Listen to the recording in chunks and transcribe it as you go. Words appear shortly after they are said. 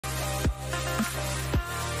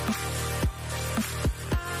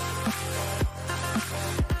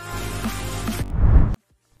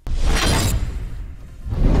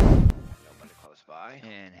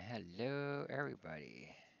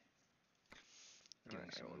doing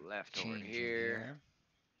Right, some left over changing here.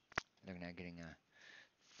 Looking at getting a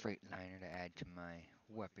Freightliner to add to my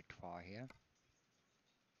repertoire here.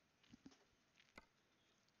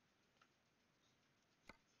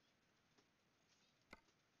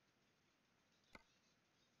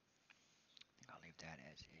 I think I'll leave that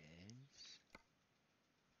as is.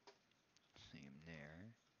 Same there.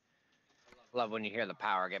 Love when you hear the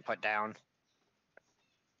power get put down.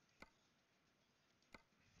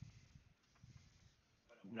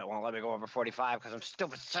 No, won't let me go over 45 because I'm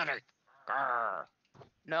stupid center. Grr.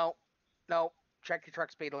 No. No. Check your truck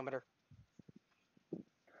speed limiter.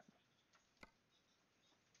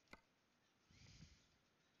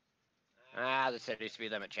 Ah, the city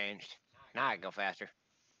speed limit changed. Now I can go faster.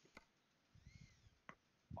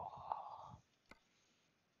 Oh.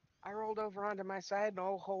 I rolled over onto my side and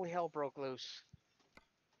oh, holy hell broke loose.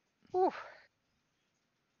 Whew.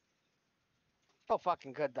 So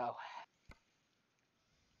fucking good, though.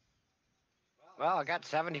 Well, I got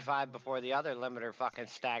 75 before the other limiter fucking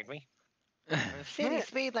snagged me. City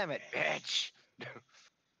speed limit, bitch.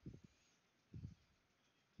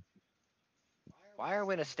 Why are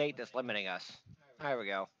we in a state that's limiting us? There we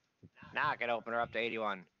go. Now I can open her up to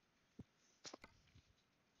 81.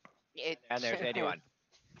 And there's 81.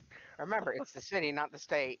 Remember, it's the city, not the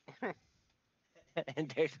state.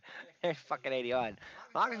 And there's fucking 81.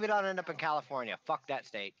 As long as we don't end up in California, fuck that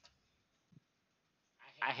state.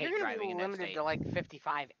 I hate You're gonna driving be in that limited state. to like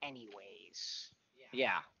 55 anyways.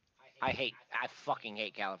 Yeah, I fucking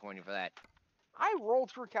hate California for that. I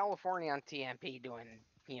rolled through California on TMP doing,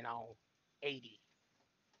 80.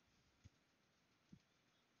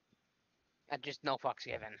 Just no fucks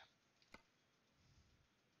given.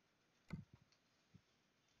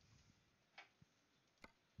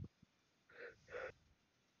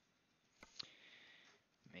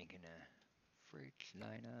 Making a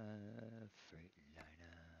Freightliner.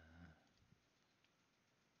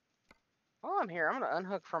 While I'm here, I'm gonna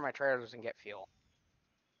unhook from my trailers and get fuel.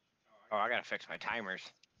 Oh, I gotta fix my timers.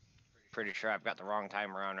 Pretty sure I've got the wrong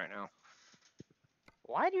timer on right now.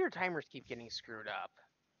 Why do your timers keep getting screwed up?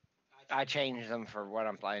 I changed them for what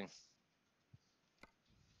I'm playing.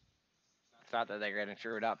 It's not that they're getting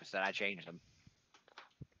screwed up, it's that I changed them.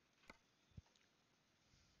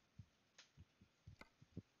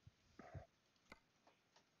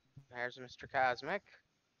 There's Mr. Cosmic.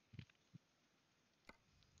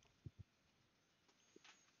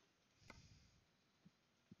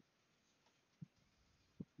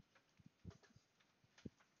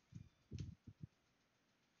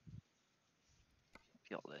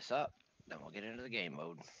 Fuel this up, then we'll get into the game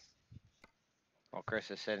mode. While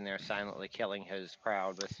Chris is sitting there silently killing his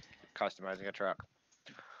crowd with customizing a truck.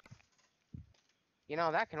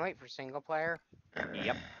 That can wait for single player.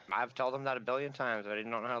 Yep, I've told him that a billion times, but I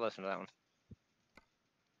didn't know how to listen to that one.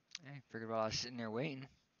 I figured while I was sitting there waiting.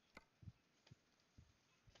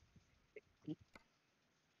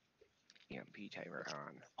 EMP timer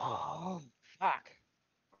on. Oh, fuck.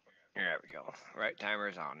 There we go. Right timer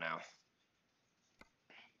is on now.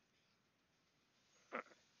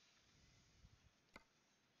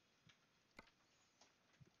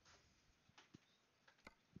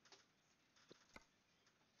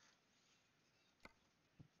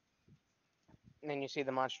 And then you see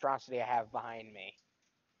the monstrosity I have behind me.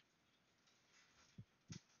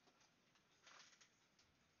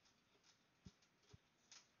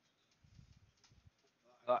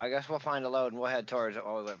 Well, I guess we'll find a load and we'll head towards it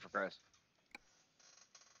while we wait for Chris.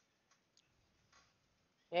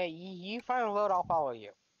 Yeah, you find a load, I'll follow you.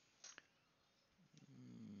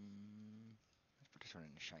 Let's put this one in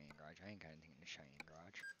the Cheyenne garage. I ain't got anything in the Cheyenne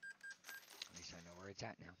garage. At least I know where it's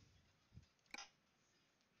at now.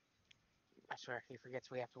 I swear, he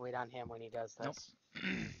forgets we have to wait on him when he does this. Nope.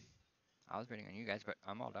 I was waiting on you guys, but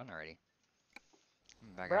I'm all done already.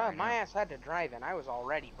 I'm back out Bruh, right my now. ass had to drive in. I was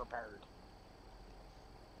already prepared.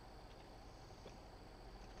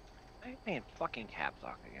 I ain't paying fucking caps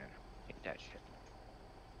lock again. Hate that shit.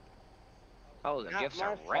 Oh, the Not gifts my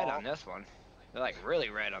are red fault. on this one. They're like really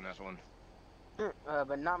red on this one.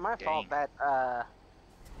 But not my fault that,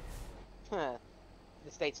 the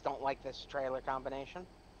states don't like this trailer combination.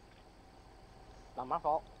 Not my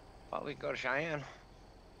fault. Well, we can go to Cheyenne.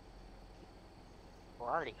 We're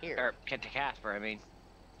already here. Or get to Casper, I mean.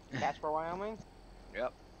 Casper, Wyoming?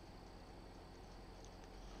 Yep.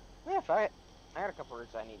 Yeah, I got a couple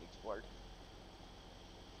routes I need explored.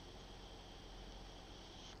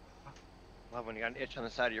 Love when you got an itch on the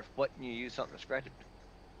side of your foot and you use something to scratch it.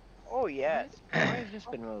 Oh, yes. Why has this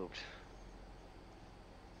been moved?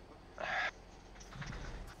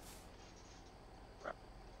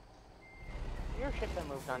 You're shit been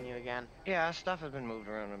moved on you again? Yeah, stuff has been moved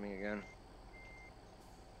around on me again.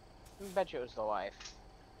 I bet you it was the wife.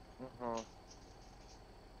 Mm-hmm.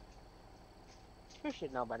 You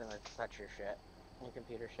should know better than to touch your shit. Your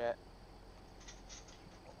computer shit.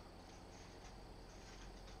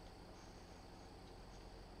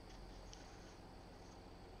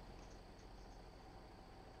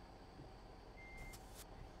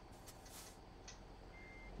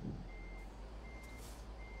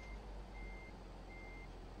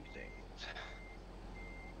 Things.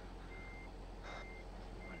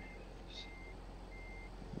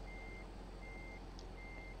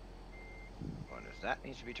 What is that?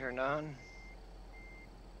 Needs to be turned on.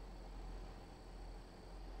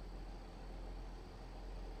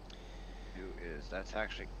 That's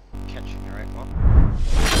actually catching the right one.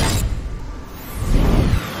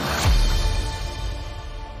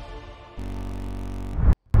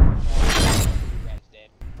 You guys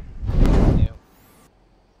did. You.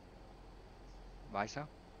 Why so?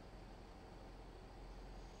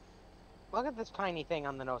 Look at this tiny thing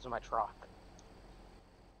on the nose of my truck.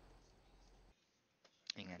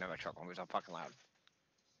 Hang on. No, my truck won't be so fucking loud.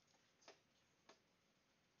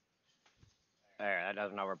 There, that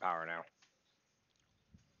doesn't overpower now.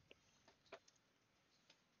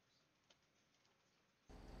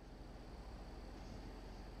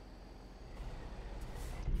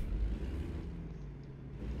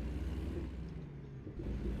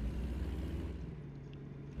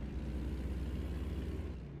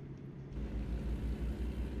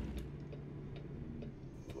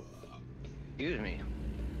 Excuse me.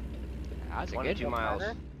 How's it 1 to good? 2 miles.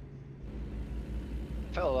 Better?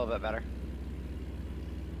 Felt a little bit better.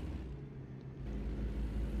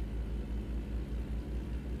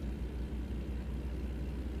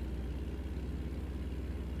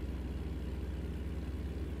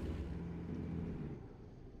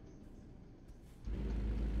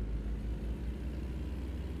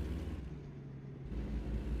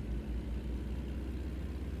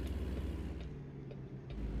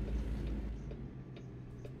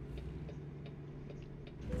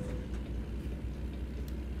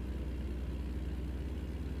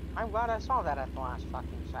 I'm glad I saw that at the last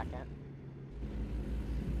fucking second.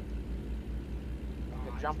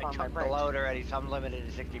 The jump on my Chuck the brakes. load already, so I'm limited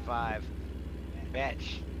to 65.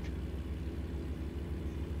 Bitch.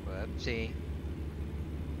 Whoopsie.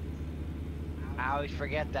 I always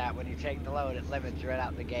forget that when you take the load, it limits you right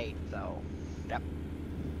out the gate, so. Yep.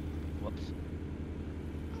 Whoops.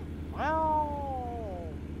 Well,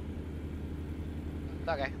 It's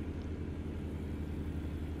okay.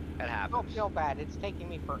 It happens. don't feel bad. It's taking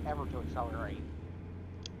me forever to accelerate.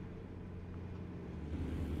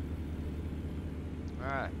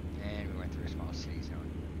 Alright, and we went through a small city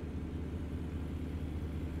zone.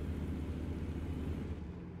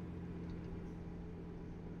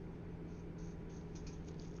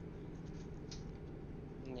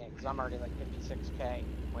 Yeah, because I'm already like 56k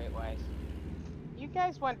weight-wise. You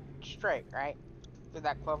guys went straight, right? Through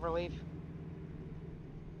that clover leaf?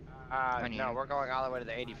 No, Onion. we're going all the way to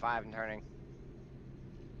the 85 and turning.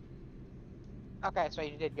 Okay, so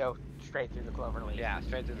you did go straight through the clover leaf. Yeah,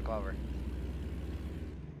 straight through the clover.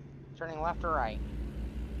 Turning left or right?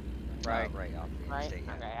 Right. Right off the Right? interstate,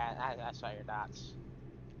 yeah. Okay, I saw your dots.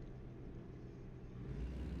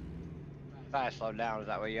 If I slow down, is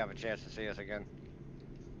that way you have a chance to see us again?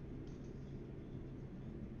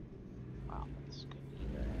 Wow, this could be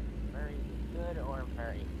either very good or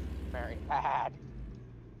very, very bad.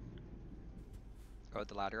 Go with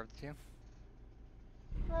the latter of the two?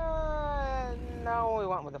 No, we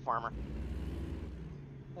went with the farmer.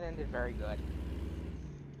 It ended very good.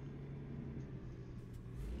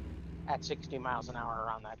 At 60 miles an hour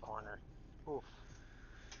around that corner. Oof.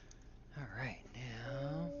 Alright,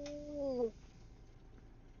 now.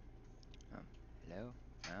 Hello?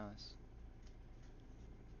 Mouse?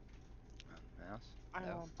 Mouse? I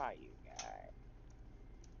Hello? won't buy you guys.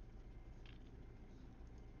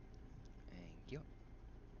 Thank you.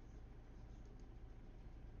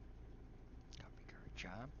 Copy card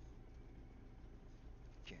job.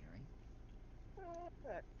 Generate.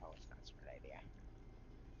 That probably not a smart idea.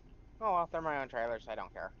 Oh well, they're my own trailers, I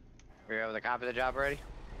don't care. Are you able to copy the job already?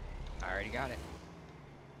 I already got it.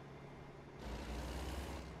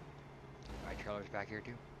 My trailer's back here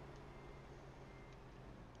too.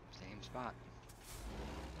 Same spot.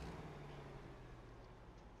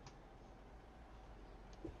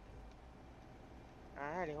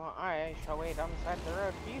 Alrighty, well, I shall wait on the side of the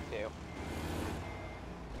road for you two.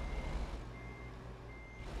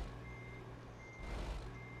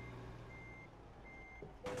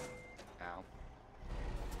 Ow.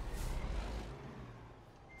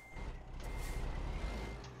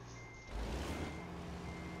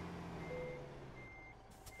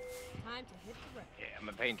 Time to hit the road. Yeah,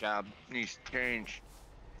 my paint job needs to change.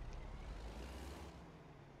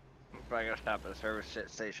 I'm probably gonna stop at a service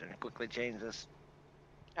station and quickly change this.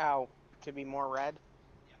 Oh, to be more red?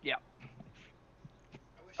 Yeah.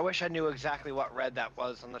 I wish I knew exactly what red that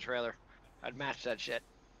was on the trailer. I'd match that shit.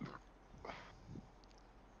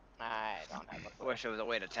 I don't have a I clue. wish there was a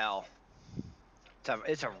way to tell.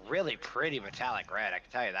 It's a really pretty metallic red, I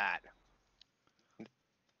can tell you that.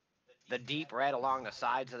 The deep red along the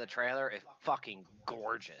sides of the trailer is fucking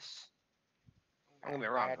gorgeous. Don't get me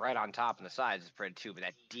wrong, red on top and the sides is pretty too, but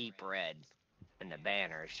that deep red and the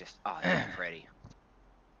banner is just, oh, that's pretty.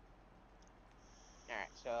 Alright,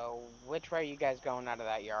 so which way are you guys going out of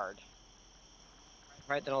that yard?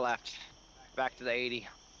 Right to the left, back to the 80.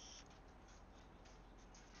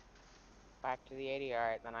 Back to the 80?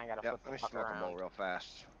 Alright, then I gotta Yep, flip let the me fuck smoke a bowl around. real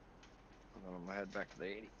fast. And then I'm gonna head back to the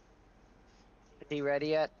 80. Is he ready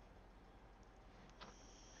yet?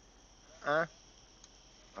 Huh?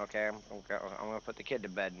 Okay, I'm gonna put the kid to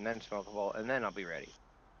bed and then smoke a bowl and then I'll be ready.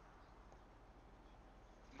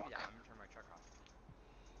 Yeah, I'm gonna turn my truck off.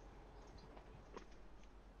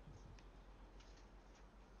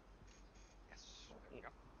 Yes. There we go.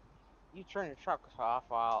 You turn your truck off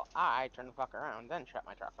while I turn the fuck around, then shut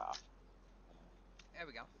my truck off. There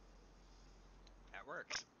we go. That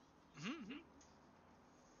works. Make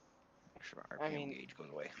sure my I RPM mean- gauge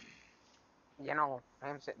goes away. You know,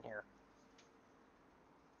 I'm sitting here.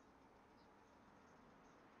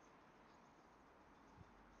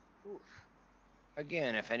 Oof.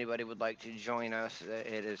 Again, if anybody would like to join us,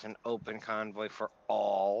 it is an open convoy for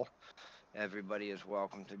all. Everybody is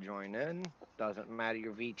welcome to join in. Doesn't matter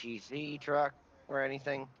your VTC truck or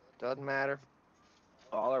anything. Doesn't matter.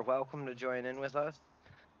 All are welcome to join in with us.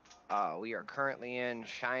 We are currently in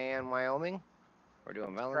Cheyenne, Wyoming. We're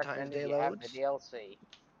doing Valentine's Recommend Day if you have the loads.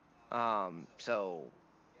 DLC. So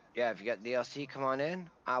yeah, if you got DLC, come on in.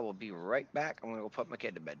 I will be right back. I'm gonna go put my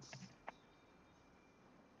kid to bed.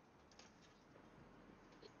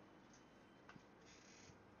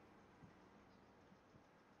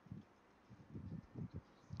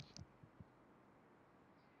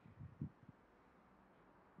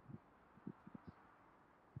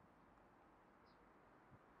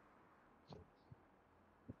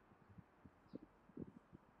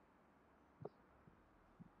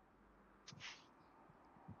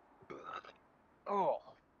 Oh,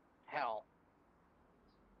 hell.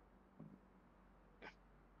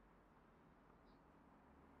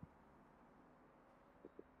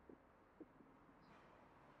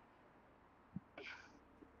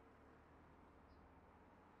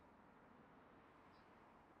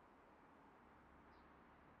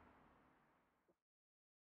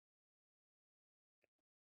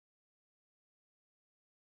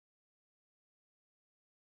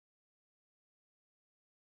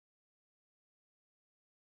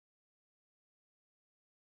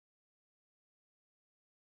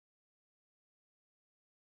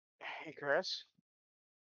 Hey, Chris.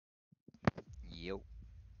 Yo.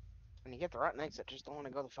 When you get the rotten exit, just don't want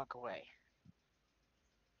to go the fuck away.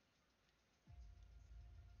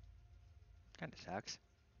 Kinda sucks.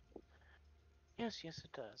 Yes, yes,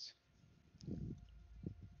 it does.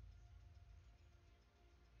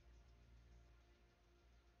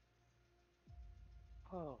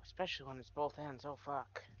 Oh, especially when it's both ends. Oh,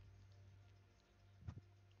 fuck.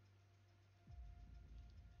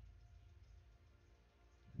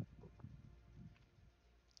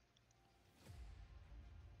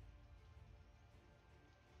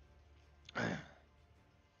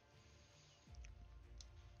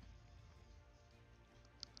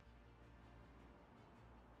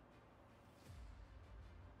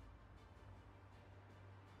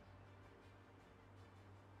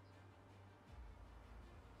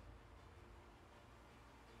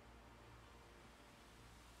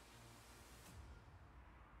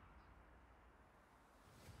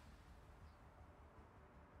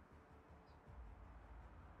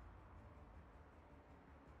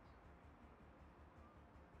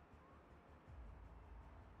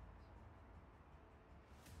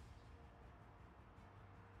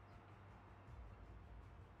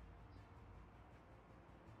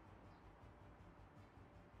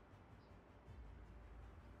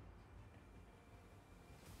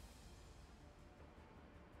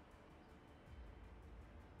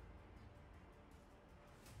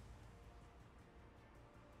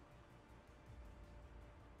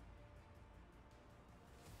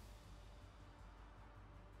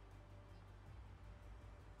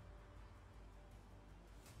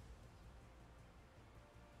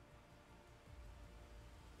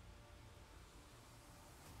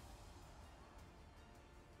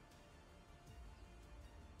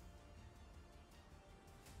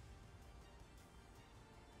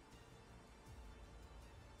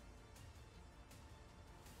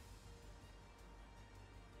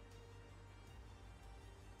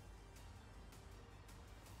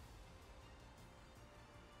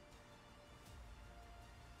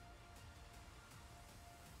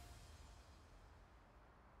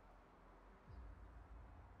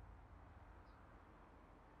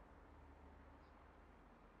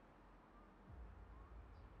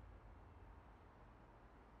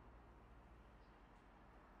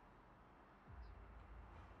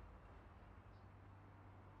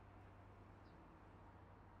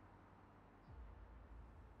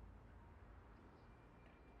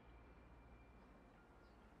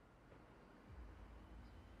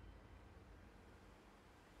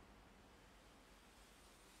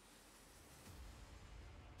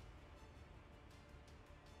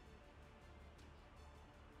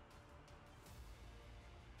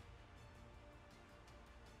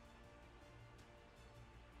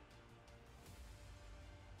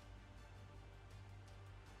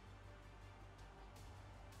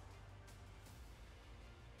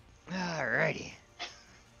 Alrighty.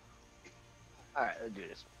 All right, let's do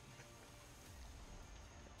this.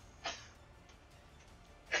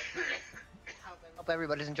 Hope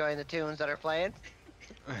everybody's enjoying the tunes that are playing.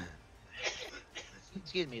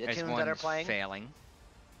 Excuse me, the There's tunes that are one's playing. failing.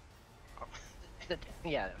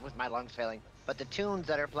 Yeah, with my lungs failing. But the tunes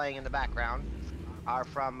that are playing in the background are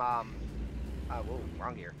from whoa,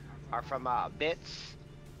 wrong gear. Are from Bits.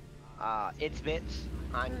 It's Bits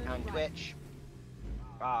on Twitch.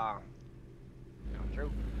 Going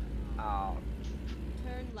through.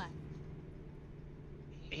 Turn left.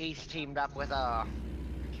 He's teamed up with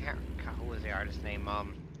who was the artist's name? I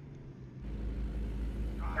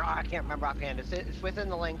can't remember offhand. It's within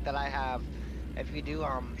the link that I have. If you do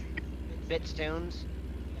Bits Tunes,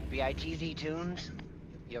 BITZ Tunes,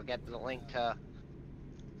 you'll get the link to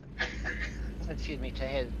excuse me, to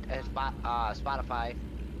his Spotify.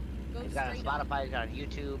 He's got it on Spotify, he's got it on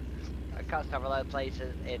YouTube, a couple other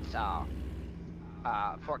places. It's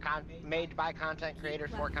made by content creators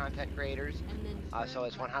for content creators. So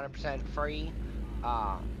it's 100% free,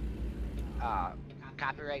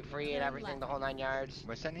 copyright free and everything, the whole 9 yards.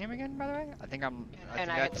 What's that name again, by the way? I think And I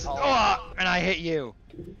hit that's. the ball. Oh, and I hit you.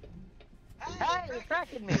 Hey, you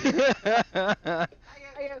tracking me.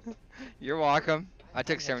 You're welcome. I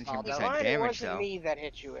took That's all 17% good. Fine, it damage wasn't though. me that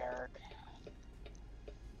hit you, Eric.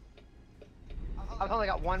 I've only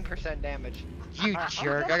got 1% damage. You I'm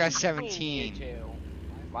jerk! I got just between you 17. two.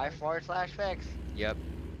 Y/fix. Yep.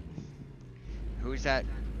 Who's that?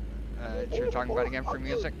 That you're talking about again for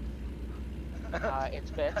music? It's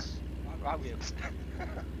Bits.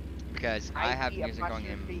 Because I have music going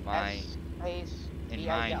in mine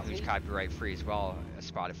who's copyright free as well, a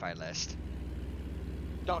Spotify list.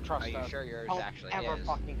 Don't trust Are you those. sure yours Don't actually ever is?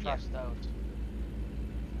 fucking trust those.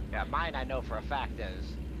 Yeah, mine I know for a fact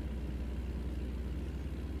is.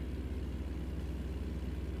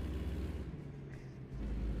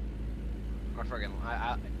 Or friggin',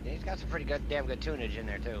 he's got some pretty good, damn good tunage in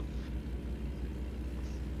there too.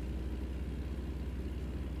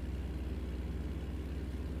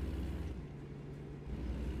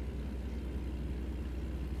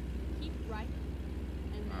 Keep right.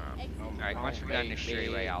 And then exit. Alright, once we get on the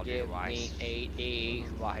freeway, I'll do the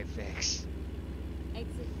Y fix.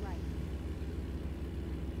 Exit right.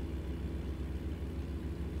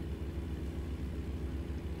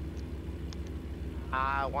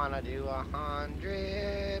 I wanna do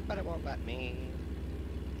 100, but it won't let me.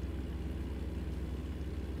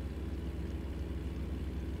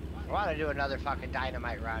 I wanna do another fucking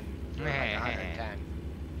dynamite run. Do like 110.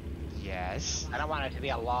 Yes. I don't want it to be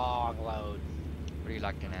a long load. What are you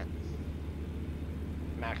looking at?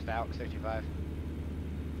 Maxed out, 65.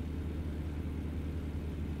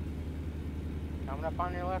 Coming up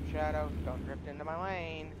on your left, Shadow. Don't drift into my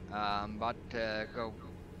lane. I'm about to go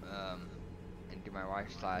and do my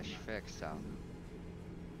Y/fix, so.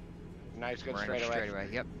 Nice, good We're in a straightaway.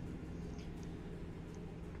 Yep.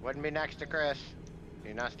 Wouldn't be next to Chris.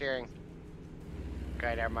 You're not steering.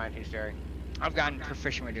 Okay, never mind, he's steering. I've gotten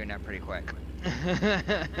proficient with doing that pretty quick. I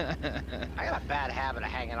got a bad habit of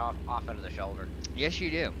hanging off into the shoulder. Yes,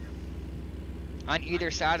 you do. On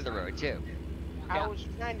either side of the road, too. I was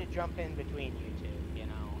trying to jump in between you two, you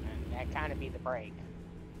know, and that kind of be the break.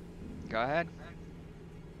 Go ahead.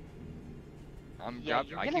 Yeah, I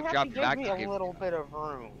you're keep gonna have dropping to back. give me a little bit of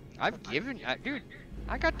room. I've given, dude.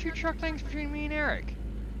 I got 2 truck lengths between me and Eric.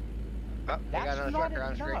 Oh, they got That's another not trucker on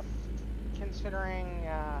the screen. enough, considering,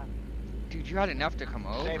 Dude, you had enough to come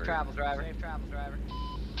over. Safe travels, driver. Safe travels, driver.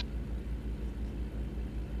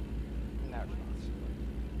 no.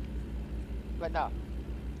 But no.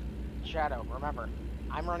 Shadow, remember,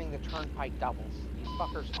 I'm running the turnpike doubles. These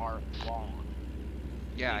fuckers are long.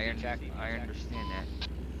 Yeah, I CB check. understand that.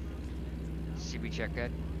 CB check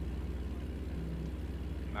good.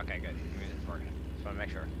 Okay, good. It's working. Just want to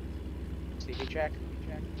make sure. CB check.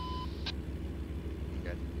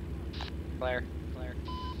 Good. Clear.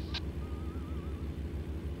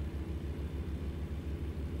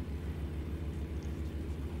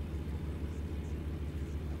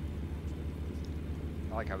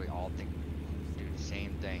 I like how we all think do the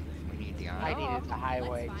same thing. We need the I honor. needed the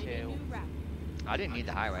highway Let's find a too. new route. I didn't need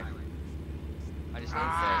the highway. I just need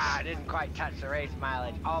I this. didn't quite touch the race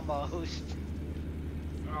mileage. Almost.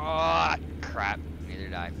 Oh, crap. Neither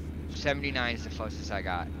did I. 79 is the closest I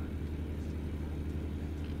got.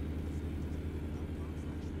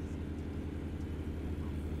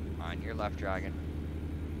 On your left, Dragon.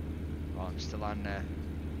 Well, I'm still on the...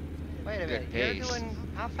 Wait a Good minute. pace. You're doing.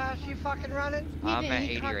 How fast you fucking running? I'm at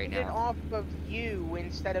He 80 copied right it now. off of you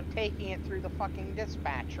instead of taking it through the fucking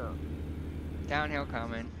dispatcher. Downhill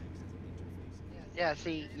coming. Yeah,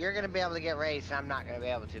 see, you're gonna be able to get raised, and I'm not gonna be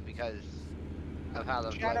able to because of how the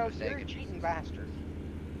load Shadow, was you're a taken. cheating bastard.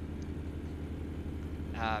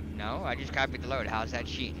 No, I just copied the load. How's that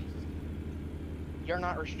cheating? You're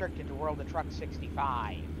not restricted to World of Truck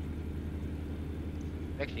 65.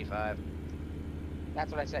 65.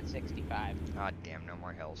 That's what I said, 65. Ah, damn, no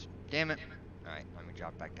more hills. Damn it. Alright, let me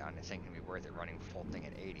drop back down. This ain't gonna be worth it running full thing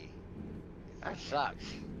at 80. That sucks.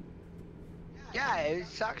 Yeah, it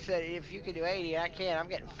sucks that if you can do 80 and I can't, I'm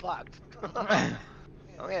getting fucked.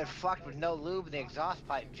 I'm getting fucked with no lube and the exhaust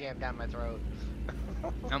pipe jammed down my throat.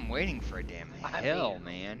 I'm waiting for a damn I hill, mean-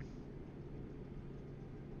 man.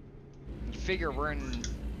 You figure we're in,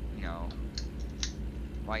 you know,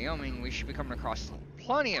 Wyoming, we should be coming across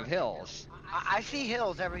plenty of hills. I see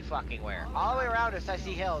hills every fucking where. All the way around us I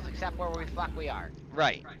see hills except where we are.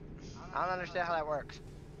 Right. I don't understand how that works.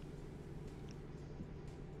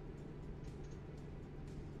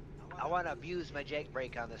 I want to abuse my Jake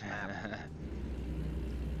brake on this map.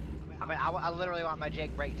 I mean, I literally want my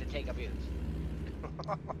Jake brake to take abuse.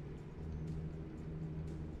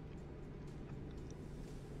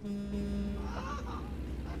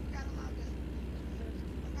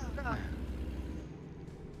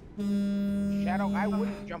 Shadow, I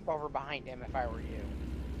wouldn't jump over behind him if I were you.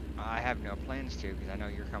 I have no plans to, because I know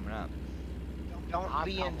you're coming up. Don't I'm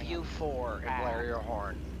be in coming view up. 4 and blare your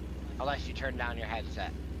horn. Unless you turn down your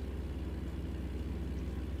headset.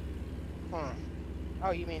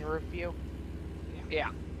 Oh, you mean roof view? Yeah.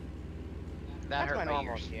 That That's my hurt my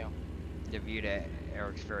normal ears. view. The view to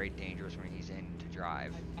Eric's very dangerous when he's in to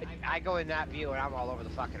drive. I go in that view and I'm all over the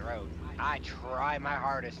fucking road. I try my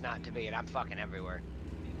hardest not to be, and I'm fucking everywhere.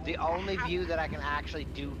 The only view that I can actually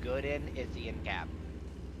do good in is the in cab.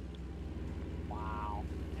 Wow.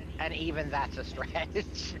 And even that's a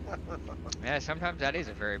stretch. Yeah, sometimes that is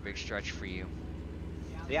a very big stretch for you.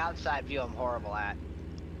 The outside view I'm horrible at.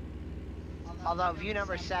 Although view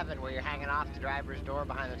number 7, where you're hanging off the driver's door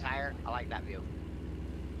behind the tire, I like that view.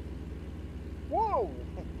 Whoa!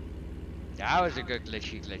 That was a good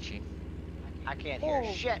glitchy. I can't hear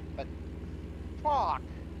Oh. shit, but Fuck!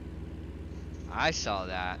 I saw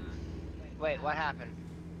that. wait, what happened?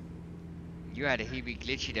 You had a heavy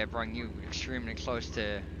glitchy that brought you extremely close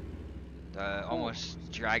to almost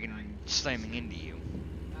dragging, slamming into you.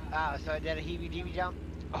 Oh, so I did a heebie-jeebie jump?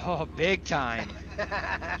 Oh, big time.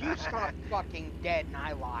 You stopped fucking dead and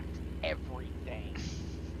I locked everything.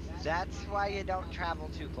 That's why you don't travel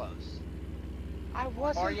too close. I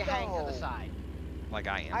wasn't Or you hang to the though. side. Like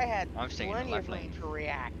I am. I had I'm staying in the plenty left of room lane. to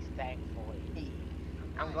react, thankfully.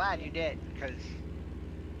 I'm glad you did, because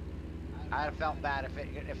I'd have felt bad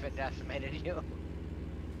if it decimated you.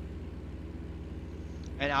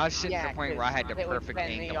 And I was sitting at Yeah, the point where I had the 'cause it would perfect send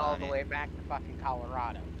me angle all on the it. way back to fucking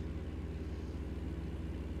Colorado.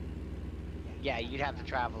 Yeah, you'd have to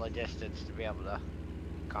travel a distance to be able to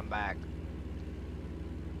come back.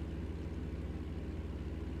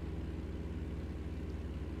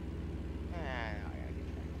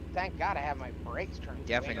 Thank God I have my brakes turned.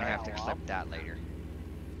 Definitely way gonna have the to hell clip up. that later.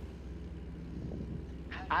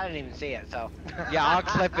 I didn't even see it, so. Yeah, I'll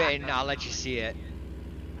clip it and I'll let you see it.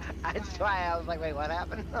 That's why I was like, wait, what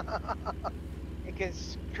happened?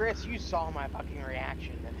 Because, Chris, you saw my fucking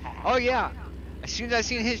reaction to that. Oh yeah. As soon as I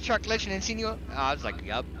seen his truck glitching and seen you, I was like,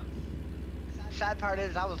 yup. Sad part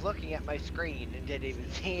is I was looking at my screen and didn't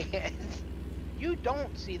even see it. You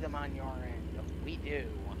don't see them on your end. We do.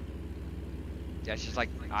 That's just like,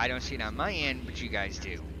 I don't see it on my end, but you guys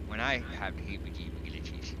do. When I have the heebie-jeebie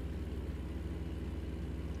glitchies.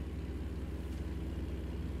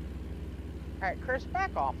 Alright, Chris,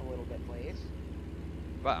 back off a little bit, please.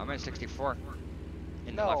 But I'm at 64.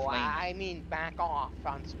 In the No, left lane. I mean back off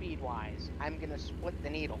on speed-wise. I'm gonna split the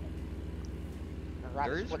needle. Or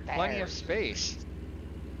rather, There's split the plenty hair. of space.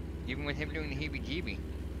 Even with him doing the heebie-jeebie.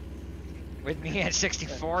 With me at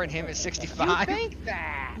 64 and him at You 65. think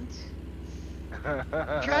that?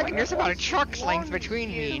 Dragon, there's about a What's truck's wrong length with between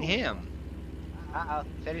me and you? him. Uh-oh,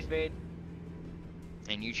 city speed.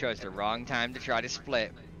 And you chose the wrong time to try to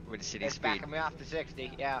split with the city It's speed. backing me off to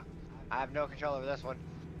 60, yeah. I have no control over this one.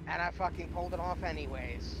 And I fucking pulled it off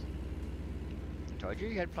anyways. Told you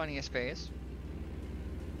you had plenty of space.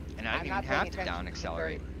 And I I'm didn't not even have paying to attention down to the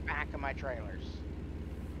accelerate. very back of my trailers.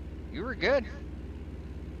 You were good.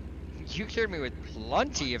 You cleared me with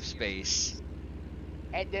plenty of space.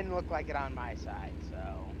 It didn't look like it on my side, so.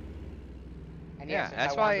 And Yeah, if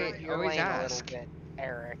that's I why wander into your always lane ask. a little bit,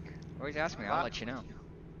 Eric. Always ask me, I'll let you know.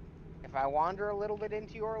 If I wander a little bit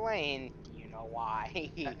into your lane, you know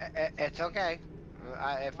why. It's okay.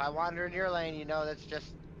 If I wander in your lane, you know that's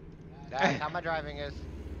how my driving is.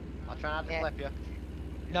 I'll try not to Yeah. flip you.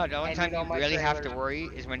 No, the only And time you my really have to trailer's- worry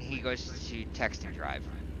is when he goes to text and drive.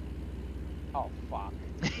 Oh, fuck.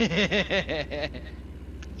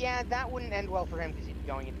 Yeah, that wouldn't end well for him because he'd be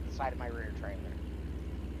going into the side of my rear trailer.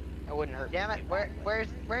 It wouldn't hurt. Damn me it! too badly.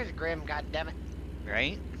 Where's Grim? God damn it!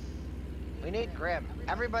 Right? We need Grim.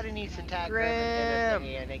 Everybody needs to tag Grim in a Grim!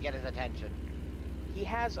 thingy and they get his attention. He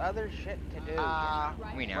has other shit to do.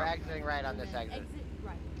 We know. We're exiting right on and this then exit.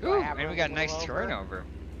 right. Do I Ooh, have and we room got to a nice move turn over? over.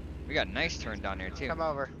 We got a nice turn down there too. Come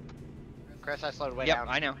over. Chris, I slowed way Yep, down.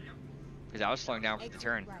 I know. Because I was slowing down for the Exit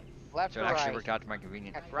turn. right. Left So or it actually right? worked out to my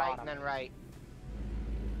convenience. At Right bottom. and then right.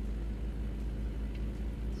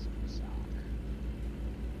 Suck.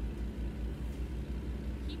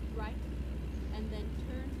 Keep right. And then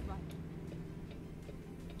turn right.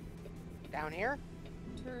 Down here?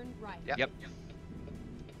 Turn right. Yep. Yep.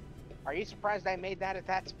 Are you surprised I made that at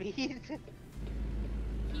that speed?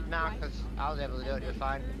 Keep No, right. because I was able to do and it just then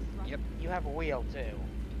fine. turn right. Yep. You have a wheel too.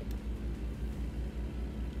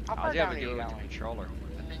 How I far was able down to are do you it with the going? controller.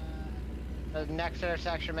 The next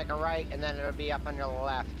intersection, make a right, and then it'll be up on your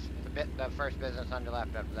left. The first business on your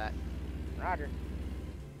left after that. Roger.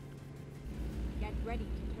 Get ready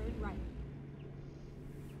to turn right.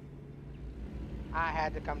 I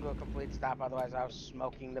had to come to a complete stop, otherwise I was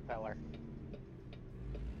smoking the pillar.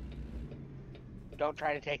 Don't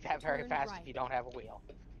try to take that very Turn fast right. if you don't have a wheel.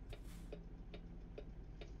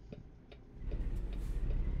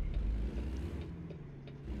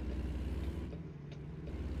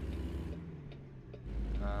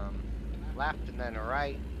 Left and then a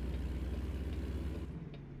right.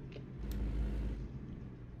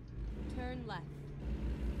 Turn left.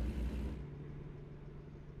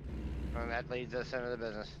 And that leads us into the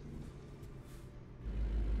business.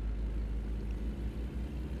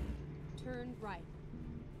 Turn right.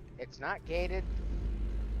 It's not gated.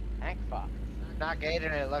 Thank fuck. Not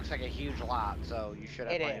gated and it looks like a huge lot, so you should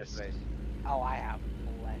have It plenty of is. space. Oh, I have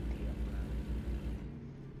plenty of room.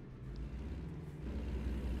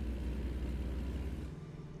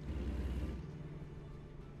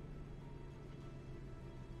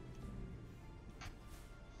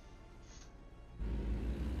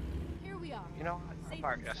 Here we are. You know what? I'll Safe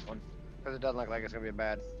park and this sound. one. Because it doesn't look like it's going to be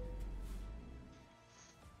bad.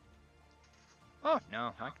 Oh,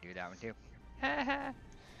 no, I can do that one too.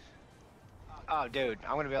 Oh, dude,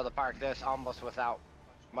 I'm going to be able to park this almost without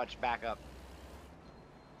much backup.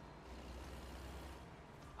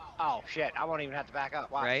 Oh, shit, I won't even have to back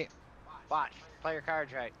up. Watch. Right? Watch. Play your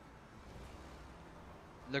cards right.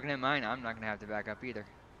 Looking at mine, I'm not going to have to back up either.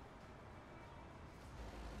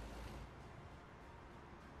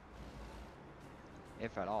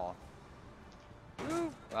 If at all.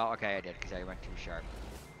 Woo. Well, okay, I did, because I went too sharp.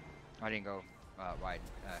 I didn't go wide,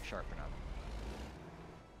 sharp enough.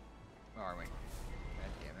 Or wait.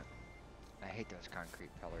 God damn it. I hate those concrete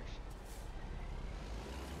pillars.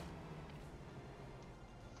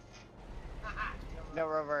 No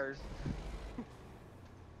reverse.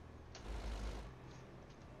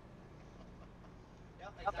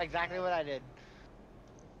 Yep, exactly what I did.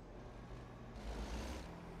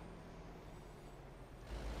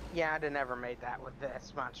 Yeah, I'd have never made that with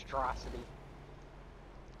this monstrosity.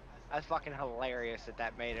 That's fucking hilarious that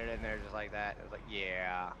that made it in there just like that. It was like,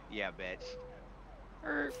 yeah, bitch.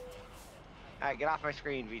 Alright, get off my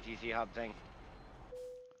screen, VTC hub thing.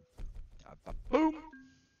 Boom!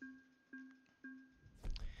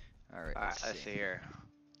 Alright, Alright, let's see here.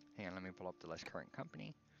 Hang on, let me pull up the less current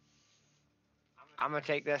company. I'm gonna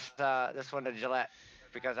take this this one to Gillette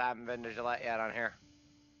because I haven't been to Gillette yet on here.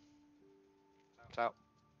 So,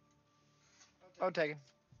 I'll take it.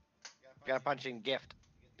 Got to punch in gift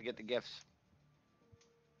to get the gifts.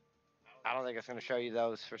 I don't think it's gonna show you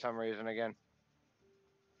those for some reason again.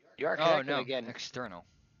 You are Oh connected no, again. external.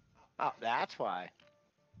 Oh, that's why.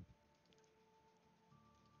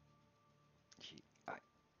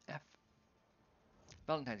 G-I-F.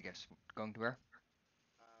 Valentine's gifts. Going to where?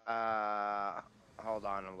 Hold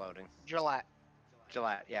on, I'm loading. Gillette.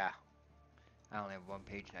 Gillette, yeah. I only have one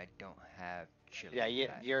page and I don't have chili. Yeah,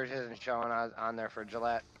 for that. yours isn't showing on there for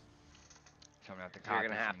Gillette. So I'm gonna have to So you're copy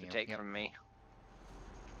gonna have from to you. take Yep. from me.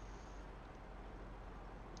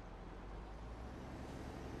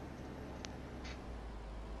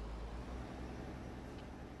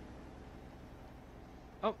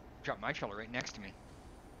 Oh, drop my chiller right next to me.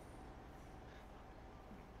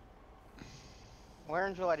 Where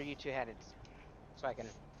in Gillette are you two headed? So I can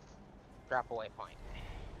drop a waypoint.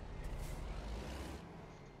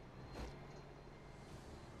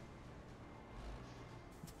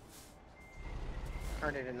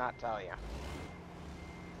 Or did it not tell you?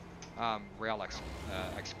 Rail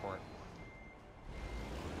export.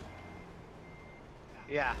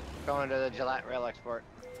 Yeah, going to the Gillette Rail Export.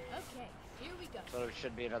 Okay, here we go. So there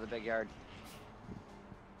should be another big yard.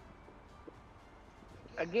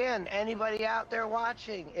 Again, anybody out there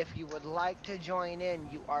watching, if you would like to join in,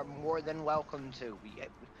 you are more than welcome to.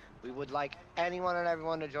 We would like anyone and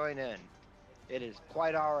everyone to join in. It is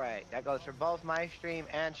quite alright. That goes for both my stream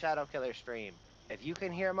and Shadow Killer's stream. If you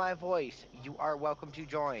can hear my voice, you are welcome to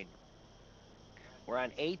join. We're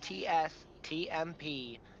on ATS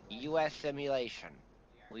TMP US Simulation.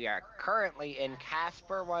 We are currently in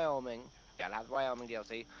Casper, Wyoming. Gotta have the Wyoming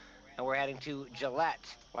DLC. And we're heading to Gillette,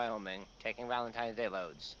 Wyoming, taking Valentine's Day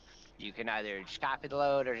loads. You can either just copy the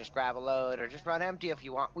load or just grab a load or just run empty if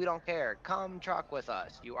you want. We don't care. Come truck with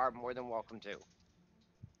us. You are more than welcome to.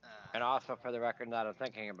 And also, for the record, now that I'm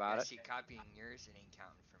thinking about yeah, it. see, copying yours, it ain't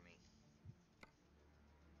counting for me.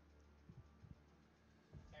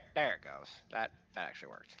 There it goes. That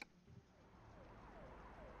actually worked.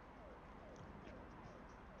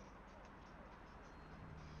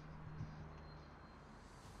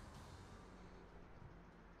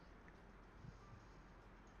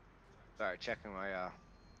 Sorry, checking my You're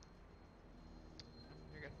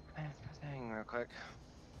good. thing real quick.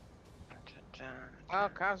 Well,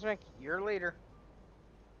 Cosmic, you're leader.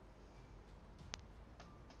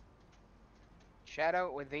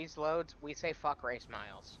 Shadow, with these loads, we say fuck race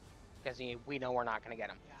miles. Because we know we're not going to get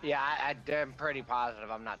them. Yeah, I'm pretty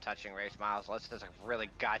positive I'm not touching race miles unless it's a really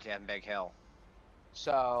goddamn big hill.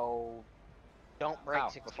 So, don't break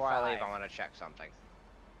 65. Before I leave, I want to check something.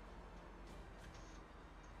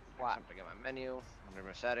 What? Something in my menu, under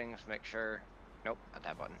my settings, make sure. Nope, not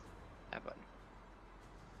that button. That button.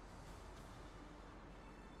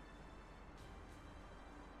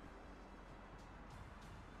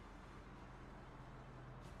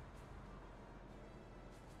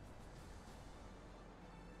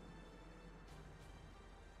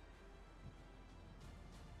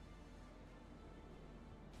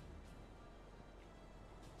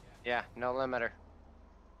 Yeah, no limiter.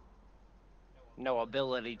 No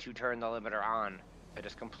ability to turn the limiter on. It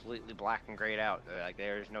is completely black and grayed out. Like,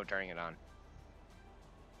 there's no turning it on.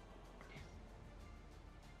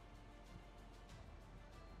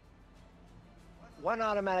 One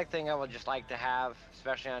automatic thing I would just like to have,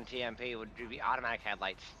 especially on TMP, would be automatic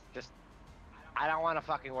headlights. Just, I don't want to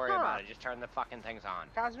fucking worry about it. Just turn the fucking things on.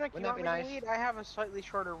 Cosmic, Wouldn't you that want be me nice? to lead? I have a slightly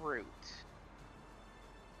shorter route.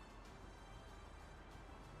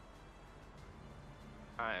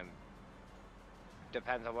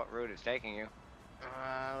 Depends on what route it's taking you.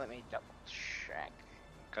 Let me double check.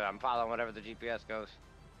 Because I'm following whatever the GPS goes.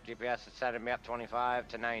 GPS is setting me up 25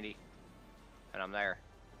 to 90. And I'm there.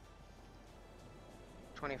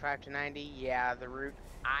 25 to 90, yeah, the route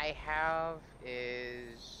I have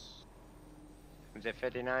is... Is it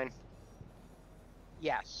 59?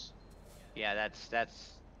 Yes. Yeah,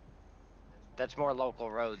 that's more local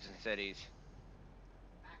roads and cities.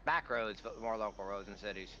 Back roads, but more local roads and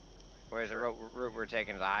cities. Whereas the route we're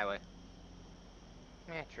taking is a highway.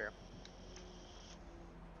 Yeah, true.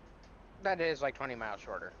 That is like 20 miles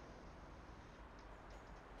shorter.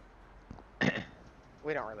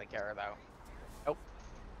 We don't really care, though. Nope.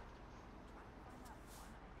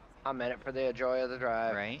 I'm in it for the joy of the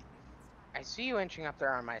drive. Right? I see you inching up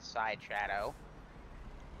there on my side, Shadow.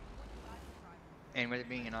 And with it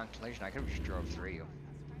being a non-collision, I could have just drove through you.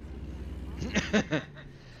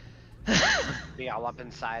 Be all up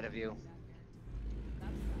inside of you. I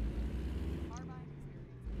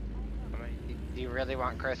mean, do you really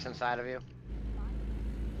want Chris inside of you?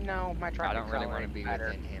 No, my truck I don't really want to be better.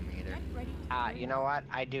 within him either. Get ready to turn You know what?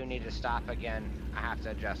 I do need to stop again. I have to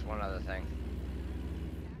adjust one other thing.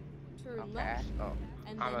 Turn Okay. left, So and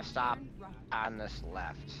I'm then gonna stop turn right. on this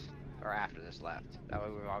left, or after this left. That way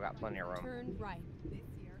we've all got plenty of room. Turn right.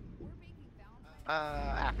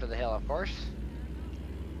 After the hill, of course.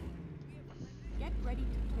 Get ready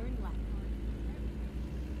to turn left.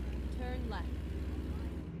 Turn left.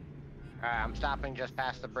 Alright, I'm stopping just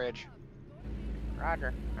past the bridge.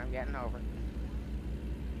 Roger, I'm getting over.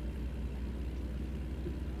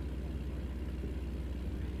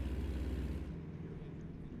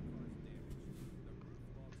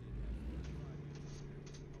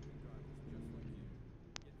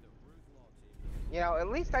 You know, at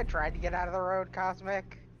least I tried to get out of the road,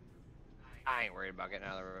 Cosmic. I ain't worried about getting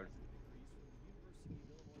out of the road.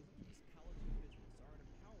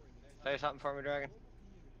 Say something for me, Dragon.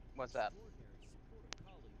 What's up?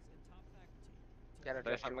 Gotta Say adjust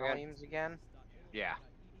your something again? volumes again? Yeah.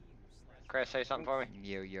 Chris, say something for me.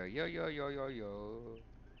 Yo, yo, yo, yo, yo, yo, yo.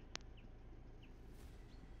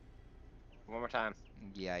 One more time.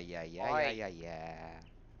 Yeah, yeah, yeah, Oi. yeah, yeah, yeah.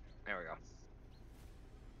 There we go.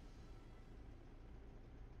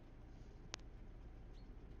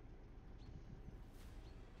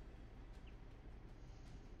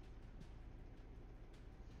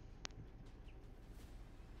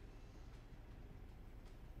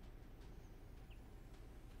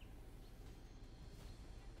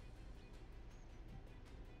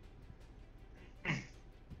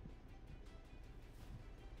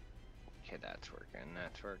 That's working.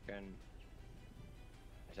 That's working.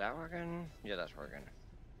 Is that working? Yeah, that's working.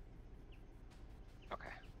 Okay.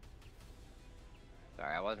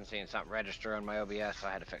 Sorry, I wasn't seeing something register on my OBS, so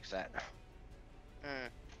I had to fix that.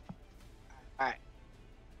 Alright.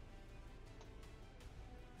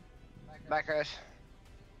 Bye, Chris.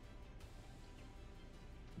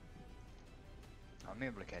 I'm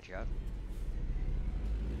able to catch up.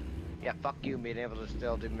 Yeah, fuck you being able to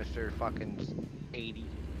still do Mr. fucking 80,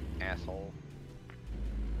 asshole.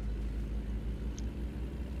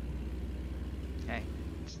 Hey,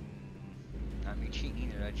 it's not me cheating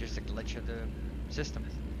either. That's just a glitch of the system.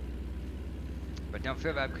 But don't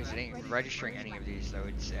feel bad because it ain't registering any of these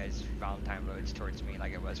loads as Valentine loads towards me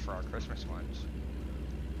like it was for our Christmas ones.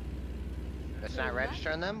 It's not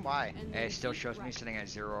registering them? Why? And And then it still keep shows me right. sitting at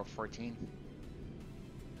 0 of 14.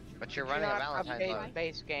 But you're Did running you a not Valentine's update load. the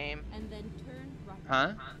base game? And then turn right.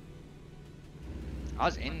 Huh? I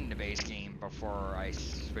was in the base game before I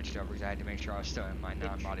switched over because I had to make sure I was still in my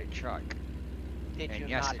non-modded truck. Did And you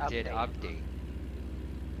yes, not it did update?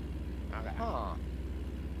 update. Okay. Huh.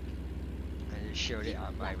 I just showed it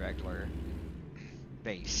on my regular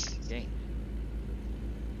base game.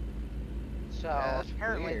 So Yeah, that's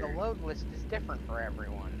apparently weird. the load list is different for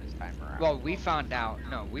everyone this time around. Well, we found out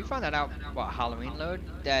about Halloween load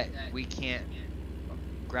that we can't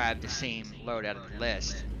grab the same load out of the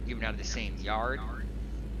list, even out of the same yard,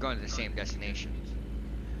 going to the same destination.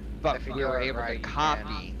 But If you we do were it able right, to you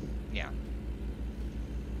copy, yeah.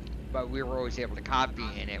 But we were always able to copy,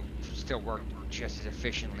 and it still worked just as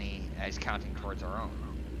efficiently as counting towards our own.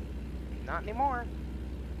 Not anymore.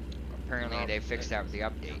 Apparently, No, they fixed that with the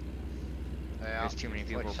update. Yeah. There's too many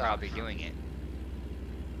people Which probably sucks. doing it.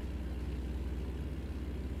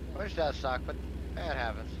 Which does suck, but it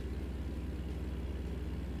happens.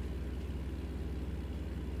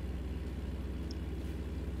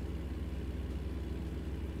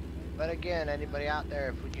 But again, anybody out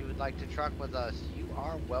there, if you would like to truck with us, you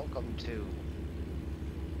are welcome to.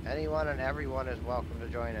 Anyone and everyone is welcome to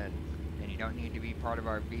join in. And you don't need to be part of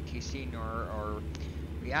our BTC or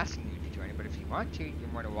be asking you to join it, but if you want to, you're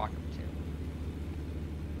more than welcome to.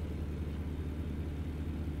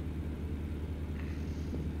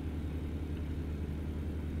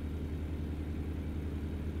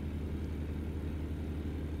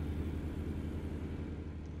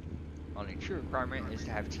 Only true requirement is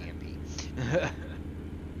to have TMP.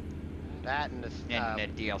 That and this,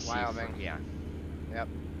 And the DLC Wyoming. yeah. Yep.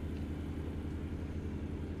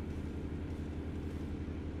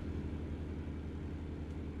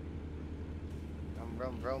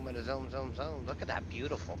 Roam in a zone. Look at that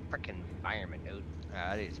beautiful freaking environment, dude.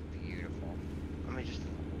 That is beautiful. Let me just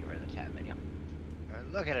get rid of the tab menu.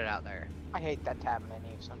 Look at it out there. I hate that tab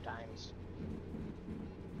menu sometimes.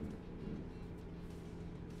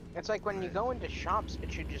 It's like when you go into shops,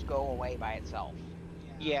 it should just go away by itself.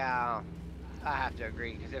 Yeah, I have to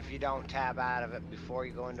agree, because if you don't tab out of it before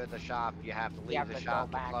you go into the shop, you have to You leave have the to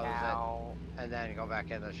shop go to back close out. it, and then go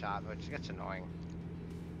back into the shop, which gets annoying.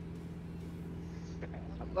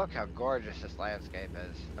 But look how gorgeous this landscape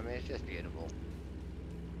is. I mean, it's just beautiful.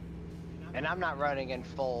 And I'm not running in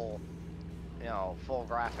full, full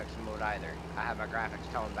graphics mode either. I have my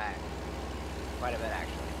graphics toned back quite a bit,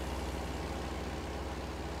 actually.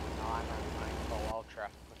 No, I'm running mine full ultra,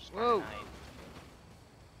 which is kind Whoa. of nice.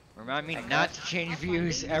 Remind me Okay. not to change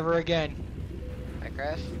views ever again. Hey,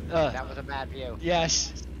 Chris, Ugh. that was a bad view.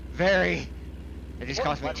 Yes, very. It just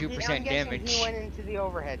cost me What- 2% I'm guessing damage. He went into the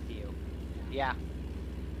overhead view. Yeah.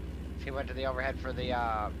 He went to the overhead for the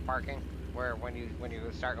parking, where when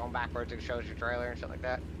you start going backwards, it shows your trailer and shit like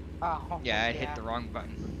that. Oh, Yeah, I hit the wrong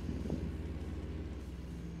button.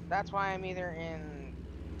 That's why I'm either in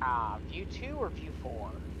view 2 or view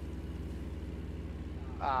 4.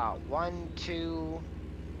 1, 2,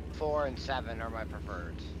 4, and 7 are my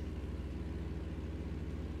preferreds.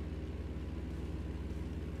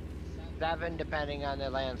 7, depending on the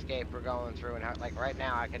landscape we're going through, and how, like right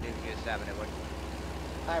now, I could do view 7. It would.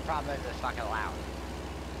 My problem is it's fucking loud.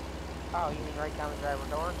 Oh, you mean right down the driver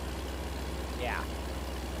door? Yeah.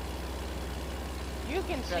 You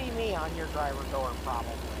can see me on your driver door,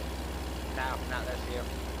 probably. No, not this view.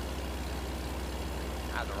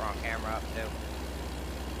 I have the wrong camera up too.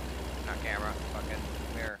 Not camera, fucking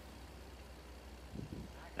mirror.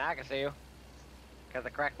 Now I can see you. Because the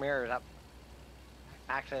correct mirror is up.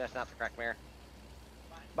 Actually, that's not the correct mirror.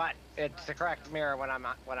 But it's the correct mirror when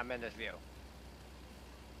I'm in this view.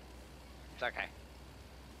 It's okay.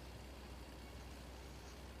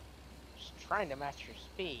 Just trying to match your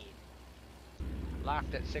speed.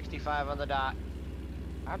 Locked at 65 on the dot.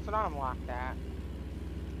 That's what I'm locked at.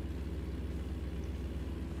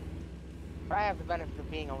 I have the benefit of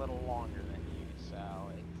being a little longer than you,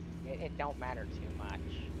 so it don't matter too much.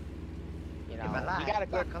 You If I know, we lie, got a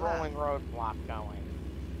good buckle up. rolling roadblock going.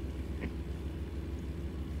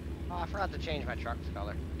 Oh, I forgot to change my truck's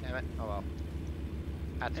color. Damn it. Oh well.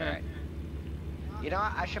 That's Yeah. alright. You know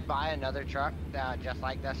what? I should buy another truck just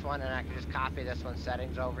like this one, and I can just copy this one's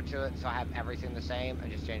settings over to it, so I have everything the same,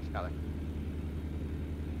 and just change the color.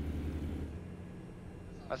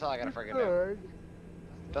 That's all I gotta freaking do. Good.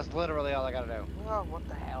 That's literally all I gotta do. Oh, what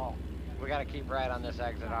the hell? We gotta keep right on this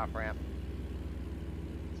exit off ramp.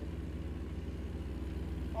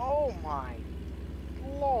 Oh my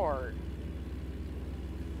lord.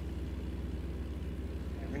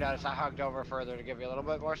 You notice I hugged over further to give you a little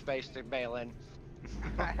bit more space to bail in.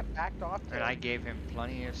 I backed off too. And I gave him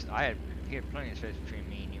plenty of. He had plenty of space between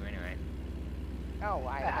me and you anyway. Oh,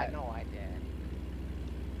 I know I did.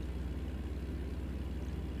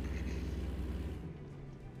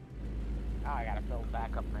 Oh, I gotta build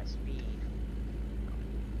back up my speed.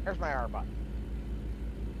 There's my R button.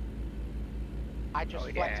 I just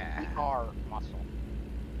flexed the R muscle.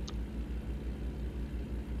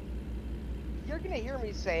 You're gonna hear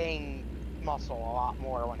me saying muscle a lot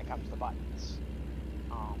more when it comes to buttons.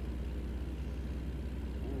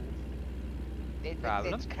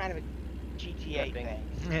 Problem? It's kind of a GTA Good thing.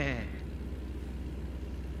 thing.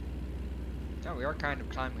 No, we are kind of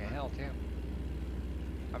climbing a hill too.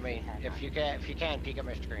 I mean, if you can, peek at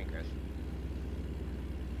my screen, Chris.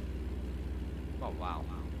 Oh wow.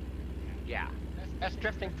 Yeah. That's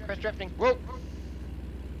drifting. Chris drifting. Whoa!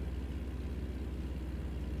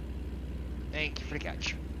 Thank you for the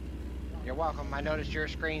catch. You're welcome. I noticed your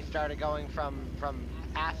screen started going from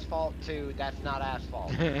asphalt to that's not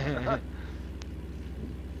asphalt.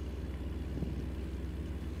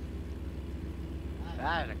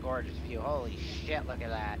 That is a gorgeous view. Holy shit, look at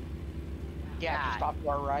that. Yeah, just off to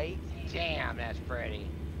our right. Damn, that's pretty.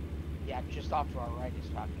 Yeah, just off to our right is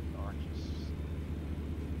fucking gorgeous.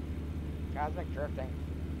 Cosmic drifting.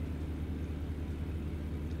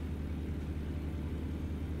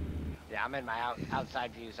 Yeah, I'm in my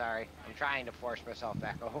outside view, sorry. I'm trying to force myself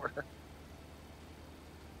back over.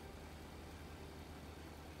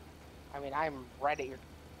 I mean, I'm right at your,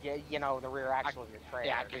 you know, the rear axle of your trailer.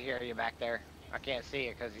 Yeah, I can hear you back there. I can't see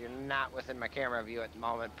it because you're not within my camera view at the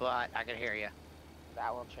moment, but I can hear you.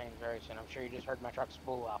 That will change very soon. I'm sure you just heard my truck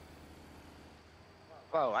spool up.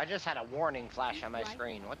 Whoa, I just had a warning flash on my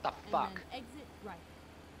screen. What the And fuck? then exit right.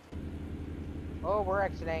 Oh, we're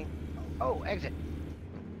exiting. Oh, exit.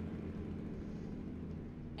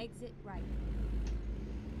 Exit right.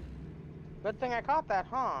 Good thing I caught that,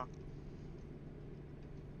 huh?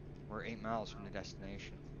 We're 8 miles from the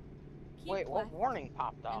destination. Keep Wait, what left, warning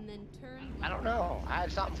popped up? and then turn I don't know. I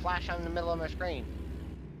had something flash on in the middle of my screen.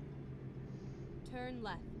 turn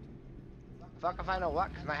left. Fuck if I know what,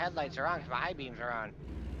 because my headlights are on, because my high beams are on.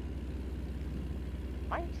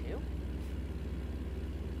 Mine too.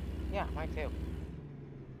 Yeah, mine too.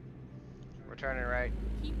 We're turning right.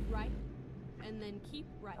 Keep right, and then keep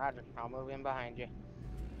right. Roger, I'll move in behind you.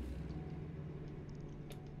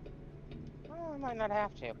 Oh, I might not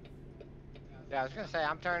have to. Yeah, I was gonna say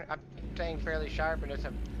I'm staying fairly sharp, and it's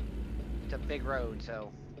a big road,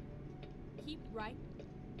 so. Keep right,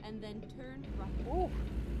 and then turn right. Ooh.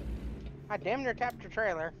 I damn near tapped your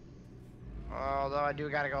trailer. Although I do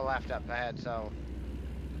gotta go left up ahead, so.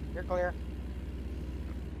 You're clear.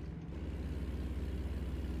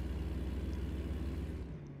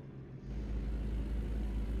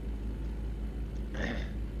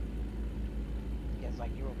 It's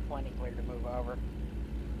like you were plenty clear to move over.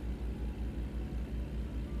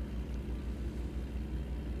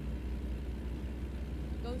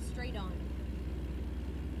 Go straight on.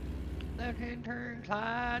 Left hand turn,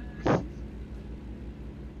 Clyde.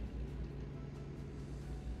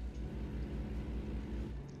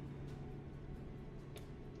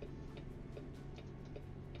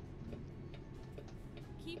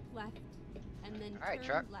 Keep left, and then All right, turn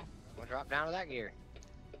truck. left. We'll drop down to that gear.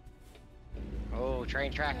 Oh,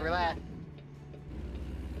 train track Turn roulette. left.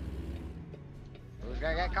 Who's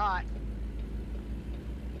gonna get caught?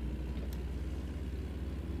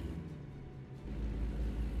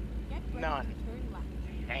 Get ready None. to turn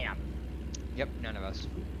left. Damn. Yep, none of us.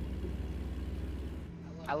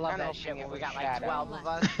 I love Kinda that shit hoping when it we was got like shadow. 12 of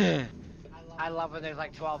us. I love when there's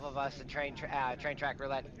like 12 of us and train track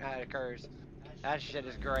roulette occurs. That shit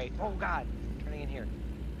is great. Oh god, turning in here.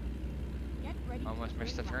 Get ready Almost to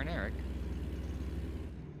missed the turn turn, Eric.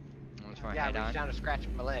 Almost went Yeah, I head reached on. down to scratch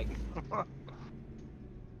my leg. I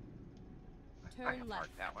Turn can left. park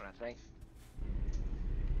that one, I think.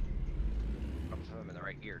 I'm in the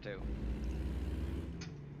right gear too.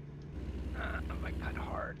 I got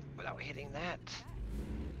hard without hitting that.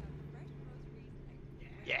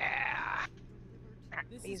 Yeah.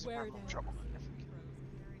 This He's is where it in ends. trouble.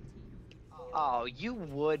 Oh, you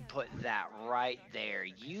would put that right there,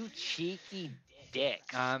 you cheeky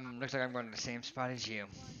dicks. Looks like I'm going to the same spot as you.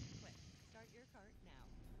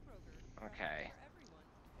 Okay.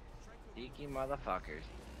 Cheeky motherfuckers.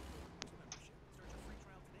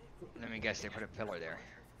 Let me guess, they put a pillar there.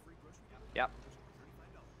 Yep.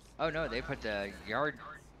 Oh no, they put the yard,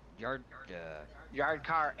 Yard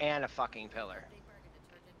car and a fucking pillar.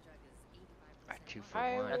 2 foot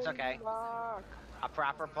I one. That's will okay. block. A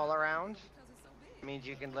proper pull around means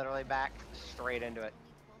you can literally back straight into it.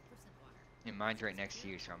 And mine's right next to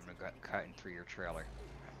you, so I'm gonna go cut in through your trailer.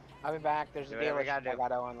 I'll be back. There's a Do whatever you dealership gotta I do.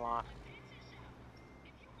 gotta unlock.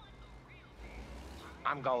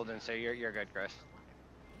 I'm golden, so you're good, Chris.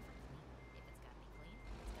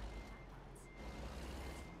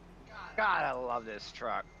 God, I love this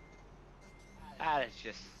truck. That is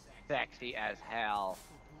just sexy as hell.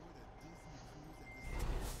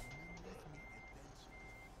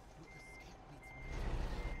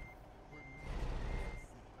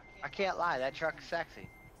 I can't lie, that truck's sexy.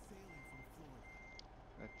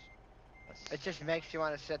 It just makes you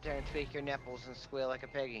want to sit there and tweak your nipples and squeal like a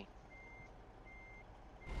piggy.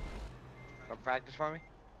 Want practice for me?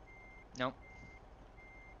 Nope.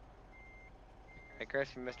 Hey,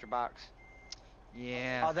 Chris from Mr. Box.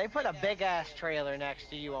 Yeah. Oh, they put a big ass trailer next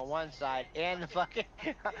to you on one side, and the fucking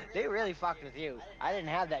they really fucked with you. I didn't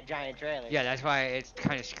have that giant trailer. Yeah, that's why it's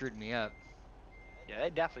kind of screwed me up. Yeah, they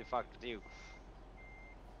definitely fucked with you.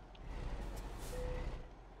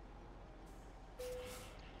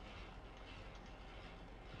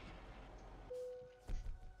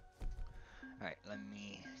 Alright, let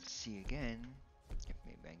me see again. If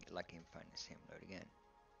maybe I can get lucky and find the same load again.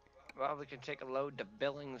 Well, we can take a load to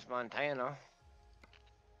Billings, Montana.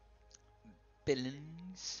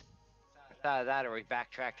 Billings. Either that or we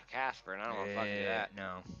backtrack to Casper, and I don't want to fucking do that.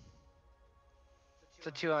 No. It's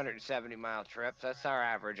a 270-mile trip. So that's our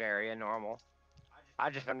average area, normal.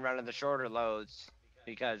 I've just been running the shorter loads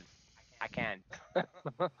because I can.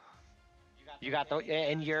 You got the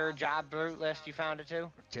in your job route list? You found it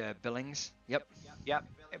too? To Billings? Yep. Yep.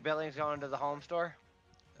 Billings going to the home store?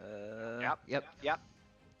 Yep. Yep.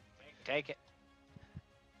 Take it.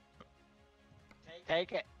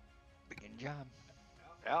 Take it. Begin job.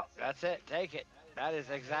 Yep, that's it. Take it. That is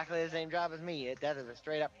exactly the same job as me. That is a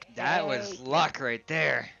straight up. That was luck right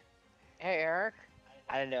there. Hey, Eric.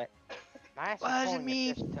 I didn't do it. Nice Wasn't pulling me.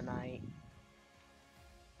 assist tonight.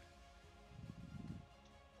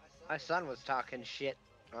 My son was talking shit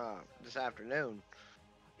this afternoon.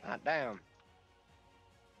 God damn.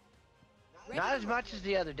 Not as much as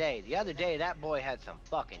the other day. The other day, that boy had some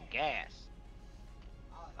fucking gas.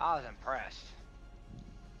 I was impressed.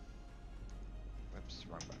 Whoops,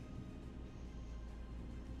 wrong button.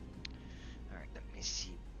 Alright, let me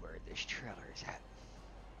see where this trailer is at.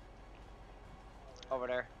 Over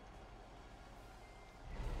there.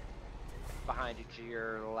 Behind you to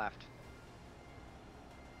your left.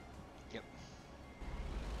 Yep.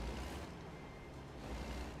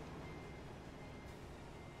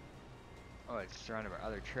 Oh, it's surrounded by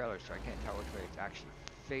other trailers, so I can't tell which way it's actually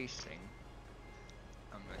facing.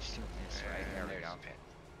 I'm assuming this way. There we go.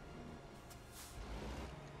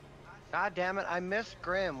 God damn it, I missed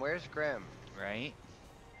Grim. Where's Grim? Right?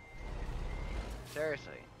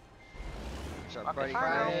 Seriously. What's up, Fucking buddy?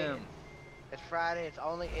 Friday. Grim? It's Friday, it's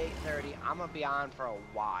only 8:30. I'm gonna be on for a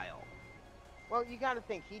while. Well, you got to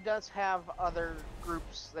think he does have other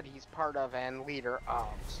groups that he's part of and leader of,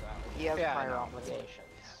 so he has Yeah, I prior know. obligations.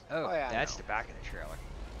 Oh, Oh, yeah, I that's know. the back of the trailer.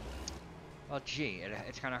 Well, gee,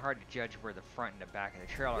 it's kind of hard to judge where the front and the back of the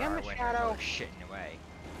trailer Yeah, are when there's Machado. all shit in the way.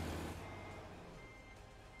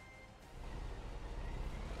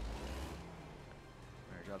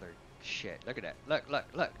 There's other shit. Look at that.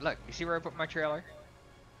 Look. You see where I put my trailer?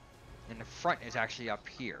 And the front is actually up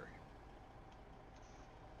here.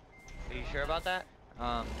 Are you sure about that?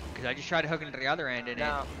 Because I just tried to hook into the other end and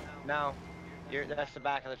No. That's the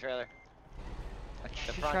back of the trailer. I The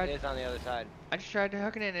just front tried, is on the other side. I just tried to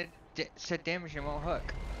hook it in and it said damage and won't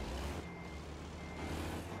hook.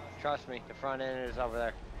 Trust me, the front end is over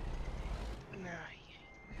there.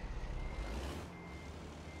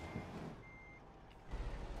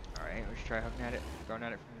 Alright, let's try hooking at it, going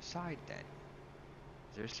at it from the side then.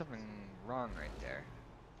 There's something wrong right there.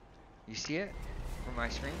 You see it from my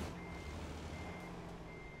screen?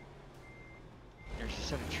 There's a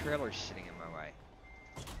set of trailers sitting in my way.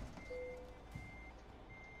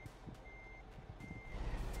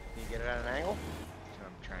 Can you get it at an angle? That's what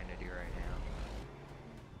I'm trying to do right now.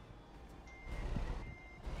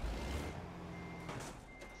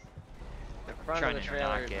 front trying of the to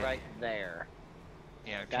trailer knock is it. right there.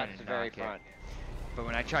 Yeah, I'm trying That's to the very knock it. front. But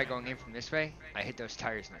when I try going in from this way, I hit those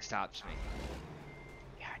tires and it stops me.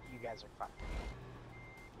 God, you guys are fucking.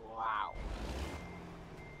 Wow.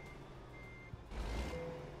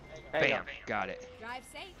 There you go. Bam, got it. Drive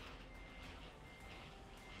safe.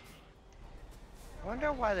 I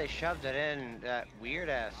wonder why they shoved it in that weird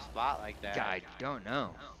ass spot like that. I don't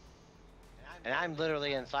know. And I'm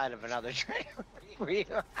literally inside of another trailer.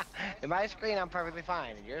 In my screen, I'm perfectly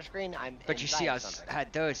fine. In your screen, I'm But you inside see, I of something.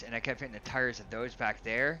 had those, and I kept hitting the tires of those back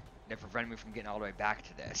there. That prevented me from getting all the way back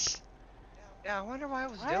to this. Yeah, I wonder why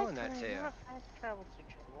it was Why doing can that I to you. not fast travel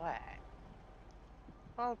to Gillette?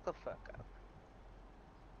 Hold the fuck up.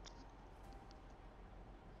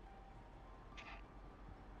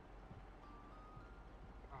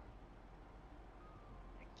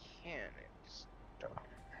 Mechanics.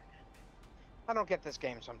 I don't get this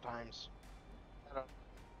game sometimes. I don't.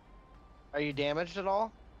 Are you damaged at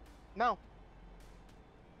all? No.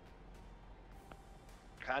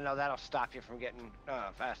 I know that'll stop you from getting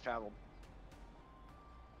fast travel.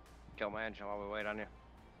 Kill my engine while we wait on you.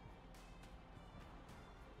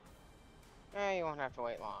 You won't have to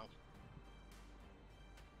wait long.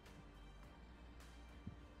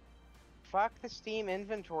 Fuck the Steam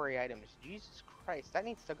inventory items. Jesus Christ, that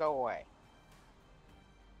needs to go away.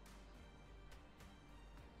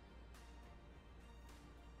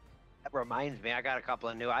 That reminds me, I got a couple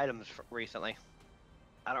of new items recently.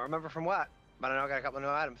 I don't remember from what, but I know I got a couple of new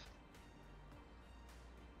items.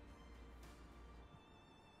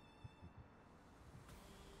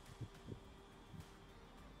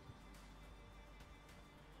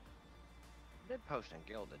 I did post in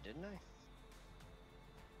Gilded, didn't I?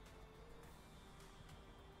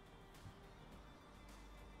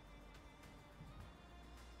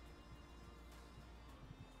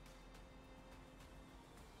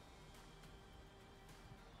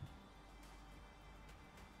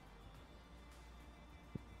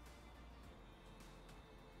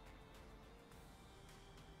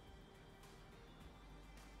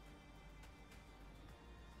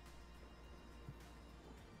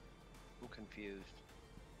 I'm confused.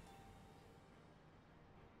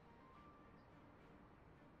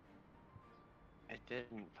 It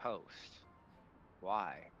didn't post.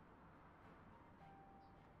 Why?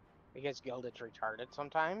 Because Gilded's retarded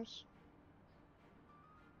sometimes.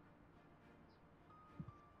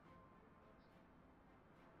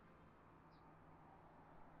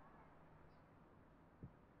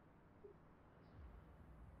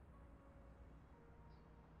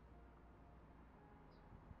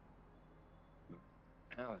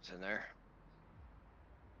 Now it's in there.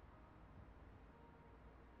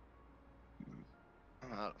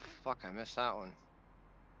 Oh, fuck, I missed that one.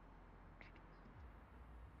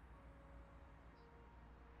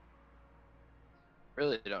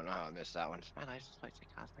 Really don't know how I missed that one. Does my license plate say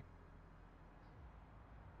Cosmic?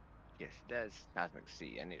 Yes, it does. Cosmic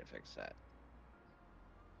C. I need to fix that.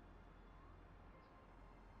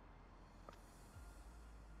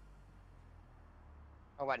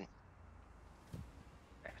 Oh, button.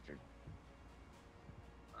 Bastard.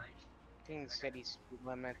 King City speed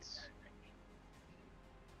limits.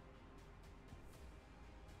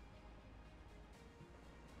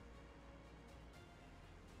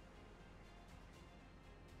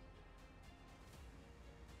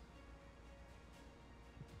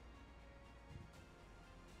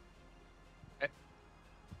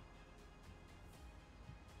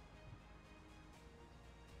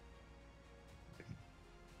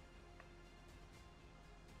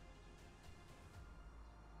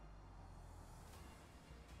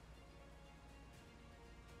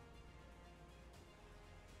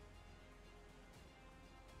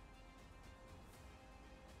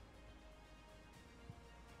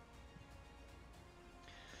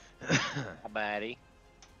 Buddy.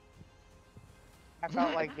 I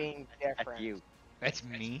felt like being That's different. you. That's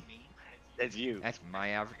me. That's you. That's my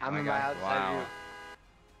average. I'm my in my God. outside Wow.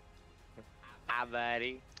 view. Hi,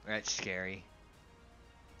 buddy. That's scary.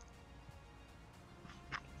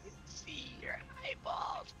 I can see your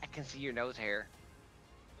eyeballs. I can see your nose hair.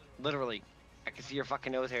 Literally. I can see your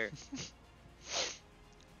fucking nose hair.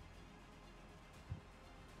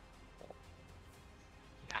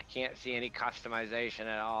 I can't see any customization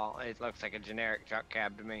at all. It looks like a generic truck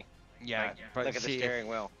cab to me. Yeah, Like, but look at the see, steering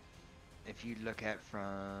wheel. if you look at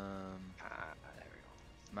from There we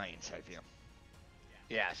go. my inside view.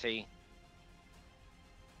 Yeah, see?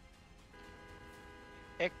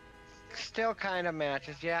 It still kind of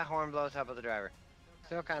matches. Yeah, horn blows up with the driver.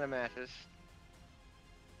 Still kind of matches.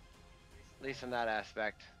 At least in that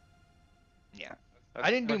aspect. Yeah. Looks-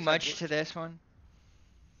 I didn't do looks like much to this one.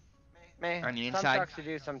 Meh. On the Some inside? trucks you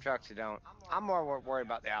do, some trucks you don't. I'm more worried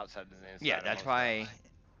about the outside than the inside. Yeah, of that's most why trucks.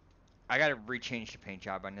 I gotta rechange the paint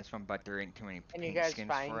job on this one, but there ain't too many Can you paint guys skins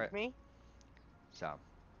for find it. me? So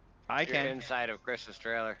I You're can. inside of Chris's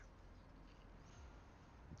trailer.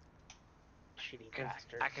 Shitty Can,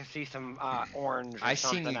 bastard. I can see some orange or I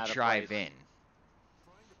something seen you out of drive place.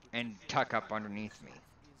 in and tuck up underneath me.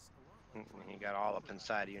 You got all up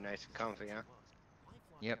inside of you, nice and comfy, huh?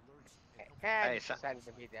 Yep. I Hey, just decided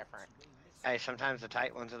to be different. Hey, sometimes the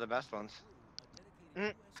tight ones are the best ones.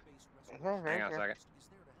 Mm. Yeah, very Hang on a true. second.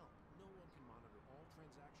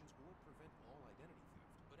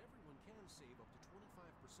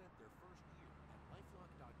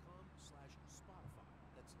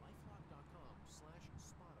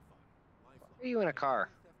 Why are you in a car?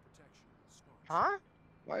 Huh?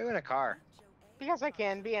 Why are you in a car? Because I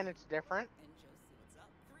can be, and it's different.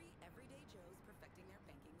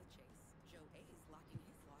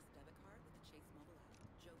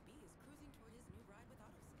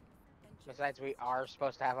 Besides, we are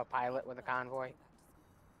supposed to have a pilot with a convoy,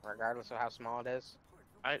 regardless of how small it is.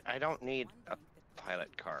 I don't need a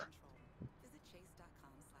pilot car.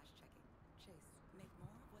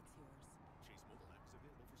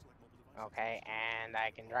 Okay, and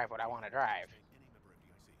I can drive what I want to drive.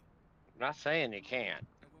 I'm not saying you can't.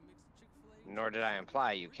 Nor did I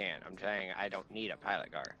imply you can't. I'm saying I don't need a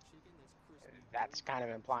pilot car. That's kind of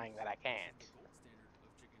implying that I can't.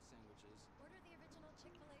 Order the original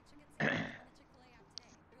Chick-fil-A chicken sandwich on the Chick-fil-A app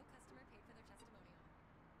today. No customer paid for their testimonial.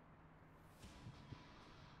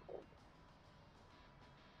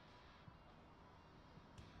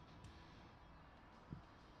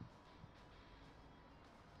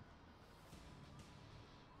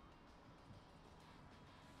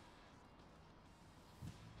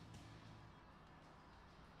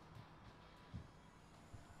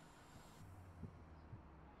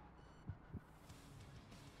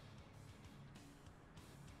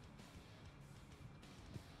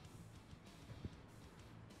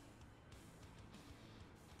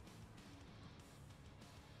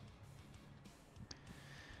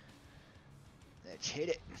 Let's hit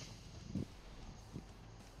it.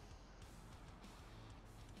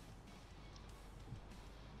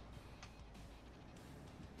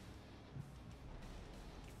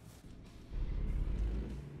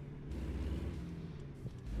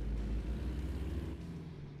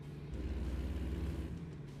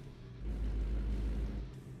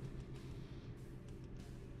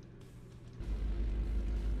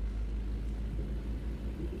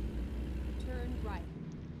 Turn right.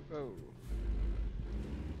 Oh.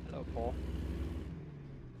 Hello, Paul.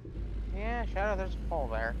 Yeah, Shadow, there's a pole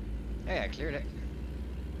there. Hey, I cleared it.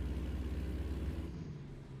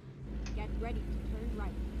 Get ready to turn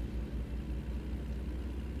right.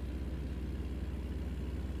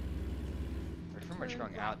 We're pretty much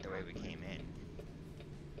going out the way we came in.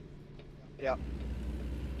 Yep.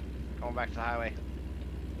 Going back to the highway.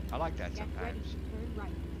 I like that Get ready sometimes. to turn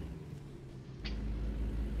right.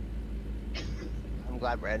 I'm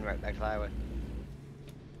glad we're heading right back to the highway.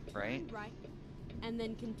 Right? Turn right. And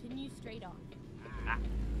then continue straight on.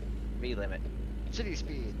 Speed limit. City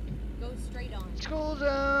speed. Go straight on. School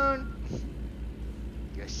zone!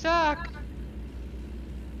 You suck!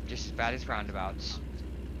 Just as bad as roundabouts.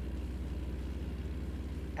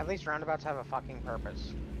 At least roundabouts have a fucking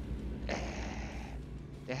purpose.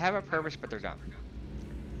 They have a purpose, but they're dumb.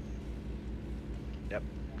 Yep.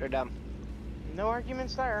 They're dumb. No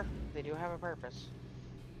arguments there. They do have a purpose.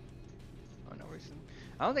 Oh, no reason.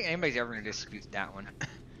 I don't think anybody's ever gonna dispute that one.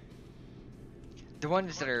 The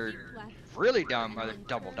ones that are Keep left. really dumb are the And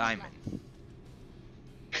double turn diamond.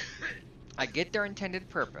 I get their intended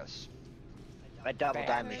purpose. That double They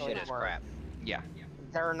diamond actually shit is work. crap. Yeah,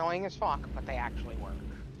 They're annoying as fuck, but they actually work.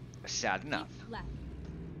 sad enough. Keep left.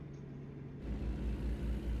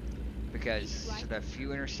 Because the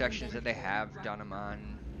few intersections that they have done them on,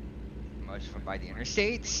 most of them by the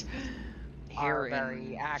interstates, Are here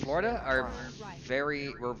very in Florida are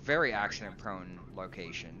accident-prone. we're very accident prone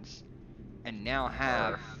locations, and now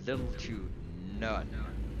have little to none.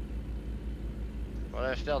 Well,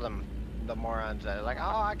 there's still the morons that are like,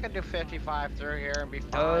 oh, I could do 55 through here and be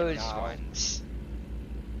fine. Those No. ones.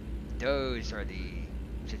 Those are the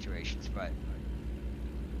situations, but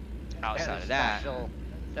outside of that,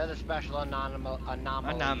 They're the special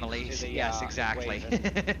anomalies. To the, yes, exactly.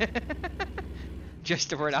 equation. Just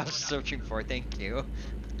the word I was searching for. Thank you.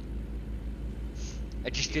 I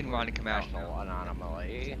just didn't want to come out. Special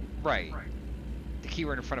anomaly. Right. The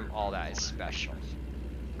keyword in front of all that is special.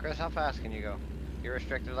 Chris, how fast can you go? You're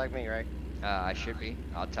restricted like me, right? I should be.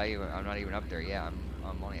 I'll tell you, I'm not even up there. Yeah,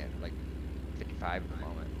 I'm only at like 55 at the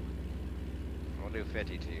moment. We'll do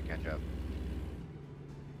 50 till you catch up.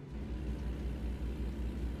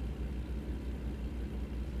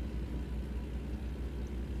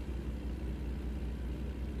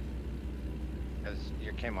 Because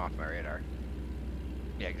you came off my radar.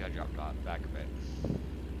 Yeah, because I dropped off back a bit.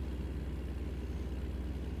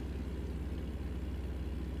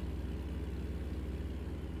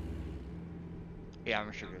 Yeah,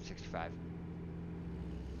 I'm sure go 65.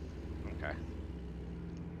 Okay.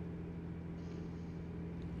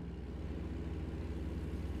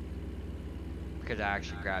 Because I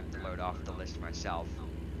actually grabbed the load off the list myself.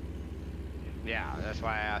 Yeah, that's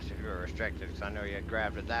why I asked if you were restricted, because I know you had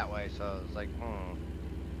grabbed it that way, so I was like,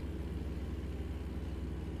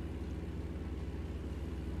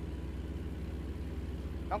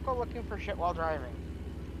 Don't go looking for shit while driving.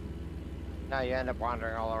 No, you end up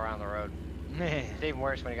wandering all around the road. It's even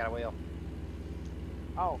worse when you got a wheel.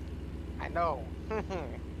 Oh, I know.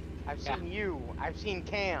 I've Yeah. seen you. I've seen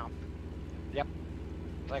Camp.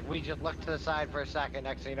 It's like we just looked to the side for a second,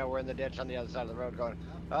 next thing you know, we're in the ditch on the other side of the road going,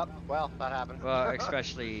 oh, well, that happened. Well,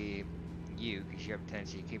 especially you, because you have a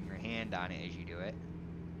tendency of keeping your hand on it as you do it.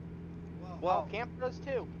 Well, Camp does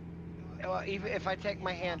too. Well, even if I take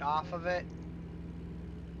my hand off of it,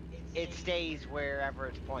 it stays wherever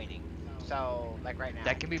it's pointing. So, like right now.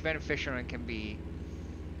 That can be beneficial and can be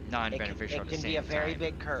non-beneficial at the It can same be a very time.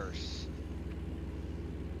 big curse.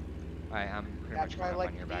 Alright, I'm pretty That's much why I coming up like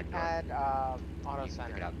on your the back door. D-pad auto You can pick it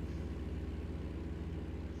center. up.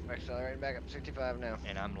 We're accelerating back up 65 now.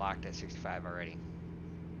 And I'm locked at 65 already.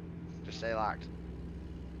 Just stay locked.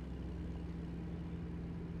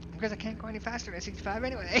 Because I can't go any faster than 65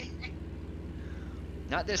 anyway.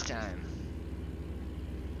 Not this time.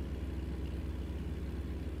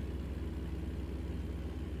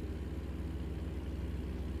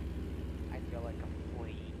 I feel like a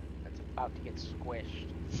flea that's about to get squished.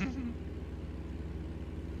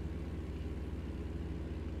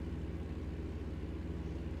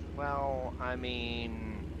 Well, I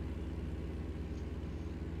mean,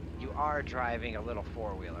 you are driving a little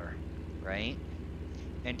four-wheeler. Right?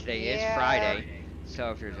 And today is Yeah. Friday.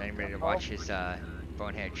 So if there's anybody to watch his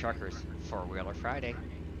Bonehead Truckers 4-wheeler Friday.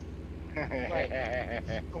 I'm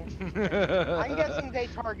guessing they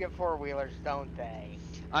target four-wheelers, don't they?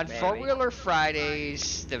 On Maybe. 4-wheeler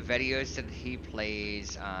Fridays, the videos that he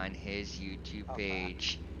plays on his YouTube Okay.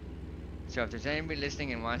 page. So if there's anybody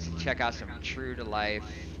listening and wants to check out some true to life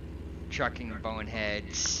trucking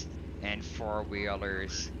boneheads and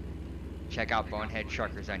 4-wheelers, check out Bonehead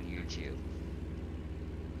Truckers on YouTube.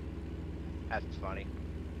 That's funny.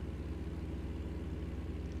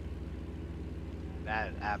 That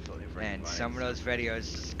is absolutely freaking And funny. some of those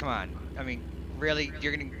videos, come on. I mean, really,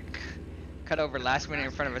 you're gonna cut over last minute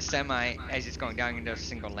in front of a semi as it's going down into a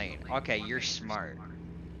single lane. Okay, you're smart.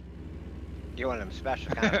 You're one of them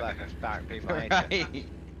special kind of fucking smart people, ain't you? Right.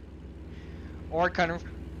 Or kind of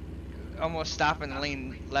almost stop in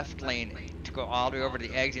the left lane to go all the way over to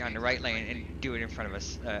the exit on the right lane and do it in front of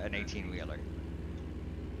us, an 18-wheeler.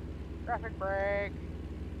 Traffic brake.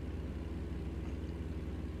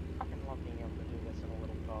 Fucking love being able to do this in a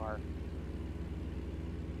little car.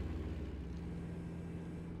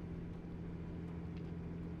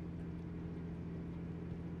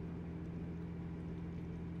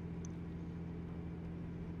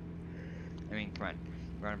 I mean, come on.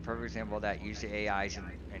 We're on a perfect example of that. Use the AIs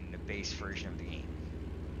in the base version of the game.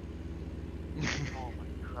 Oh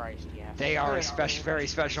my Christ, yes. They are a very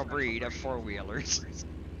special breed of 4-wheelers.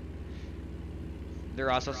 There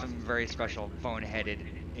are also some very special bone-headed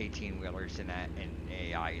 18-wheelers in that in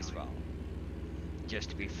AI as well. Just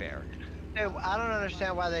to be fair. Dude, I don't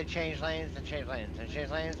understand why they change lanes and change lanes and change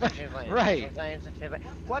lanes and change lanes. Right. And change lanes and change lanes.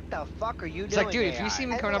 What the fuck are you It's doing? like, dude, if you AI? see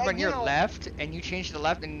me And- coming up and on you your know- left and you change to the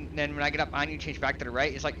left and then when I get up on you change back to the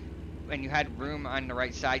right, it's like when you had room on the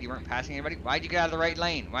right side, you weren't passing anybody. Why'd you get out of the right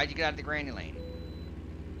lane? Why'd you get out of the granny lane?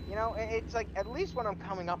 You know, it's like, at least when I'm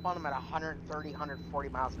coming up on them at 130, 140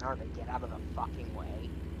 miles an hour, they get out of the fucking way.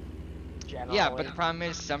 Generally. Yeah, but the problem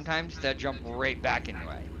is sometimes they'll jump right back in the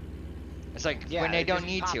way. It's like Yeah, when they they don't just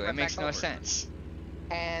need pop to, right it makes back no over. sense.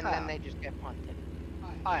 And Ah. then they just get punted.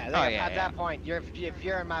 Oh yeah, Oh, yeah, at yeah. that point, if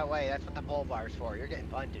you're in my way, that's what the bull bar's for. You're getting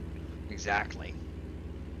punted. Exactly.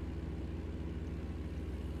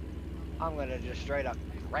 I'm gonna just straight up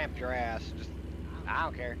ramp your ass. Just, I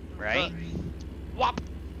don't care. Right? Whop!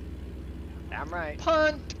 I'm right.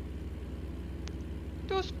 Punt!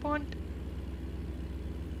 Just punt.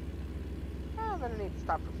 Oh, I'm gonna need to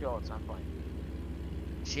stop for fuel at some point.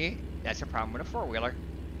 See? That's a problem with a 4-wheeler.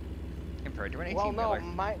 Compared to an Well, no,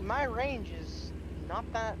 18-wheeler. my range is not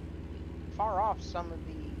that far off some of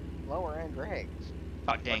the lower end rigs.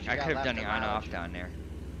 Oh dang, What you I got could have done left the in on off mileage? down there.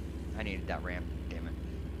 I needed that ramp. Damn it.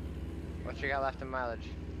 What you got left in mileage?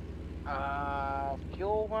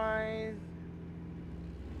 Fuel wise,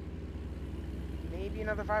 maybe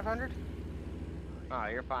another 500. Oh,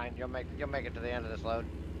 you're fine. You'll make it to the end of this load.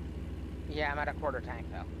 Yeah, I'm at a quarter tank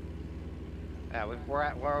though. Yeah,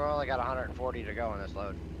 we're only got 140 to go in this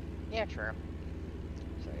load, Yeah, true.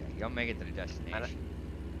 So yeah, you'll make it to the destination.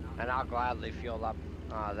 and I'll gladly fuel up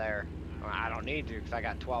there. Well, I don't need to because I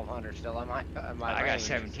got 1200 still on my I got range.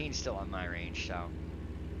 17 still on my range, so.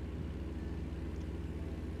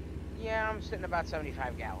 Yeah, I'm sitting about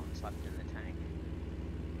 75 gallons left in the tank.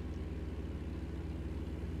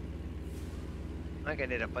 I think I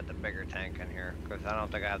need to put the bigger tank in here because I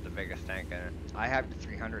don't think I have the biggest tank in it. I have the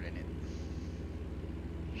 300 in it.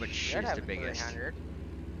 Which Should is have the biggest. 300.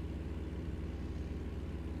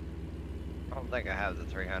 I don't think I have the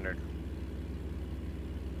 300.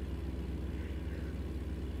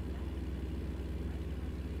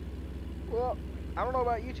 Well, I don't know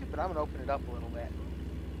about you two, but I'm gonna open it up a little bit.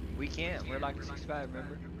 We can't. We're locked at 65,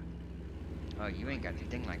 remember? Oh, you ain't got the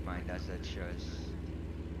thing like mine does that shows.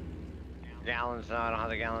 Gallons? No, I don't have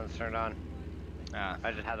the gallons turned on. Ah.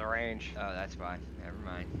 I just have the range. Oh, that's why. Never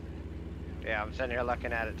mind. Yeah, I'm sitting here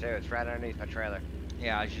looking at it too. It's right underneath my trailer.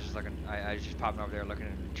 Yeah, I was just looking. I was just popping over there looking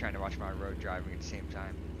and trying to watch my road driving at the same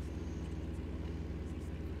time.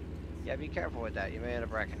 Yeah, be careful with that. You may end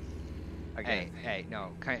up wrecking. Again. Hey, no.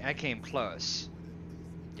 I came close.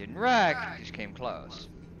 Didn't wreck, just came close.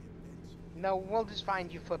 No, we'll just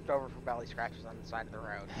find you flipped over for belly scratches on the side of the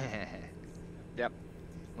road. Yep.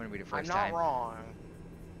 Wouldn't be the I'm first not time. wrong.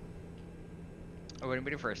 It wouldn't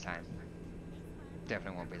be the first time.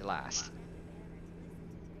 Definitely won't be the last.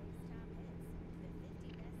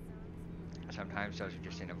 Sometimes those are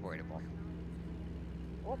just unavoidable.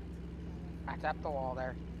 Oh, I tapped the wall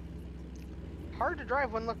there. Hard to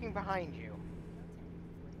drive when looking behind you.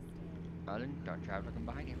 Well, then don't drive looking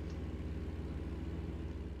behind you.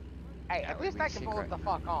 Hey, That at would least be I can pull it secret. the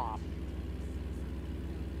fuck off.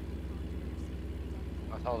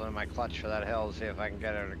 I was holding my clutch for that hill to see if I can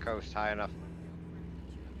get her to coast high enough.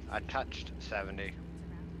 I touched 70.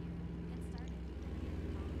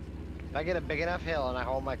 If I get a big enough hill and I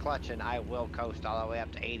hold my clutch in, I will coast all the way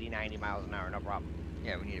up to 80, 90 miles an hour, no problem.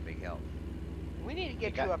 Yeah, we need a big hill. We need to get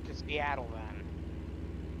You you got- up to Seattle then.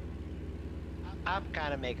 I'm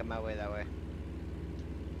kind of making my way that way.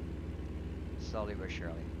 Slowly but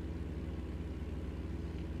surely.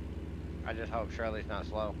 I just hope Shirley's not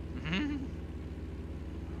slow.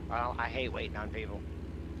 I hate waiting on people.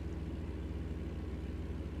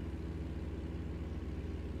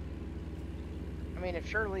 I mean, if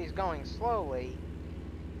Shirley's going slowly,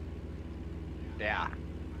 Yeah,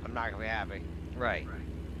 I'm not gonna be happy. Right.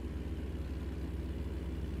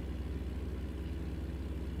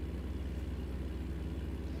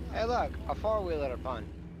 Hey, look, a four-wheeler to fun.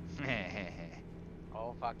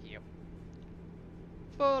 oh fuck you.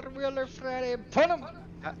 Four-wheeler Friday, put 'em!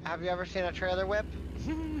 Have you ever seen a trailer whip?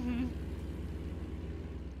 You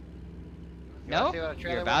wanna No? see what a trailer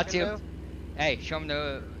You're whip about can to. do? Hey, show him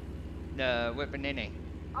the whipping nene.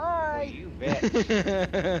 Oh, Hi. you bitch.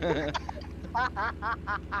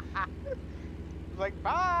 It's like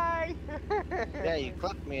bye. Yeah, you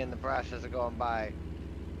clipped me in the process of going by.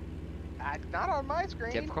 Not on my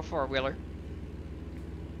screen. Typical four-wheeler.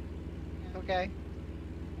 Okay.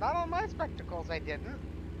 Not on my spectacles. I didn't.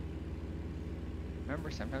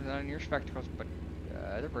 Remember, sometimes not on your spectacles, but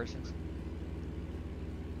other person's.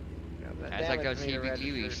 Yeah, that That's like damaged those me to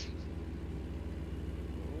heebie-jeebies. register.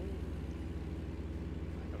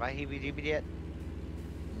 Have I heebie-jeebied yet?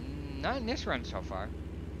 Not in this run so far.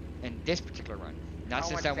 In this particular run. Not How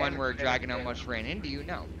since much that one damage where did it Dragon do? almost ran into you,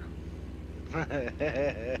 no.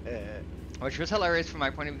 Which was hilarious from my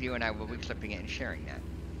point of view, and I will be clipping it and sharing that.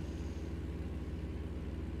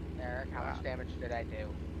 Eric, how much damage did I do?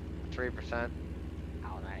 3%.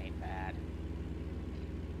 Oh, that ain't bad.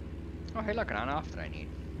 Oh, hey, look, an on-off that I need.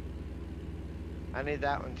 I need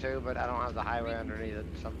that one too, but I don't have the highway underneath it.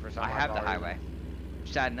 For some I have the odd reason. highway.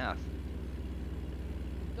 Sad enough.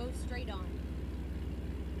 Go straight on.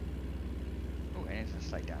 Oh, and it's a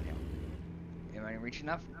slight downhill. Am I reaching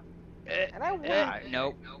enough? And I wouldn't.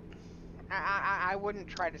 Nope. I wouldn't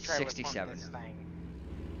try to try 67. this thing.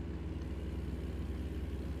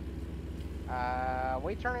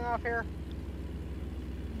 We turning off here?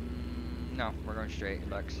 No, we're going straight. It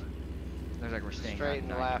looks like we're staying Straight on and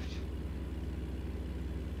 9. left.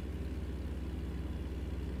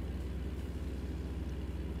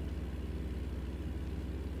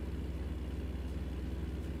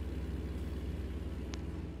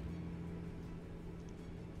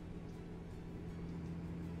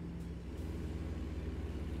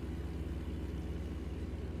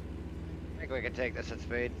 we can take this at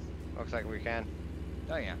speed. Looks like we can.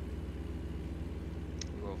 Oh yeah.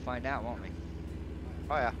 We'll find out, won't we?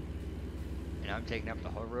 Oh yeah. And I'm taking up the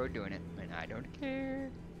whole road doing it, and I don't care.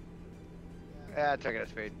 Yeah, I took it at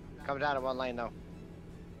speed. Come down to one lane though.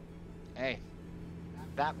 Hey,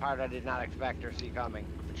 That part I did not expect or see coming.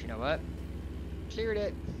 but you know what? Cleared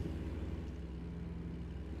it.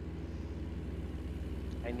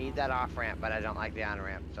 I need that off ramp, but I don't like the on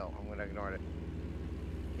ramp, so I'm gonna ignore it.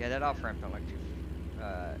 Yeah, that off ramp don't look too.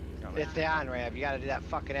 Don't look It's the on ramp. You gotta do that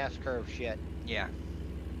fucking S curve shit. Yeah.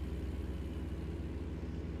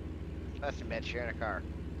 Let's admit you're in a car.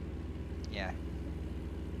 Yeah.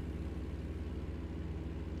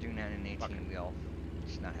 Doing that in an 18 wheel.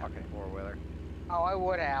 It's not Fucking happening. four wheeler. Oh, I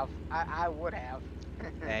would have. I would have.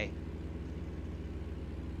 Hey.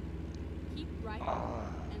 Keep right Oh.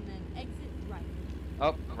 and then exit right.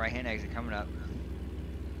 Oh, right hand exit coming up.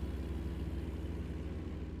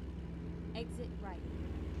 Exit right.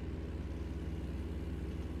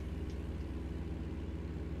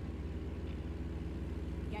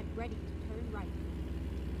 Get ready to turn right.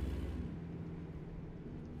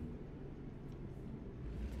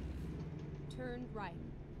 Turn right.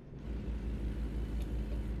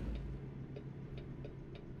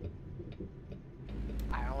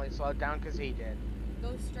 I only slowed down because he did.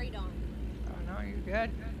 Go straight on. Oh no, you're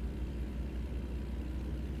good.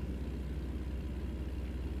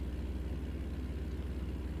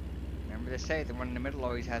 Remember to say the one in the middle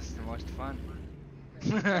always has the most fun.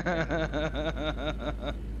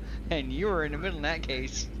 And you were in the middle in that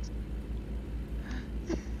case.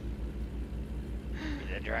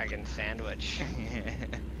 The dragon sandwich.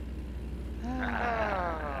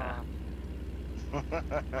 Ah. I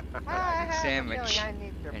Dragon have a sandwich. feeling I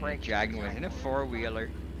need to And the brake dragon check was in a someone. four-wheeler.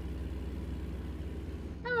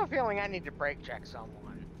 I have a feeling I need to brake check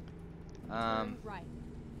someone. Turn right.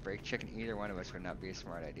 Brake checking either one of us would not be a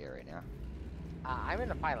smart idea right now. I'm in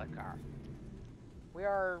a pilot car. We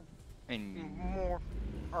are And more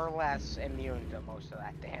or less immune to most of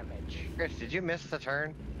that damage. Chris, did you miss the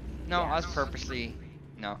turn? no, I was Yes. purposely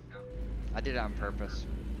no. I did it on purpose.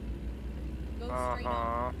 Go straight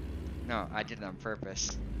on. No, I did it on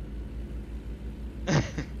purpose.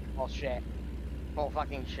 Bullshit. Bull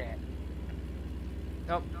fucking shit.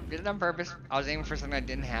 Nope, did it on purpose. I was aiming for something that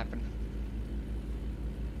didn't happen.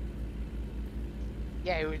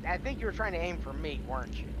 Yeah, I think you were trying to aim for me,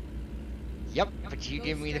 weren't you? Yep, but you Go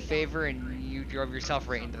gave me the straight on. favor and you drove yourself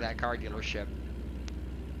right into that car dealership.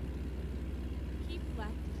 Keep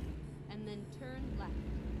left and then turn left.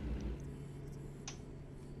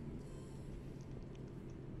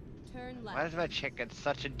 Turn left. Why does my chick get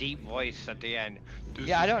such a deep voice at the end? This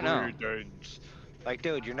Yeah, I is don't know. Prudence. Like,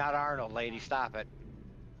 dude, you're not Arnold, lady. Stop it.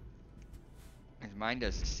 'Cause mine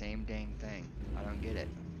does the same dang thing. I don't get it.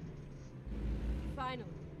 Finally.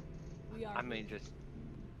 We are I mean, just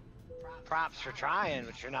props for trying,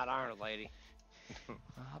 but you're not Arnold, lady.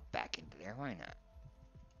 I'll hop back into there, why not?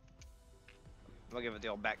 We'll give it the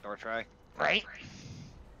old backdoor try. Right?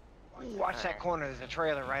 Watch that corner. There's a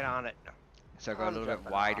trailer right on it. So go a I'm little bit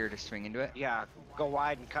jumping wider off. to swing into it. Yeah, go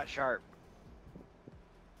wide and cut sharp.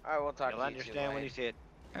 Alright, we'll talk You'll to you understand when you see it.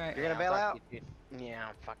 Alright. You're gonna bail I'll out? talk to you. Yeah,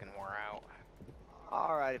 I'm fucking wore out.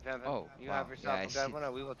 Alrighty, Pimpin. Oh, you wow. have yourself Yeah, I a good see. one,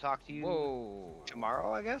 and we will talk to you Whoa.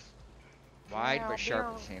 tomorrow, I guess. Wide Yeah, but I'll sharp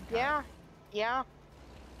be at the same time. Yeah, yeah.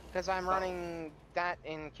 Because I'm running that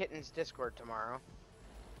in Kitten's Discord tomorrow.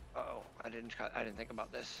 Uh-oh, I didn't think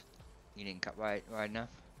about this. You didn't cut wide enough?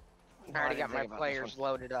 I already didn't got my think about this players one.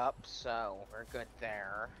 loaded up, so we're good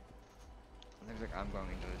there. Looks like I'm going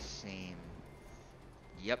into the same.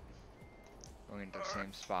 Yep. Going into the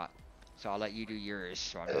same spot. So I'll let you do yours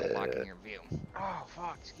so I'm not blocking your view. Oh,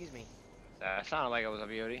 fuck, excuse me. That sounded like it was a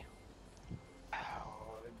beauty.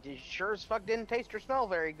 Oh, it sure as fuck didn't taste or smell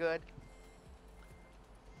very good.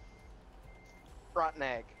 Rotten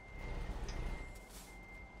egg.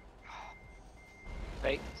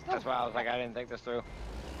 Hey, that's why I was like, I didn't think this through.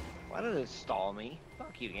 Why did it stall me?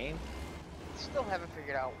 Fuck you, game. Still haven't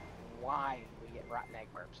figured out why we get rotten egg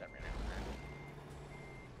burps every now and then.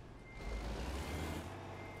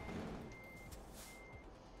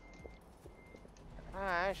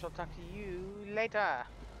 I shall talk to you later.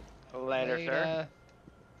 Later, sir.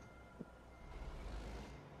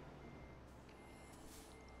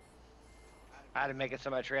 I had to make it so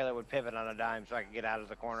my trailer would pivot on a dime so I could get out of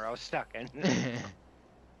the corner I was stuck in.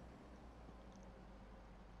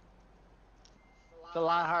 It's a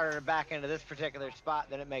lot harder to back into this particular spot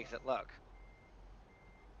than it makes it look.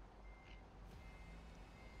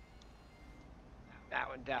 That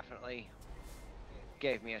one definitely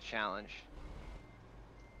gave me a challenge.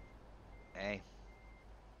 Hey.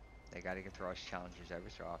 They gotta get through us challenges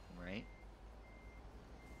every so often, right?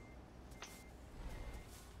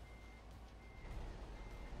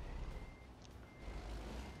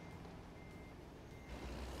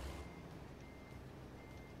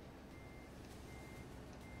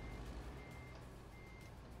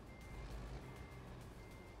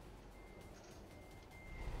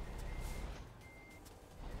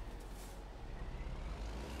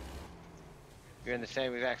 You're in the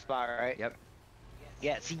same exact spot, right? Yep.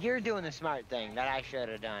 Yeah, see, you're doing the smart thing that I should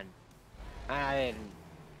have done. I didn't.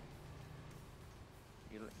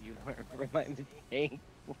 You learned from my mistake.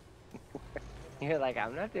 You're like,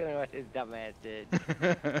 I'm not doing what this dumbass did.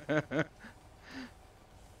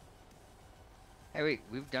 Hey, wait,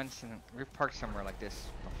 we've parked somewhere like this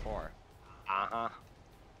before. Uh-huh.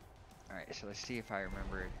 Alright, so let's see if I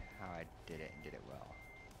remembered how I did it and did it well.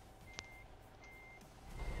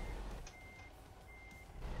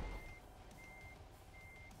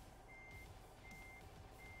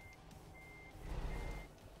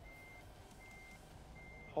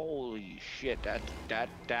 Holy shit, that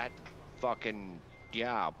fucking,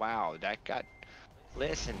 yeah, wow, that got,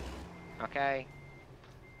 listen, okay?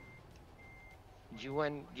 You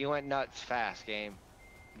went nuts fast, game.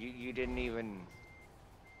 You didn't even,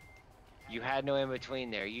 you had no in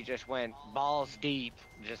between there. You just went balls deep,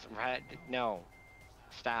 just right, no,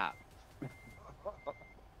 stop.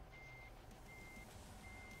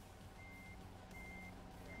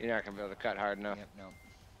 You're not gonna be able to cut hard enough. Yep, no.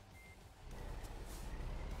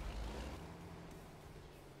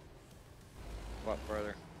 What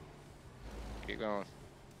further? Keep going.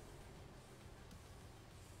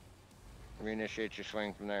 Reinitiate your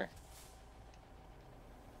swing from there.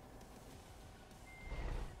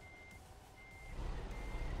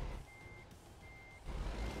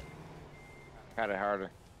 Cut it harder.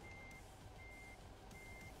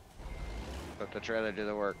 Let the trailer do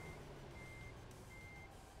the work.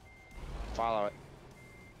 Follow it.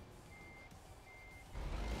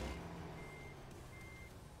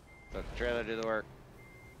 Let the trailer do the work.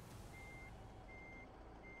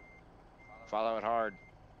 Follow it hard.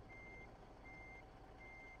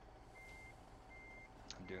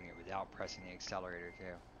 I'm doing it without pressing the accelerator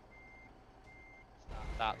too.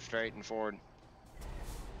 Stop straight and forward.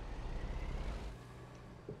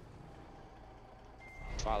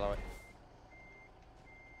 Follow it.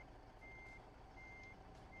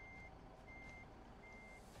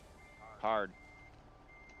 Hard.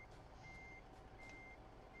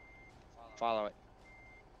 Follow it.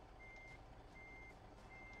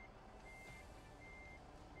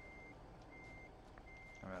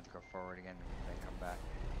 I'm gonna have to go forward again and then come back.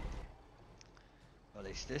 Well, at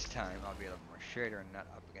least this time I'll be a little more straighter and not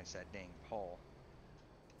up against that dang pole.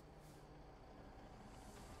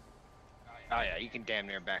 Oh yeah, you can damn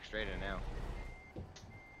near back straighter now.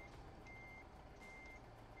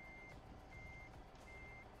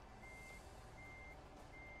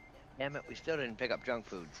 Damn it, we still didn't pick up junk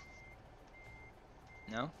food.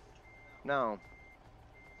 No? No.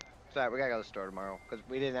 Sorry, we gotta go to the store tomorrow, because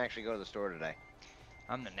we didn't actually go to the store today.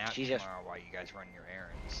 I'm the nap She just- tomorrow while you guys run your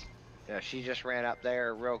errands. Yeah, she just ran up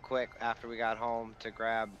there real quick after we got home to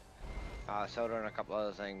grab soda and a couple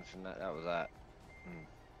other things, and that was that. Mm.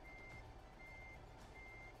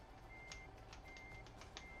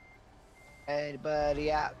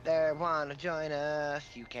 Anybody out there wanna join us?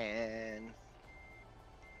 You can.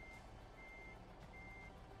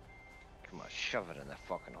 Come on, shove it in that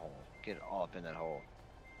fucking hole. Get it all up in that hole.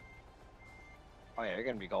 Oh yeah, you're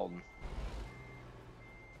gonna be golden.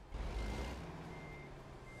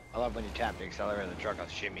 I love when you tap the accelerator in the truck. I'll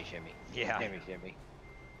shimmy, shimmy. Yeah. Shimmy, shimmy.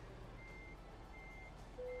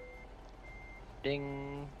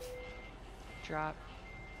 Ding. Drop.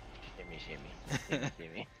 Shimmy, shimmy. Shimmy,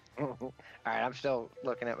 shimmy. Alright, I'm still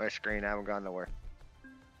looking at my screen. I haven't gone nowhere.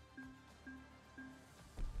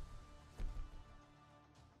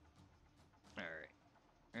 Alright.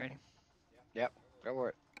 Ready? Yep, go for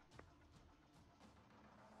it.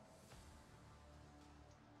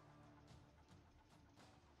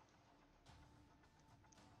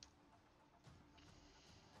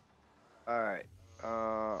 Alright.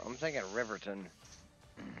 I'm thinking Riverton.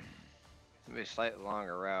 Maybe a slightly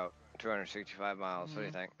longer route. 265 miles. What do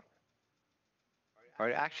you think?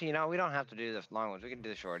 Or actually, you know, we don't have to do the long ones. We can do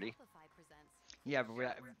the shorty. Shopify presents. Yeah,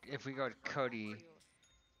 but if we go to Cody,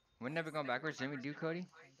 we're never going backwards. Didn't we do Cody?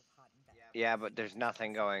 Yeah, but there's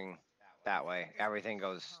nothing going that way. Everything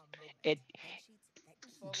goes. It.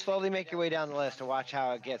 Slowly make your way down the list and watch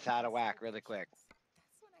how it gets out of whack really quick.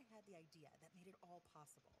 That's when I had the idea that made it all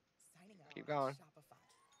possible. Signing up Keep on going. Shopify.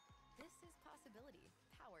 This is Possibility,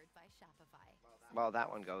 powered by Shopify. Well, that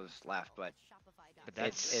one goes left, but But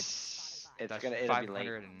It's that's gonna it'll be late.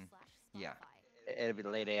 500 and yeah. It'll be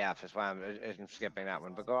late AF. That's why I'm skipping that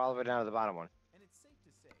one. But go all the way down to the bottom one.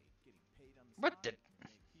 What the?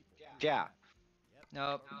 Yeah,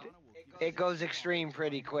 Nope. it goes extreme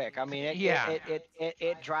pretty quick. I mean, Yeah.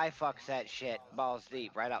 it dry fucks that shit balls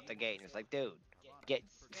deep right out the gate. And it's like, dude, get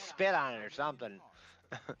spit on it or something.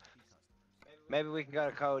 Maybe we can go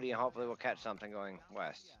to Cody and hopefully we'll catch something going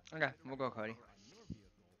west. Okay, we'll go, Cody.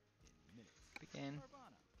 Begin.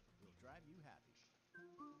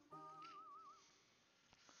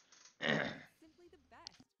 Simply the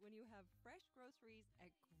best when you have fresh groceries at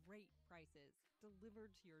great prices delivered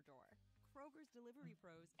to your door. Kroger's Delivery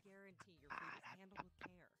Pros guarantee your food is handled with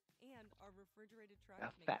care. And our refrigerated A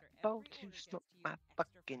trucks make fat sure bowl every to order gets smoke to you my extra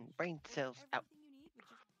fucking fresh. brain Order cells out. everything you need with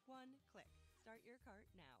just one click. Start your cart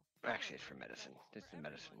now. Actually, it's for medicine. This is the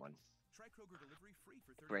medicine one.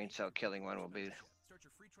 Brain cell killing one will be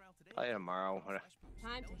probably tomorrow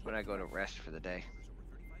Time to when hit I go the to road. rest for the day.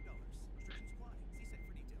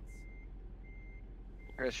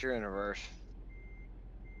 Chris, you're in reverse.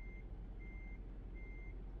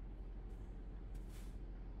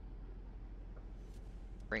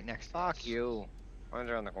 Right next to Fuck us. you. Mine's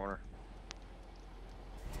around the corner.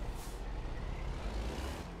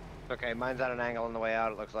 It's okay, mine's at an angle on the way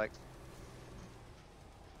out, it looks like.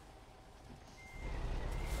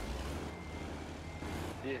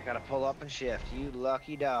 You just gotta pull up and shift. You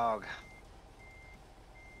lucky dog.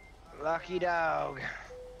 Lucky dog.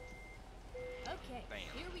 Okay, Bam.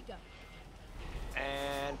 here we go.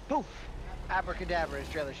 And poof! Abracadabra, his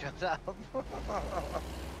trailer shows up.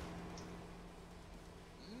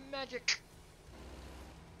 Magic.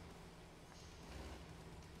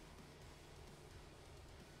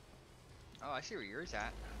 Oh, I see where yours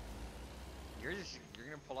at. Yours is you're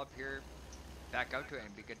gonna pull up here, back out to it,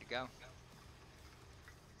 and be good to go.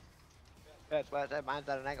 That's why I said mine's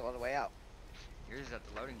at an angle on the way out. Yours is at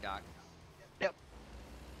the loading dock. Yep.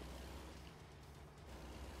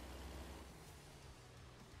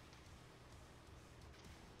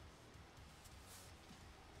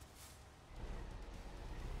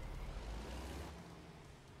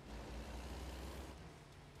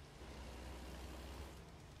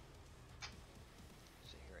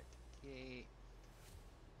 So here at the gate.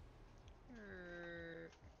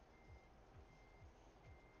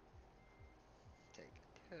 Take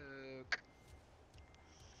a toke.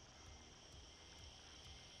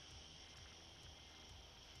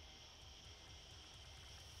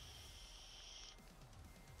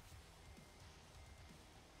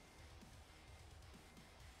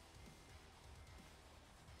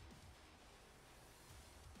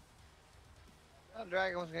 The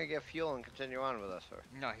dragon was gonna get fuel and continue on with us, sir.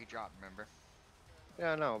 No, he dropped. Remember?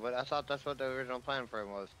 Yeah, no, but I thought that's what the original plan for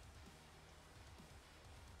him was.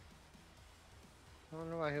 I don't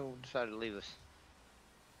know why he decided to leave us.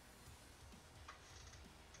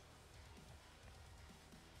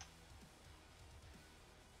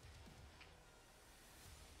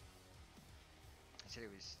 He said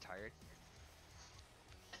he was tired.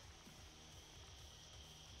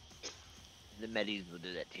 The Medis will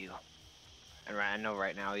do that to you. And I know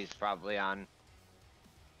right now he's probably on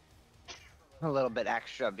a little bit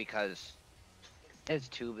extra because his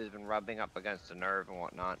tube has been rubbing up against the nerve and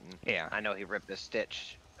whatnot. And Yeah. I know he ripped a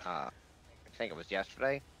stitch. I think it was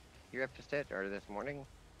yesterday. He ripped a stitch, or this morning,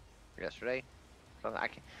 or yesterday. So I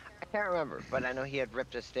can't remember, but I know he had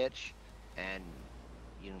ripped a stitch, and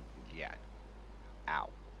yeah, ow.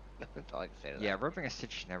 That's all I can say to that. Yeah, ripping a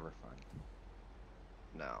stitch is never fun.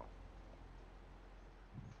 No.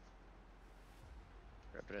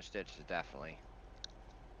 Ripping a stitch is definitely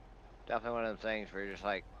one of them things where you're just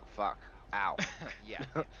like, fuck, ow. Yeah.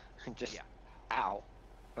 Just, Yeah. ow.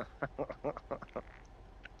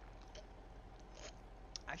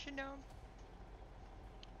 I should know.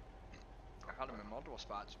 I caught him in multiple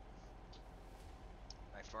spots.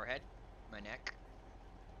 My forehead, my neck.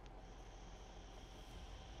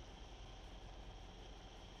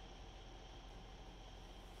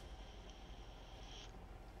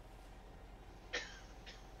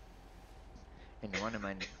 And the one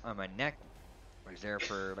on my neck was there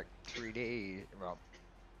for like 3 days. Well,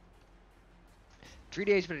 3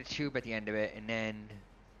 days with a tube at the end of it, and then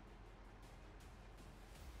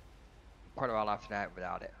quite a while after that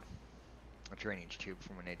without it. A drainage tube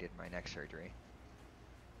from when they did my neck surgery.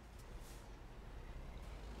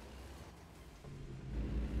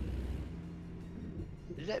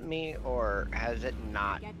 Is it me, or has it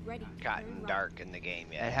not Get ready to gotten turn right. dark in the game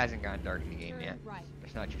It yet? hasn't gone dark in the game Turn yet. right.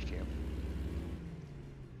 It's not just you.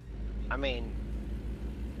 I mean,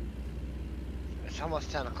 it's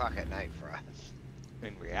almost 10 o'clock at night for us.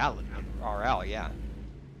 In reality, in RL, yeah.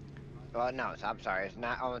 Well, no, I'm sorry. It's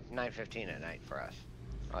not. Oh, it's 9:15 at night for us.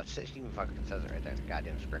 Oh, it even fucking says it right there on the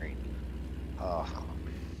goddamn screen. Oh,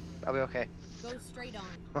 I'll be okay. Go straight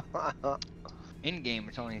on. In game,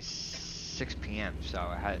 it's only 6 p.m. So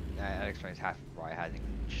that explains half of why it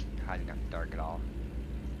hasn't gotten dark at all.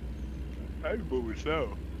 I'm moving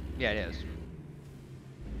slow. Yeah, it is.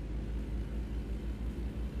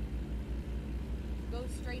 Go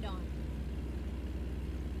straight on.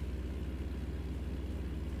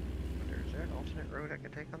 Is there an alternate road I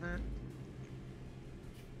can take on that?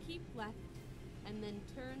 Keep left, and then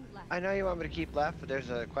turn left. I know you want me to keep left, but there's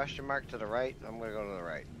a question mark to the right. I'm gonna go to the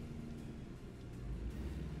right.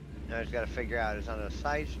 Now I just gotta figure out, is it on a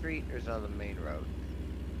side street or is it on the main road?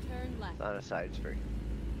 Turn left. It's on a side street.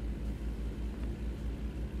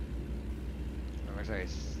 It looks like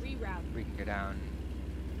Reroute. we can go down.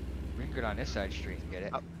 We can go down this side street and get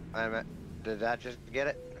it. Oh, wait a minute. Did that just get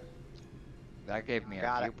it? That gave me a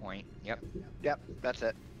Got it. viewpoint. Yep. Yep, that's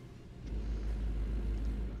it.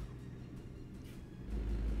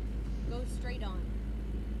 Go straight on.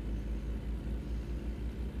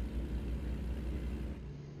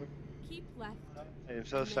 Keep left. I'm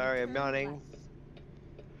so and then sorry, I'm turn yawning.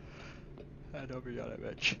 left. I don't be yawning,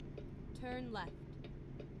 bitch. Turn left.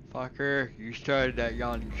 Fucker, you started that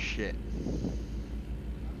yawning shit.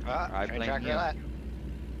 I Train blame track you. roulette.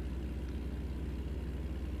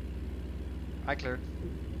 I cleared.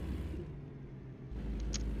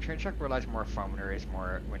 Train check realize more fun when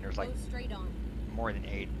there's like Go straight on. more than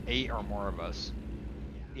eight or more of us.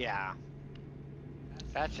 Yeah.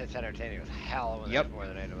 That shit's entertaining as hell when Yep. there's more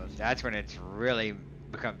than 8 of us. That's when it's really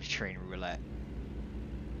becomes train roulette.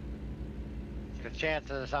 The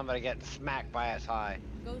chances of somebody getting smacked by us high.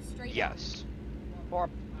 Go straight Yes. Or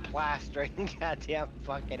plastering goddamn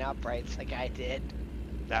fucking uprights like I did.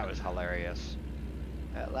 That was hilarious.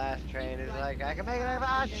 That last train is like, I can make it like,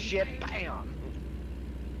 ah, shit, bam!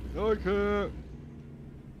 No, I can't. on.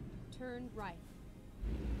 Turn right.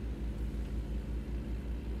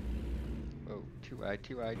 Oh, too wide,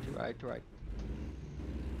 too wide, too wide, too wide.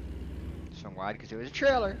 Swung wide because it was a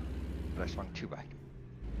trailer, but I swung too wide.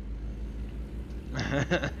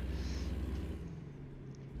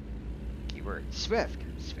 Keyword swift.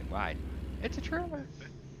 Swing wide. It's a trailer.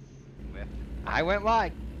 Swift. I went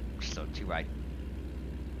wide. Still too wide.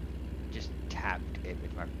 Just tapped it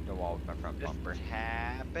with the wall with my front Just bumper.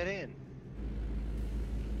 tap it in.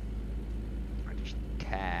 I just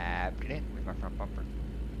tapped it in with my front bumper.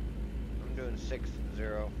 I'm doing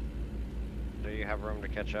 6-0. Do you have room to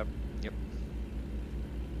catch up? Yep.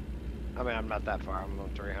 I mean, I'm not that far. I'm on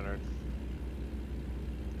 300.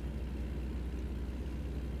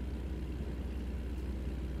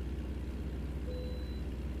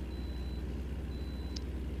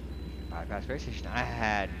 Bypass space station. I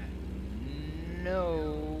had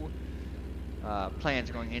no plans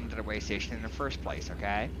of going into the way station in the first place,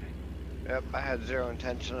 okay? Yep, I had zero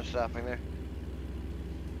intention of stopping there.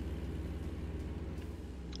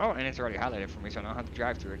 Oh, and it's already highlighted for me, so I don't have to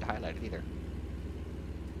drive through it to highlight it either.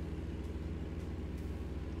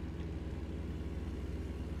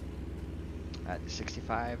 At the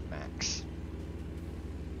 65 max.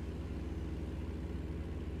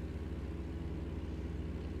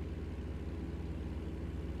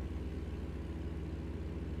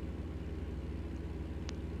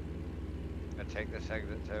 I take this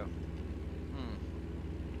exit too.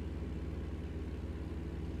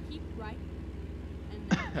 Keep right. And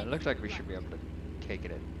then It looks like we should be able to take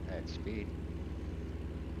it at speed.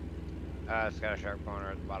 It's got a sharp corner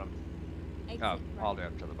at the bottom. exit Oh, right. all the way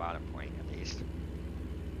up to the bottom point at least.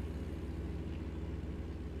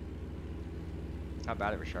 How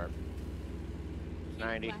bad it was sharp. Keep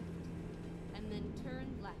 90. left, and then turn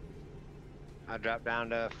left. I dropped down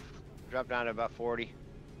to about 40.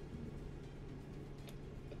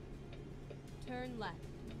 Turn left.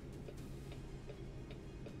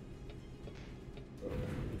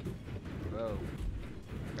 Whoa.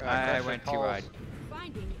 I Crescent went too Falls. wide.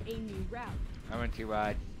 Finding a new route. I went too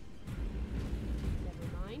wide.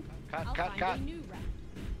 Never mind. Cut, I'll cut, find cut. a new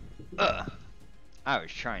route. Ugh. I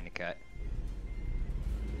was trying to cut.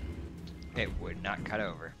 It would not cut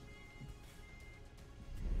over.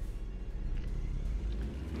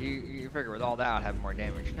 You figure with all that I'd have more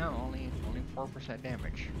damage. No, only 4%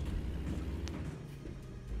 damage.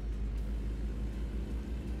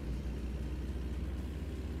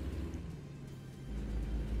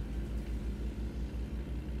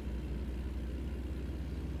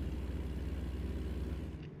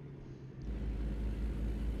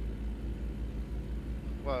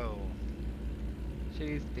 Whoa.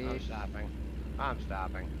 Chief I'm beat. stopping. I'm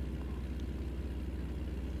stopping.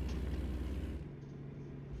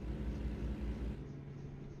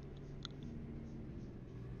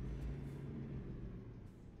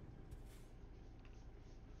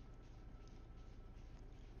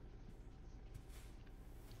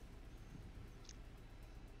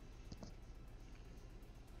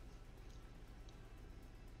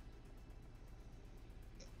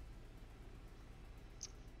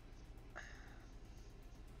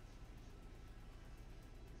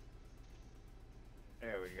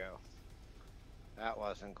 we go. That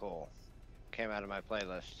wasn't cool. Came out of my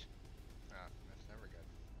playlist. Oh, that's never good.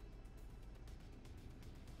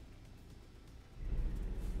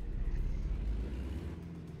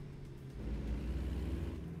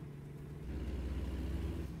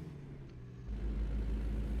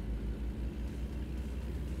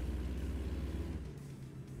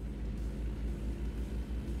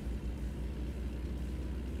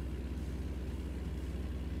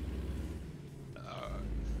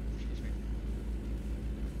 Excuse me.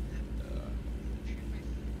 Excuse me.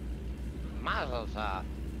 Mazel tov.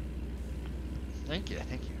 Thank you,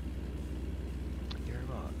 thank you. Thank you very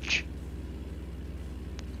much.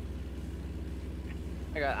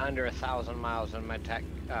 I got under 1,000 miles in my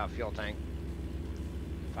fuel tank.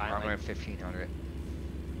 I'm Finally. at 1,500.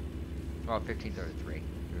 Well, 1,533 to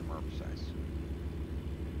be more precise.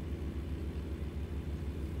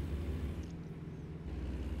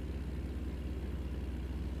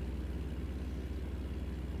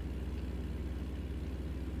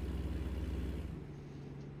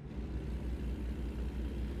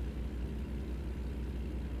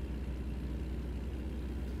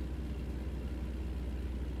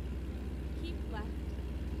 Keep left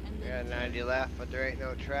and We then got 90 turn left, but there ain't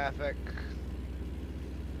no traffic.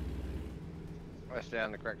 I'll stay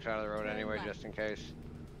on the correct side of the road Turn anyway, left. just in case.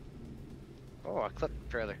 Oh, I clipped the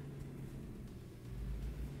trailer.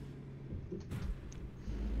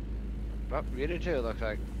 Oh, you did too, looks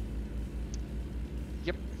like.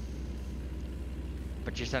 Yep.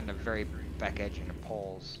 But just on the very back edge in the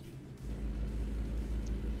poles.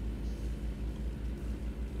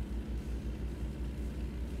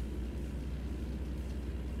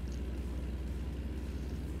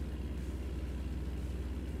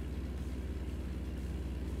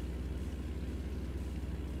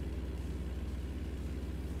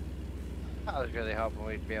 I was really hoping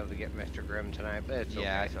we'd be able to get Mr. Grimm tonight, but it's Yeah,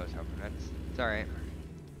 okay. that's what I was hoping. It's alright.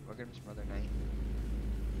 We'll give him some other night.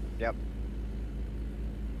 Yep.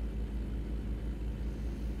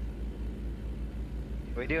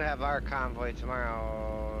 We do have our convoy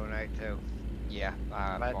tomorrow night too. Yeah,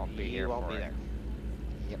 I But won't be you here won't for be it. there.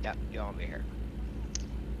 Yep. Yep, you won't be here.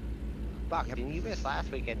 Fuck, Yep. didn't you miss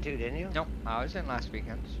last weekend too, didn't you? Nope, I was in last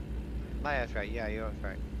weekend. Oh, that's right. Yeah, you was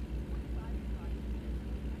right.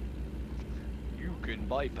 You can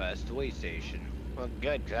bypass the way station. Well,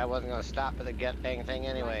 good, because I wasn't going to stop at the get dang thing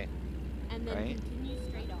anyway. and then Right. continue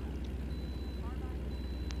straight on.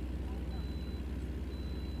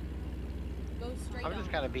 Go straight I'm on.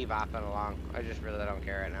 just kind of bebopping along. I just really don't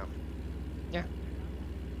care right now. Yeah.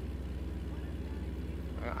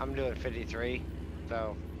 I'm doing 53,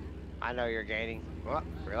 so I know you're gaining. Well,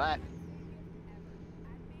 relax.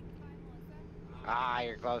 Ah,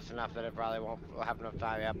 you're close enough that it probably won't have enough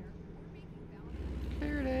time. Yep.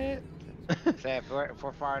 Cleared it. Say if we're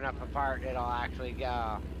far enough apart, it'll actually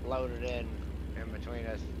load it in between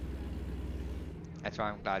us. That's why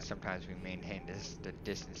I'm glad sometimes we maintain the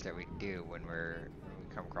distance that we do when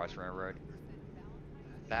we come across railroad.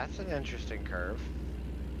 That's an interesting curve.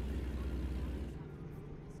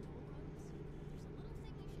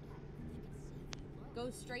 Go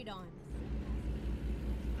straight on.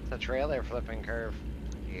 It's a trailer flipping curve.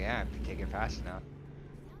 Yeah, if you take it fast enough.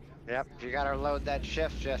 Yep, you gotta load that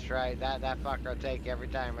shift just right. That fucker will take you every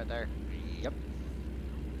time right there. Yep.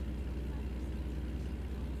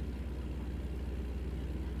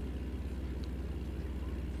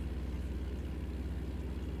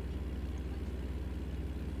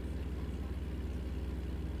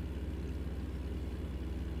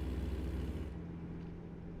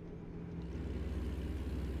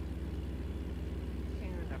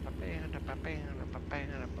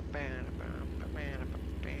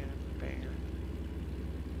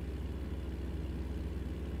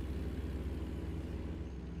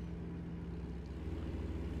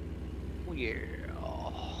 Oh yeah.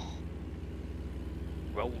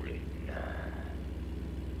 Rolling.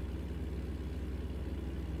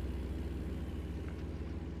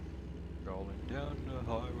 Rolling down the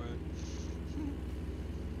highway.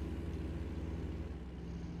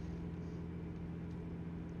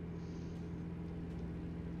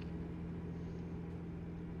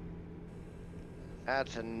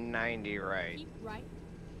 That's a 90 right. Keep right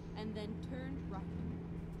and then turn right.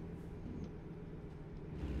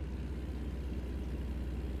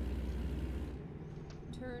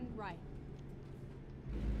 Turn right.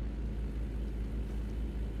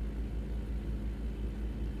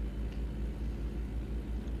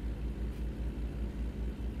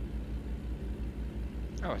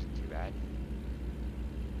 That wasn't too bad.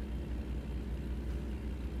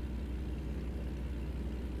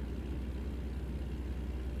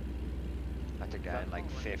 took that at like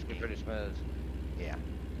You're 50. pretty smooth. Yeah.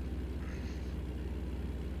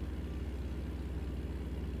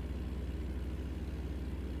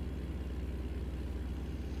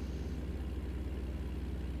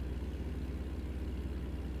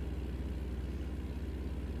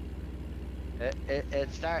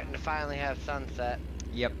 It's starting to finally have sunset.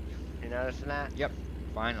 Yep. You noticing that? Yep.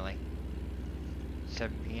 Finally.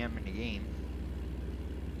 7 p.m. in the game.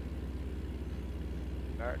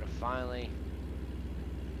 Starting to finally.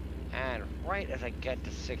 And right as I get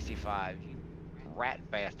to 65, you rat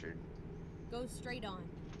bastard. Go straight on.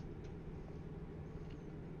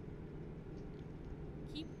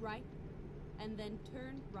 Keep right, and then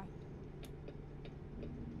turn right.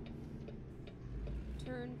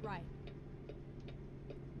 Turn right.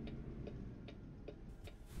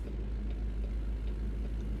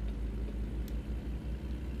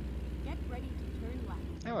 Get ready to turn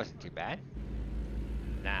left. That wasn't too bad.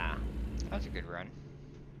 Nah. That was a good run.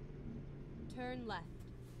 Turn left.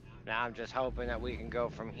 Now I'm just hoping that we can go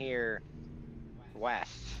from here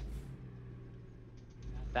west.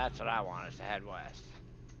 That's what I want, is to head west.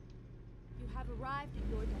 You have arrived at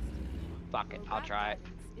your destination. Fuck it, Your I'll route try it.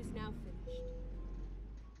 guidance is now finished.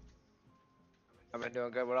 I've been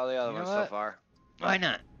doing good with all the other You know ones so what? far. Why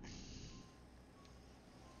not?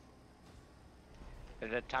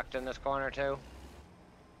 Is it tucked in this corner too?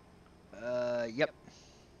 Yep.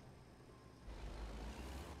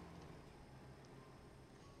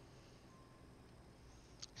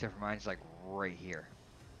 Except for mine's like right here.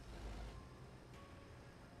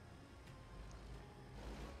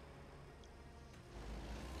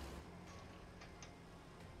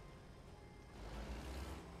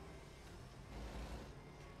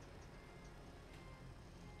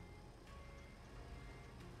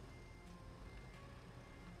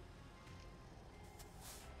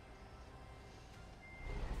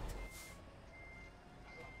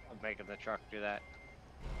 I'm making the truck do that.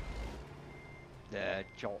 The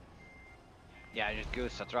jolt. Yeah, I just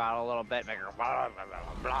goose the throttle a little bit, make her blah, blah, blah,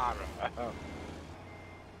 blah, blah, blah.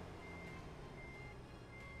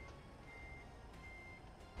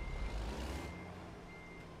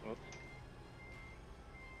 Oop.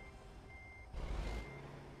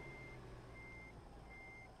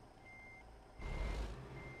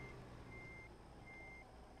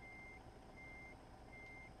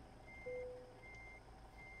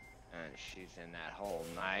 And she's in that hole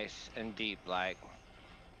nice and deep like.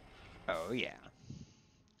 Oh yeah.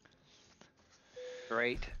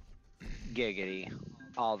 Great giggity.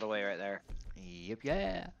 All the way right there. Yep,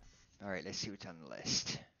 yeah. Alright, let's see what's on the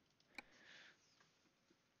list.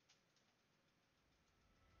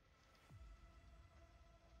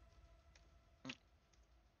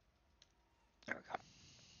 There we go.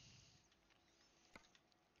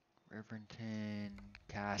 Riverton,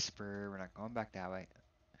 Casper, we're not going back that way.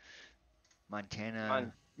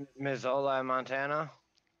 Montana. Missoula, Montana.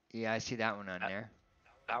 Yeah, I see that one on there.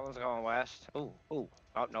 That one's going west. Ooh, ooh.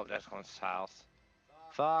 Oh, no, that's going south.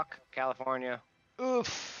 Fuck, California.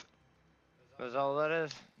 Oof. Missoula it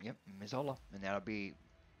is. Yep, Missoula. And that'll be,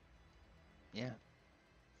 yeah.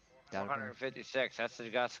 That'll be, 456. That's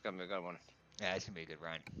going to be a good one. yeah, it's going to be a good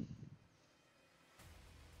run.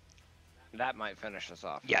 That might finish us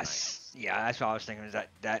off. Yes. Yeah, that's what I was thinking, is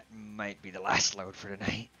that might be the last load for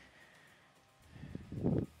tonight.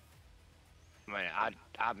 I mean,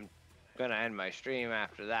 I'm going to end my stream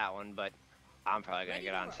after that one, but I'm probably going to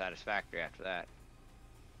get on Satisfactory after that.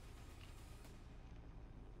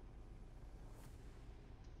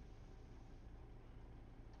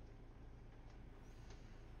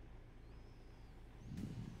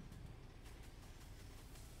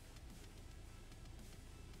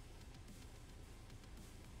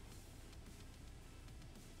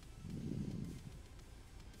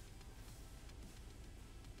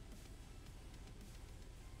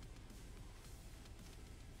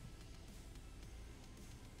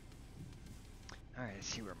 Alright, let's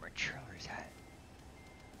see where my trailer's at.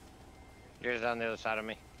 Yours on the other side of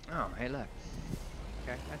me. Oh, hey, look.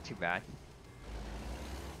 Okay, not too bad.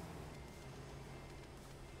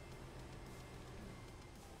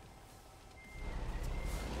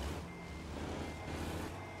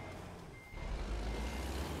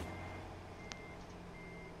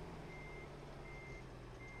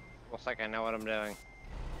 Looks like I know what I'm doing.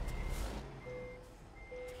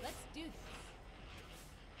 Let's do this.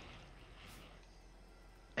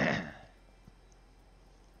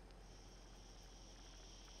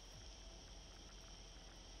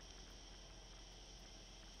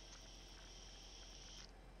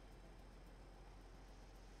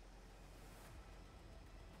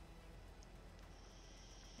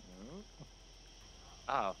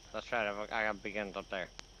 Oh, that's right. I got begins up there.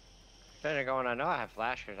 Instead of going, I know I have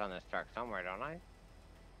flashers on this truck somewhere, don't I?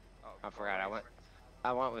 Oh, I far forgot. away.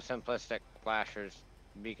 I went with simplistic flashers,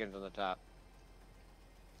 beacons on the top.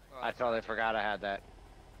 Oh, I that's what totally did. forgot I had that.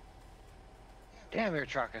 Damn, your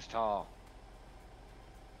truck is tall.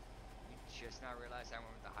 You just now realized I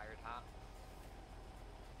went with the higher top.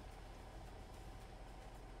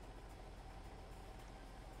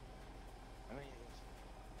 I mean,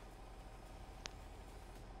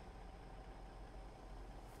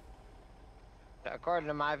 according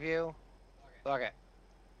to my view, look it.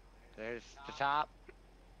 There's the top.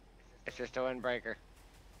 It's just a windbreaker.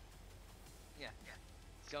 Yeah.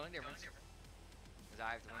 It's the only difference. Because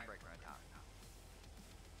I have the windbreaker on top.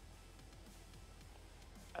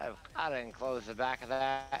 I've got to enclose the back of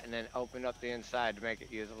that and then open up the inside to make it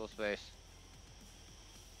usable space.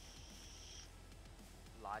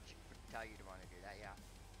 Logic would tell you to want to do that,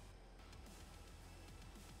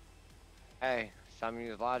 yeah. Hey, some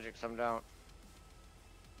use logic, some don't.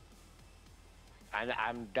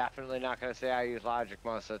 I'm definitely not going to say I use logic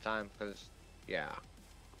most of the time, because, yeah.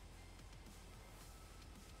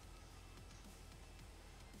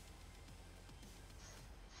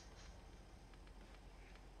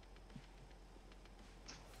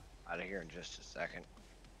 Out of here in just a second.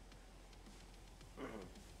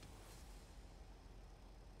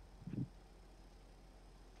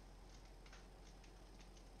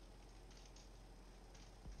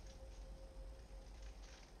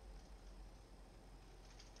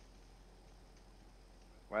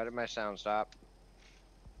 Why did my sound stop?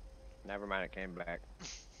 Never mind, it came back.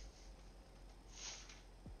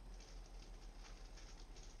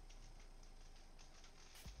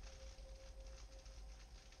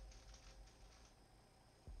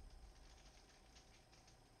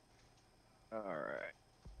 Alright.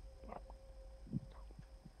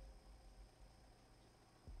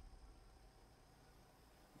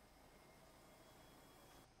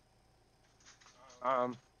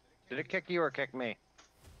 Did it kick you or kick me?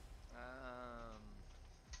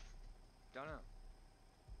 Don't know.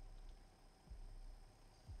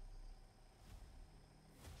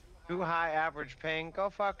 Too high average ping? Go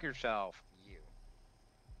fuck yourself. You.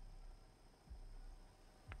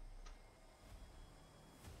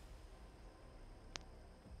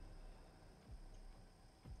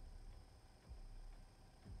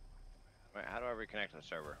 Wait, how do I reconnect to the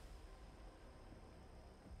server?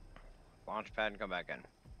 Launchpad and come back in.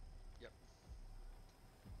 Yep.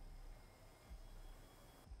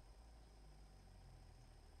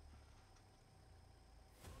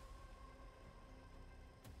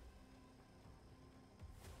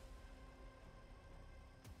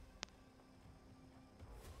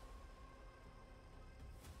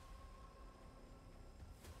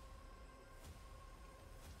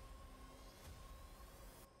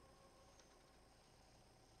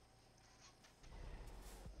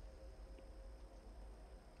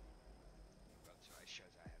 So it shows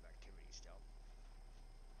I have activity still.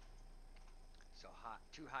 So hot,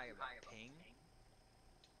 too high of a ping,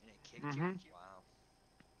 and it kicked you? Wow.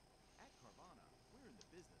 At Carvana, we're in the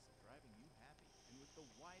business of driving you happy. And with the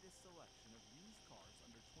widest selection of used cars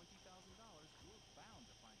under $20,000, you're bound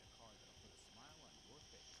to find a car that'll put a smile on your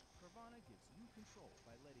face. Carvana gives you control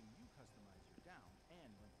by letting you customize your down and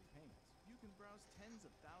monthly payments. You can browse tens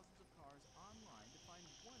of thousands of cars online to find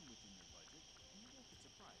one within your budget, and you won't get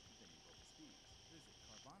surprised with any bogus fees. Visit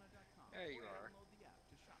Carvana.com There or you are. download the app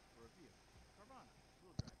to shop for a vehicle. Carvana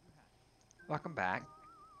will drive you happy. Welcome back.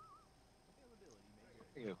 Availability may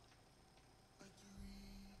vary. You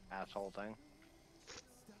asshole thing.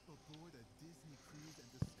 Step aboard a Disney cruise and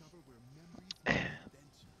discover where memories meet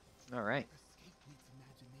adventure. All right. Escape meets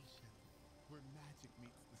imagination. Where magic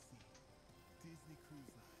meets the sea. Disney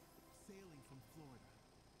Cruise Line. Sailing from Florida.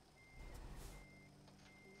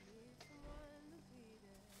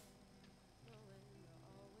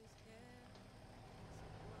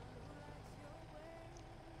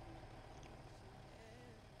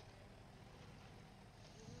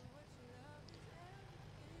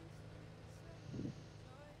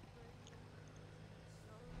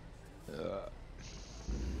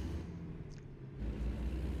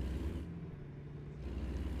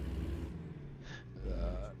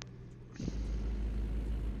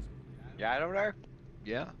 You alright over there?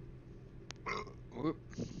 Yeah. Whoop.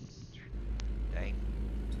 Dang.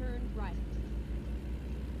 Turn right.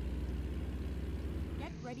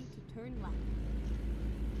 Get ready to turn left.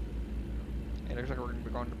 It looks like we're going to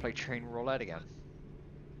be going to play train roulette again.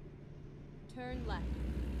 Turn left.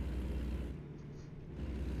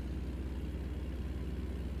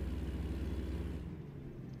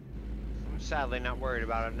 I'm sadly not worried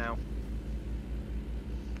about it now.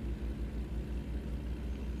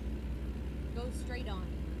 straight on.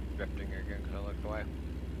 Drifting again because I looked away.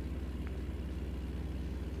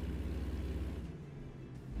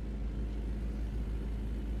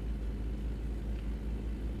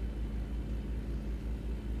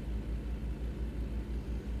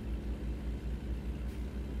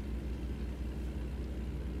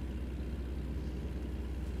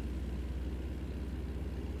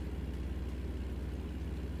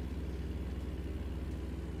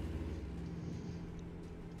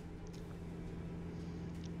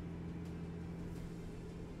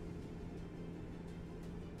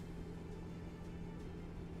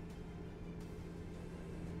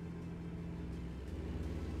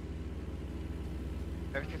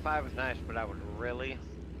 $65 is nice, but I would really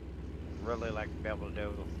like to be able to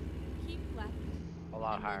do Keep left. a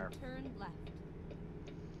lot and higher. Then turn left.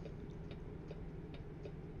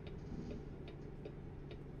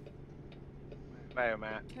 Wait a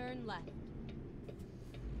minute. Turn left.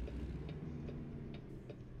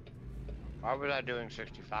 Why was I doing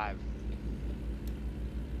 65?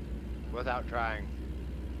 Without trying.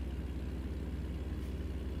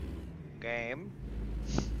 Game.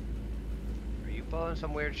 Are you pulling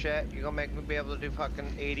some weird shit? You gonna make me be able to do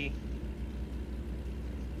fucking 80?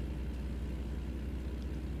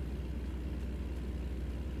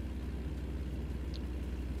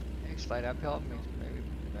 Slight uphill, maybe.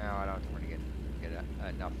 No, I don't think we're gonna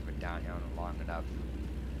get enough of it downhill in a long enough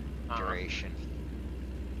duration.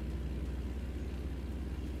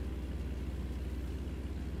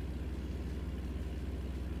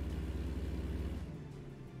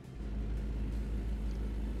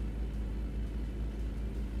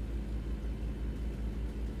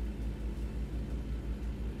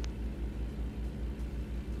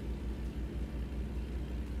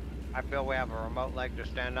 I feel we have a remote leg to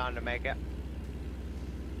stand on to make it.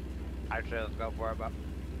 I'd say let's go for it, but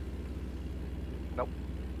nope.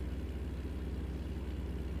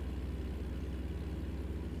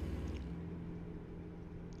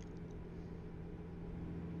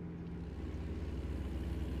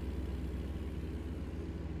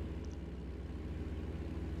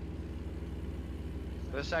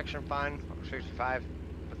 This section fine, 65,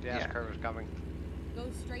 but the S curve is coming. Go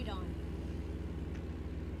straight on.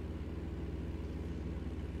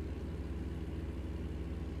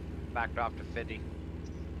 Backed off to 50.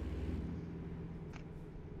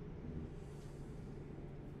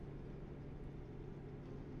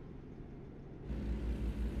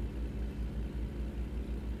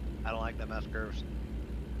 I don't like them S curves.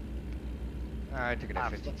 I took it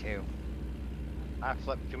at 52. I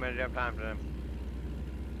flipped too many damn times to them.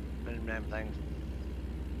 Them damn things.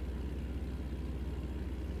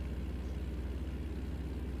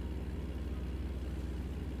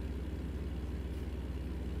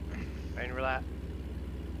 Ready for that?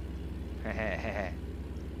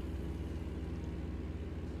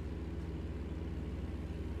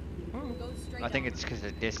 Go straight I think on. it's because of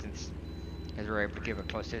the distance. Because we're able to give a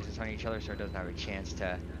close distance on each other so it doesn't have a chance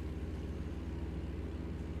to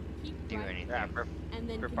Keep do right. anything. Yeah, And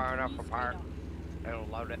then If you're far enough continue straight apart. on. it'll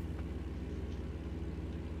load it.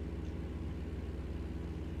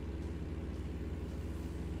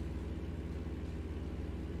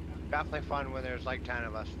 Definitely fun when there's like 10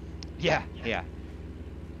 of us. Yeah, yeah.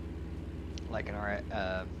 Like in our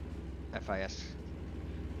FIS,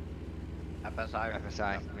 FSI. FSI,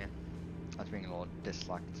 yeah. I was being a little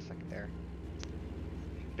dyslexic there.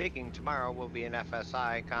 Speaking, tomorrow will be an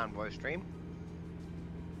FSI convoy stream.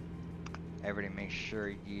 Everybody make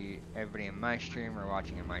sure everybody in my stream or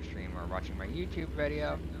watching in my stream or watching my YouTube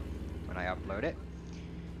video when I upload it.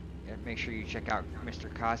 And make sure you check out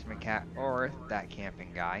Mr. Cosmic Cat or That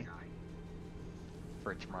Camping Guy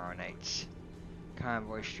for tomorrow night's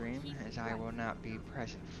convoy stream, as I will not be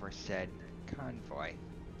present for said convoy.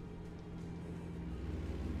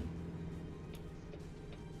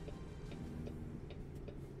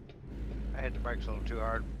 I hit the brakes a little too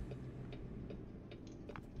hard.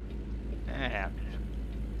 That happens.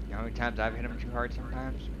 You know how many times I've hit them too hard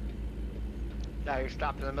sometimes? Now you're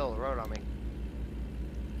stopped in the middle of the road on me.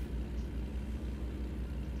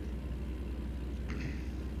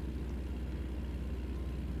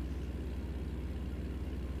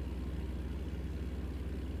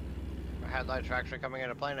 My headlights are actually coming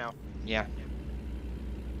into play now. Yeah.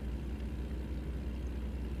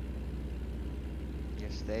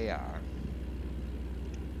 Yes, they are.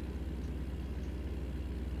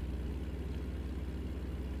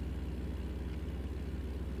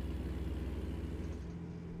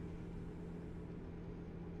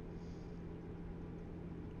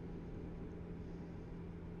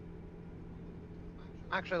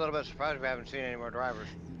 Actually, a little bit surprised we haven't seen any more drivers.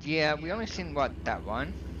 Yeah, we only seen what, that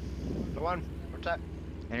one? The one What's that?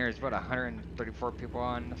 And there's about 134 people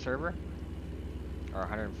on the server, or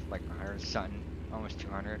 100, like 100 something, almost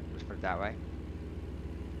 200. Let's put it that way.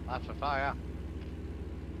 That's what I saw, yeah.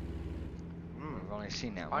 We've only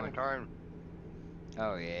seen that Fun one. turn.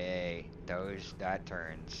 Oh yay, that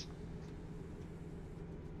turns.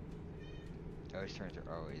 Those turns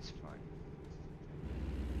are always fun.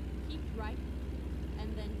 Keep right,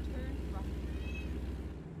 and then turn right.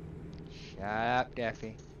 Shut up,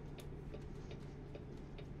 Daffy.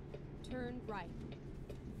 Turn right.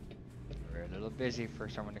 We're a little busy for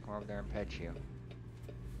someone to come over there and pet you.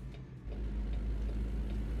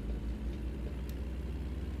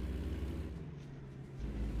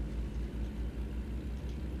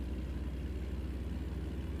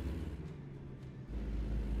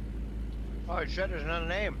 Oh shit, there's another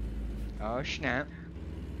name. Oh snap.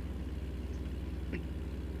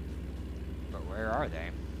 But where are they?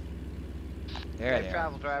 There Safe they are.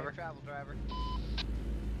 travel driver. Travel driver.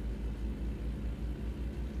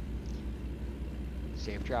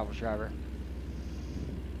 Safe travels, driver.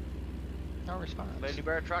 No response. Lady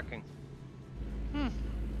Bear Trucking. We've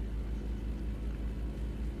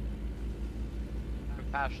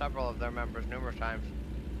passed several of their members numerous times.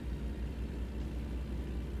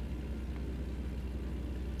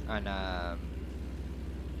 On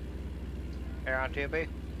Here on TB.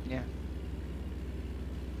 yeah.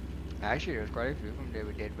 Actually, there's quite a few of them that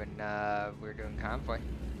we did when we were doing convoy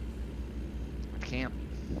with camp.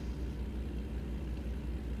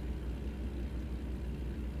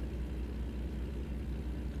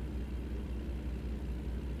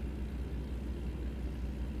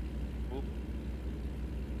 Oop.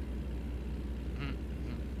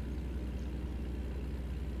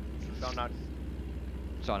 Don't not.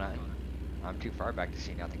 Saw nothing. I'm too far back to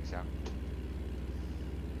see nothing, so.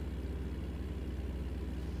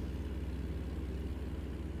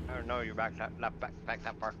 I don't know you're back that back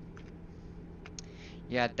that far.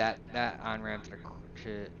 Yeah, that on ramp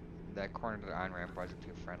to that corner to the on ramp wasn't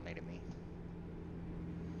too friendly to me.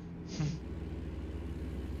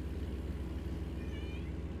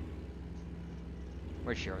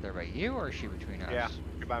 Was she over there by you, or is she between us? Yeah,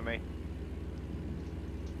 you're by me.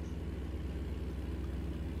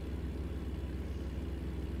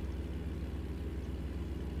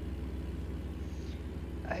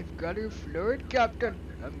 I've got her floored, Captain.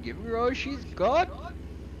 I'm giving her all she's got.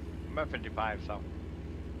 I'm at 55, so.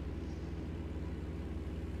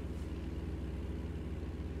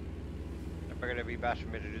 I figured it'd be best for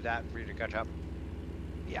me to do that for you to catch up.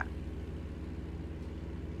 Yeah.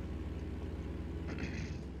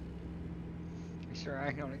 Sir,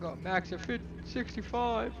 I can only go max of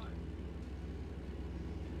 65.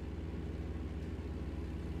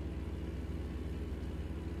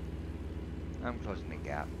 I'm closing the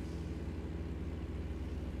gap.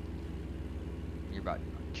 You're about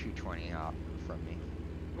 220 off from me.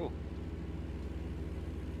 Ooh.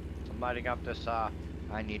 So I'm lighting up this, I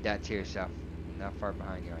need that too, so I'm not far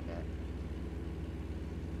behind you on that.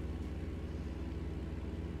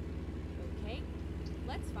 Okay,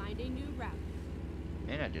 let's find a new route.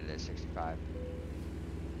 And I did it at 65.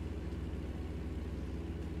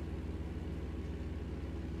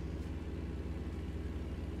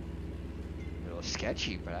 A little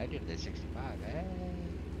sketchy, but I did it at 65. Hey.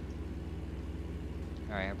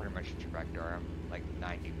 Alright, I'm pretty much at your back door. I'm like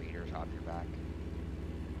 90 meters off your back.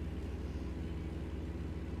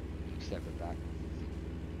 Step it back.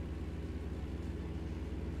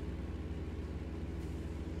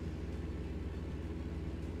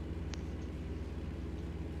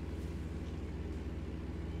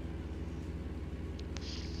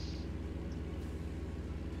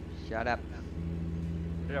 Shut up.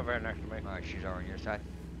 she's over here next to me. Alright, she's over on your side.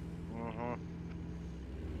 Mm-hmm.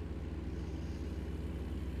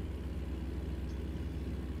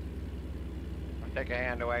 I'll take a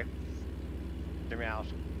hand away. Give me house.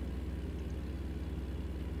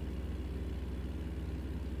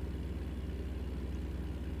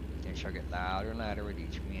 And she'll get louder and louder with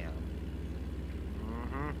each meow.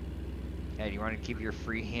 Mm-hmm. Hey, do you want to keep your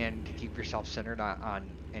free hand, keep yourself centered on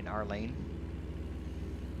in our lane?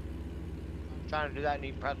 Trying to do that and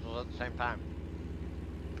eat pretzels at the same time.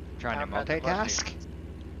 Trying to Pet the pussy. multitask?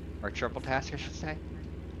 Or triple task, I should say.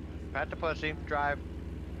 Pet the pussy, drive.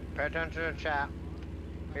 Pay attention to the chat.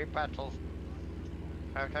 Eat pretzels.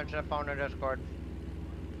 Pay attention to the phone and Discord.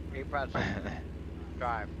 Eat pretzels.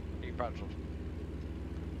 Drive. Eat pretzels.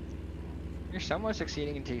 You're somewhat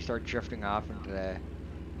succeeding until you start drifting off into the,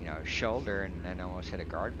 shoulder and then almost hit a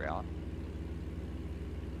guardrail.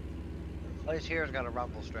 Place here's got a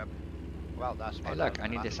rumble strip. Well, that's Hey, look, I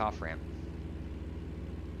need this off ramp.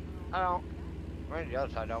 I don't. Where's the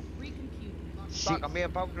other side, though? Recompute. See, Fuck, I'm being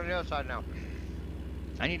poked on the other side now.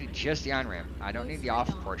 I needed just the on ramp. I don't Go need the straight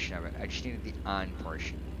off on. portion of it. I just needed the on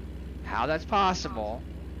portion. How that's possible?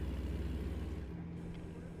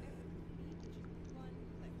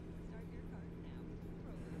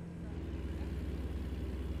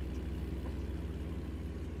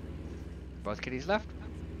 Both kitties left?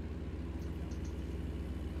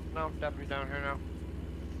 No, deputy's down here now.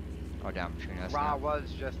 Oh, down between us Ra now.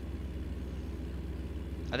 was just.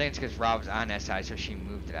 I think it's because Rob was on that side, so she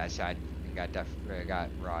moved to that side and got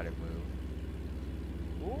Raw to move.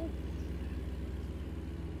 Ooh.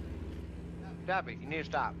 Debbie, you need to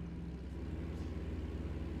stop.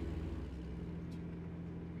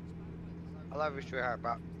 I love you, sweetheart,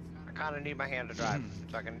 but I kind of need my hand to drive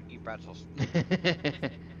so I can eat pretzels.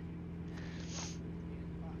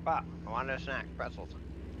 But I wanted a snack, pretzels.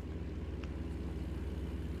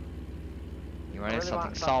 You I wanted really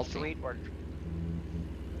something want salty. sweet or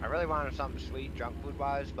I really wanted something sweet, junk food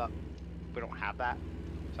wise, but we don't have that.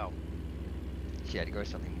 So. She had to go with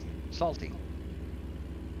something salty.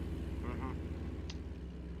 Mm-hmm.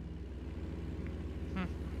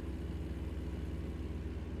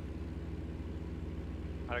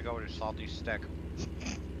 Gotta go with a salty stick.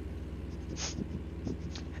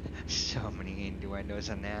 So many innuendos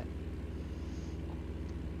on that.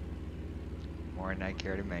 More than I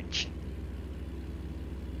care to mention.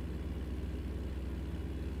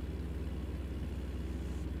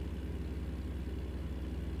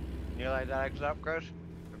 You like that exit up, Chris?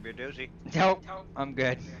 Could be a doozy. Nope, I'm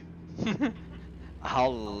good.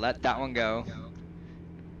 I'll let that one go.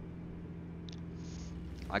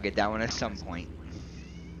 I'll get that one at some point.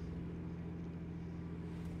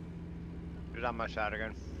 Who's on my side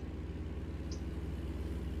again?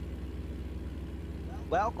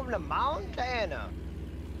 Welcome to Montana.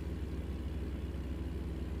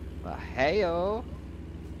 Well, heyo.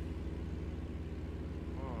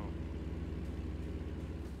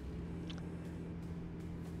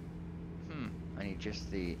 I need just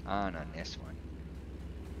the on this one.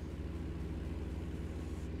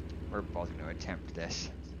 We're both going to attempt this.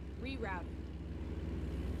 Reroute.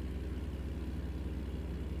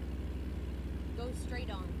 Go straight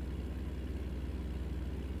on.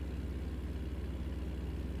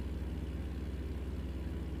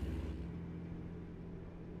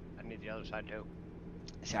 I need the other side too.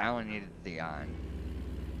 See, I only needed the on.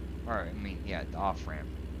 Or, I mean, yeah, the off ramp.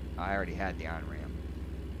 I already had the on ramp.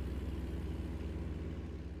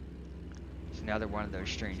 It's another one of those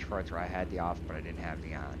strange parts where I had the off, but I didn't have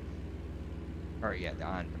the on. Or, yeah, the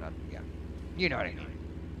on, but not, yeah. You know what I mean.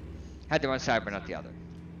 Had the one side, but not the other.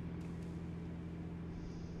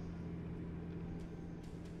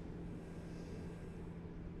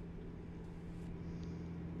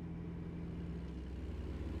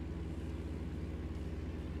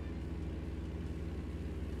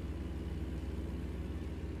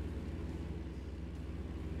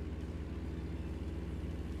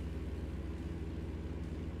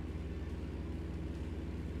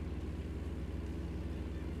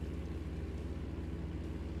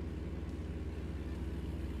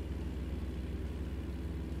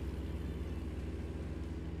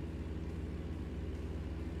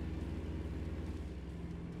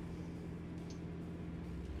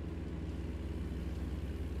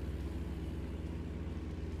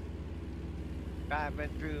 Driving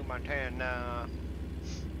through Montana.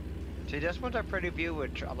 See, this one's a pretty view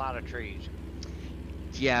with a lot of trees.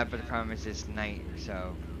 Yeah, but the problem is it's night,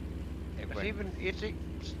 so... It's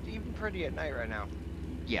even pretty at night right now.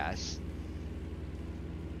 Yes.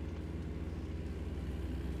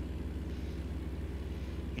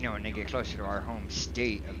 You know, when they get closer to our home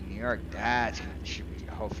state of New York, should be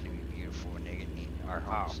hopefully be beautiful when they get our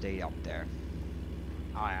home state up there.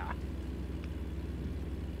 Oh yeah.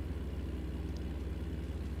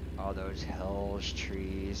 All those hills,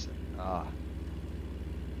 trees,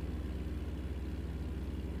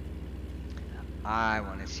 I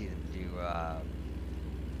want to see them do, I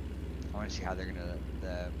want to see how the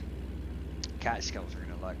Catskills are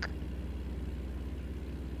gonna look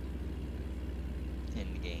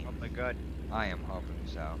in the game. Hopefully good. I am hoping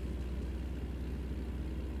so.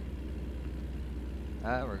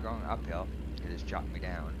 We're going uphill. It just dropped me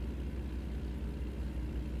down.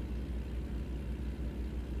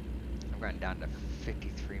 I'm going down to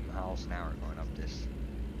 53 miles an hour going up this.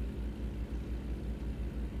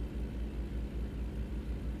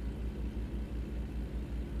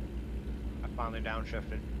 I finally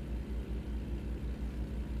downshifted.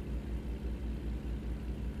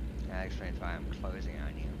 That explains why I'm closing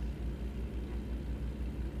on you.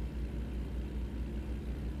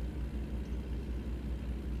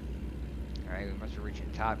 Alright, Alright, we must be reaching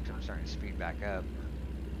the top because I'm starting to speed back up.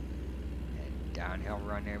 And downhill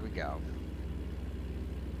run, there we go.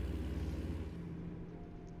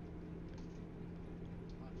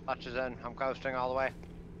 Clutch is in. I'm coasting all the way.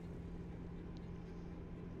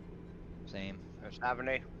 Same. There's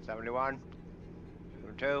 70, 71,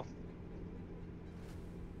 72.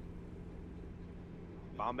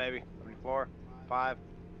 Come on, baby. 74, 5,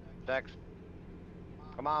 6.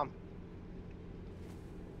 Come on.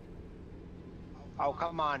 Oh,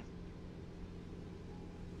 come on.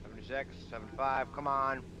 76, 75. Come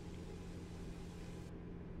on.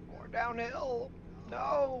 More downhill.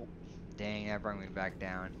 No. Dang, that brought me back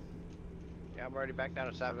down. Yeah, I'm already back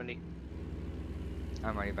down to 70.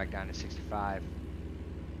 I'm already back down to 65.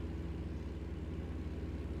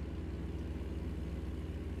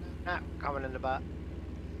 Ah, coming in the butt.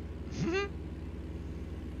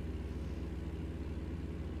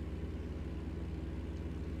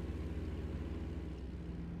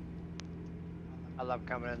 I love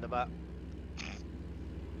coming in the butt.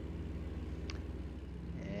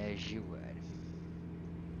 As you would.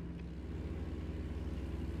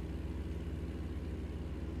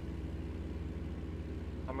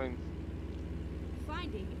 I mean,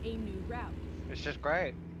 Finding a new route. it's just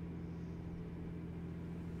great.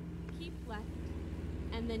 Keep left,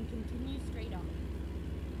 and then continue straight on.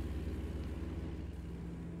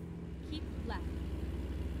 Keep left.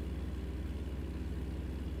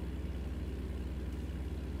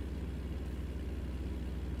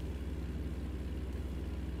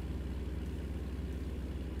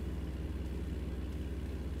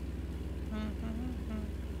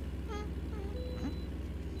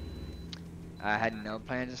 I had no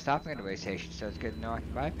plans of stopping at the way station, so it's good to know I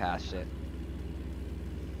can bypass it.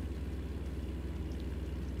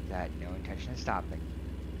 I had no intention of stopping.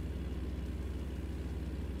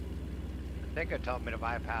 I think it told me to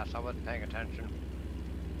bypass. I wasn't paying attention.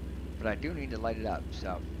 But I do need to light it up,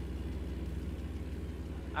 so.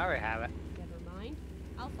 I already have it. Never mind.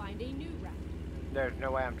 I'll find a new route. There's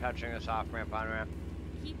no way I'm touching this off ramp on ramp.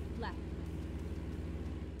 Keep left.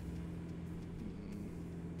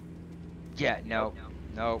 Yeah, no.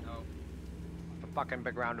 Nope. The fucking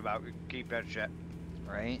big roundabout. You can keep that shit.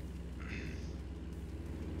 Right?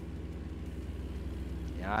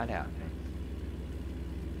 Not happening.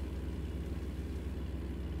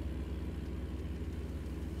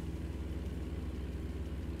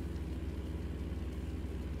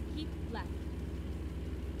 Keep left.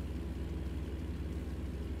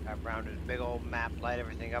 Got around this big old map, light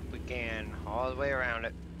everything up we can, all the way around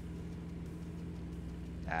it.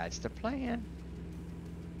 That's the plan.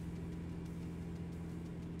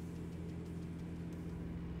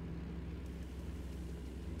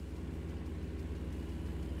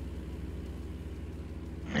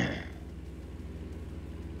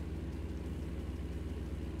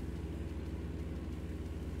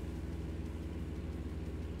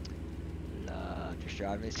 Just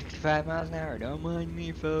driving at 65 miles an hour. Don't mind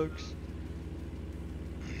me, folks.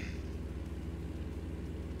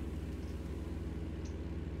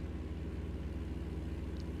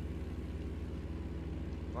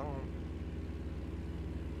 Well,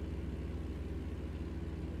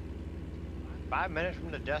 5 minutes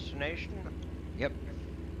from the destination? Yep.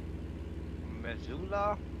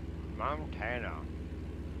 Missoula, Montana.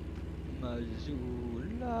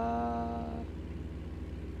 Missoula.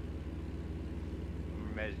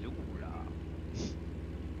 Missoula.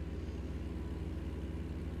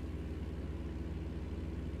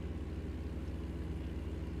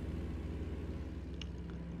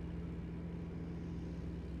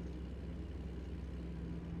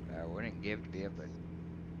 I wouldn't give to be able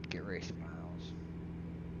to get race miles.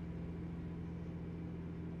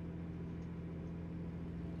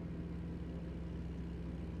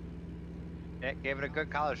 Yeah, gave it a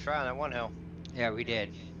good college try on that one hill. Yeah, we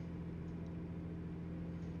did.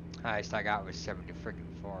 Highest I got was 70 freaking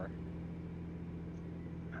 4.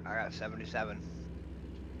 I got 77.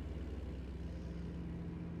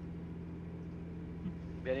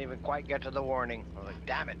 Didn't even quite get to the warning. I was like,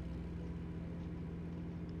 damn it.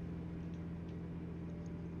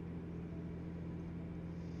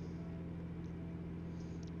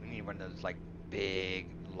 We need one of those like big,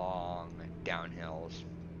 long downhills.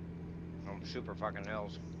 Super fucking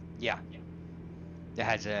hills. Yeah. That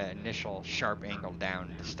has an initial sharp angle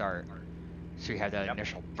down to start. So you have that Yep.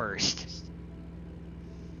 initial burst.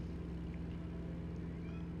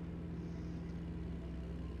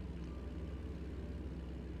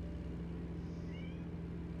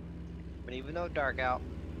 But even though dark out,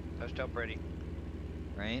 they're still pretty.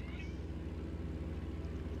 Right?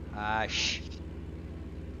 Shh.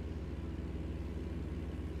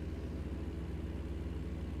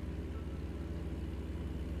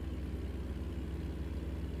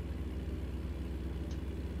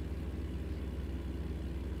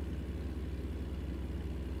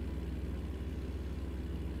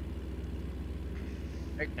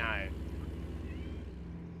 Ignite.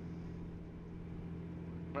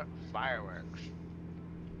 Fireworks.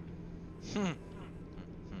 Hmm.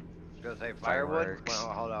 Gonna say firewood? Fireworks.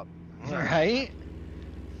 Well, hold up. Right?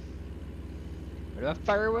 What about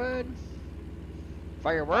firewood?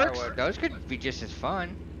 Fireworks? Firewood. Those could be just as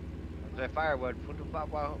fun. Say firewood. What the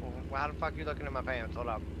fuck? How the fuck you looking at my pants? Hold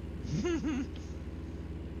up.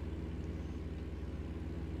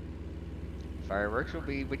 Fireworks will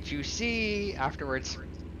be what you see afterwards.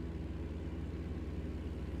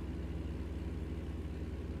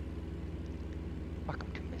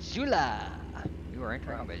 Welcome to Missoula. You are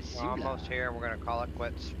entering We're Missoula. almost here. We're gonna call it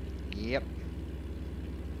quits. Yep.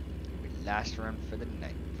 Last run for the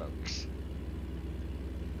night, folks.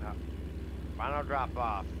 Final drop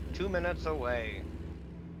off. 2 minutes away.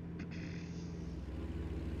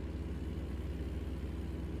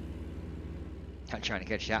 Not trying to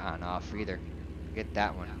catch that on off either. Get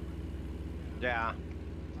that one. Yeah.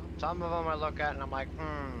 Some of them I look at and I'm like,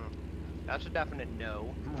 that's a definite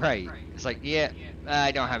no. Right. It's like, yeah,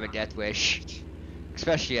 I don't have a death wish.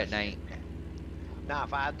 Especially at night. Now,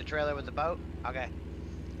 if I had the trailer with the boat, okay.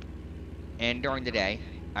 And during the day,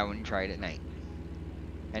 I wouldn't try it at night.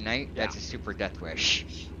 At night, Yeah. that's a super death wish.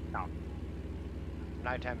 No.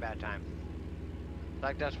 Nighttime, bad time.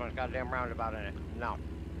 Like this one, it's got a damn roundabout in it. No.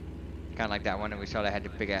 Kind of like that one that we saw that had the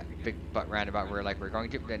big butt roundabout where we're going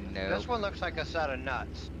to, then no. This one looks like a set of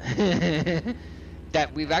nuts.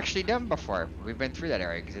 That we've actually done before. We've been through that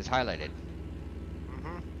area because it's highlighted.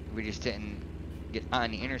 We just didn't get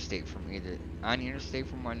on the interstate from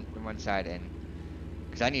one side and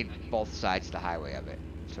because I need both sides of the highway of it,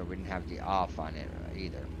 so we didn't have the off on it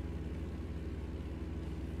either.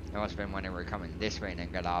 That must have been when they were coming this way and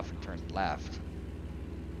then got off and turned left.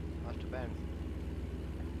 Must have been.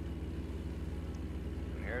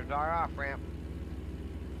 Here's our off ramp.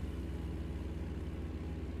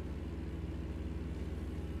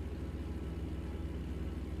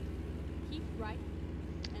 Keep right,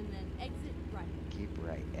 and then exit right. Keep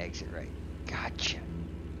right, exit right. Gotcha.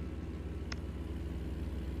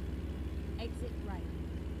 Exit right.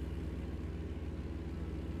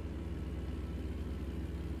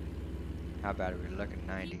 How about it? We're looking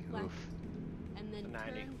 90. Keep left, Oof. and then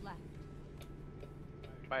 90. turn left.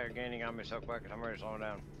 Why you're gaining on me so quick? I'm ready to slow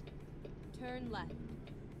down. Turn left.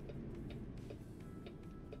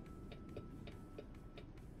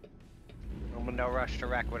 I'm in no rush to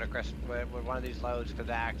wreck with with one of these loads because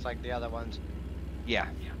it acts like the other ones. Yeah,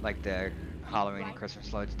 like the Halloween and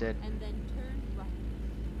Christmas loads did. And then turn right.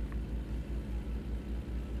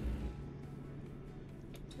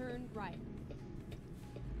 Turn right.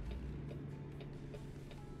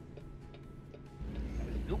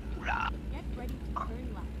 Get ready to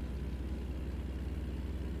turn left.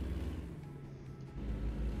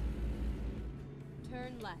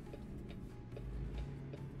 Turn left.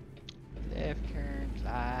 Left turn,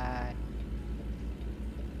 slide.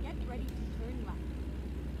 Get ready to turn left.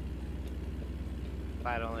 If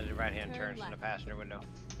I had only did right-hand Turn turns in the left. passenger window.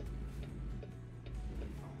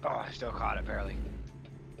 Oh, I still caught it barely.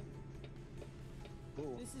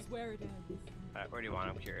 This is where it ends. Alright, where do you want?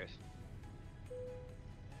 I'm curious.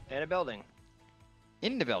 In a building.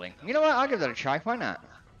 In the building. You know what? I'll give that a try. Why not?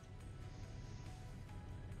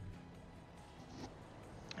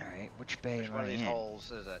 Alright, which bay Which am one of I these in?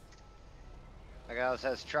 holes is it? I got it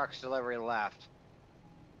says trucks delivery left.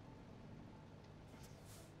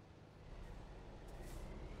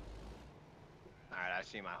 Alright, I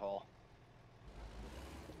see my hole.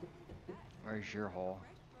 Where's your hole?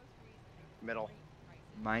 Middle.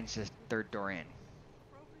 Mine says third door in.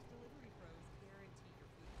 Kroger's delivery pros guarantee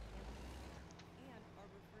your food is and our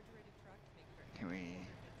refrigerated truck makes sure Can we...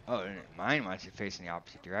 Oh, mine wants it facing the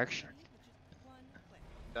opposite direction. with just one click.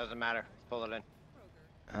 Doesn't matter. Pull it in.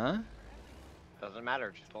 Kroger. Huh? Doesn't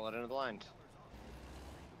matter. Just pull it into the lines.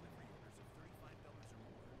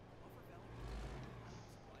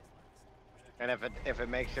 And if it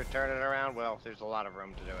makes you turn it around, well, there's a lot of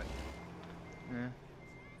room to do it. Yeah.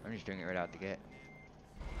 I'm just doing it right out the gate.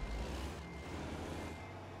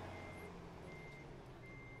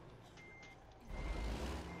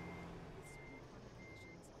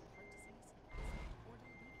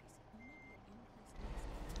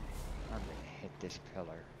 I'm gonna hit this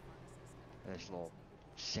pillar. This little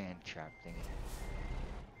sand trap thingy.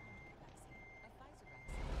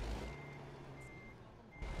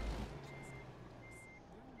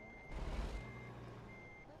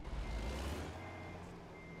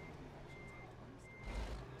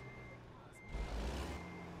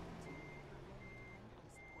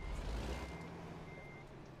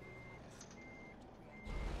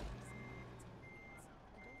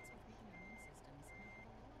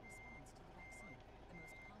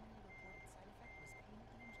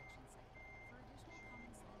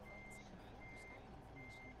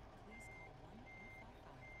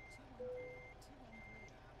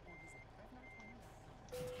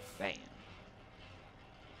 Bam.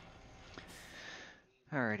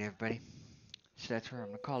 Alright, everybody. So that's where I'm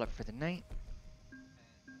going to call it for the night.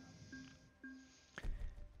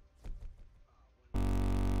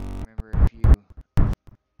 Remember, if you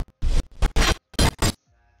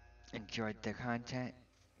enjoyed the content,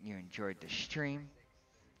 you enjoyed the stream,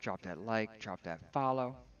 drop that like, drop that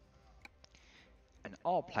follow, on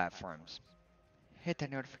all platforms. Hit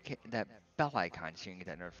that bell icon so you can get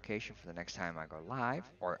that notification for the next time I go live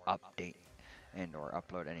or update and or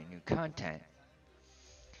upload any new content.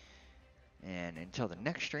 And until the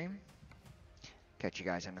next stream, catch you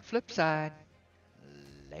guys on the flip side.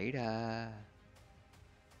 Later.